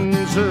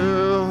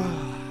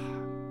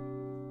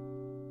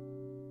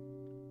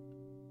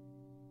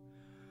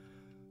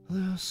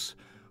 This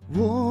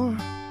war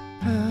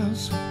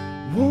has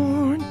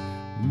worn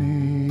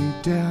me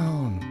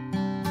down.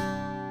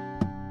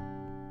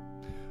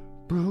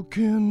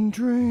 Broken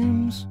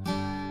dreams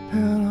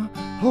and a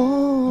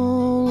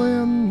hole in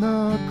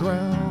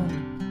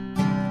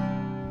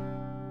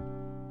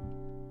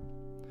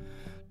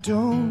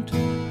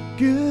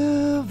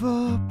give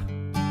up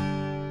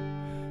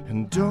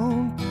and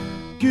don't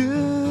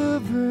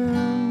give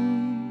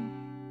in.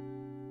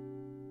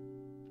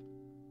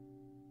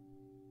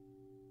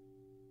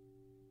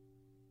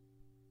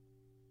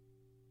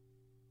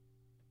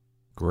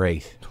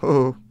 Great.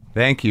 Oh,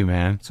 Thank you,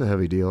 man. it's a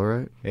heavy deal,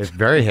 right? It's a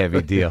very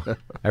heavy deal.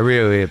 I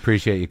really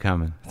appreciate you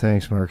coming.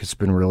 Thanks, Mark. It's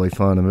been really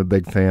fun. I'm a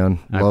big fan.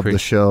 I Love the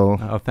show.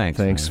 Oh, thanks.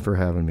 Thanks man. for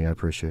having me. I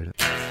appreciate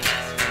it.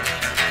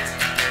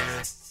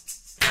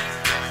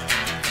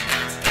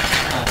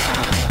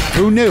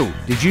 Who knew?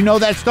 Did you know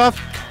that stuff?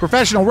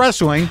 Professional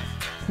wrestling?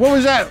 What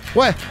was that?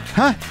 What?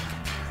 Huh?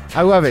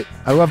 I love it.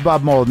 I love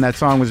Bob Mould, and that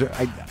song was...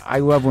 I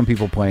love when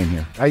people play in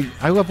here.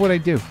 I love what I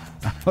do.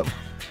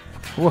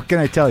 What can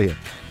I tell you?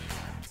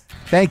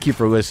 Thank you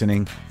for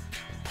listening.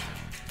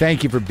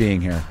 Thank you for being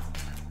here.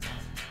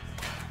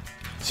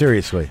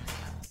 Seriously.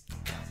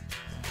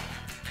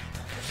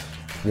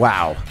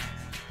 Wow.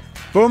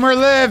 Boomer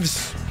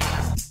lives!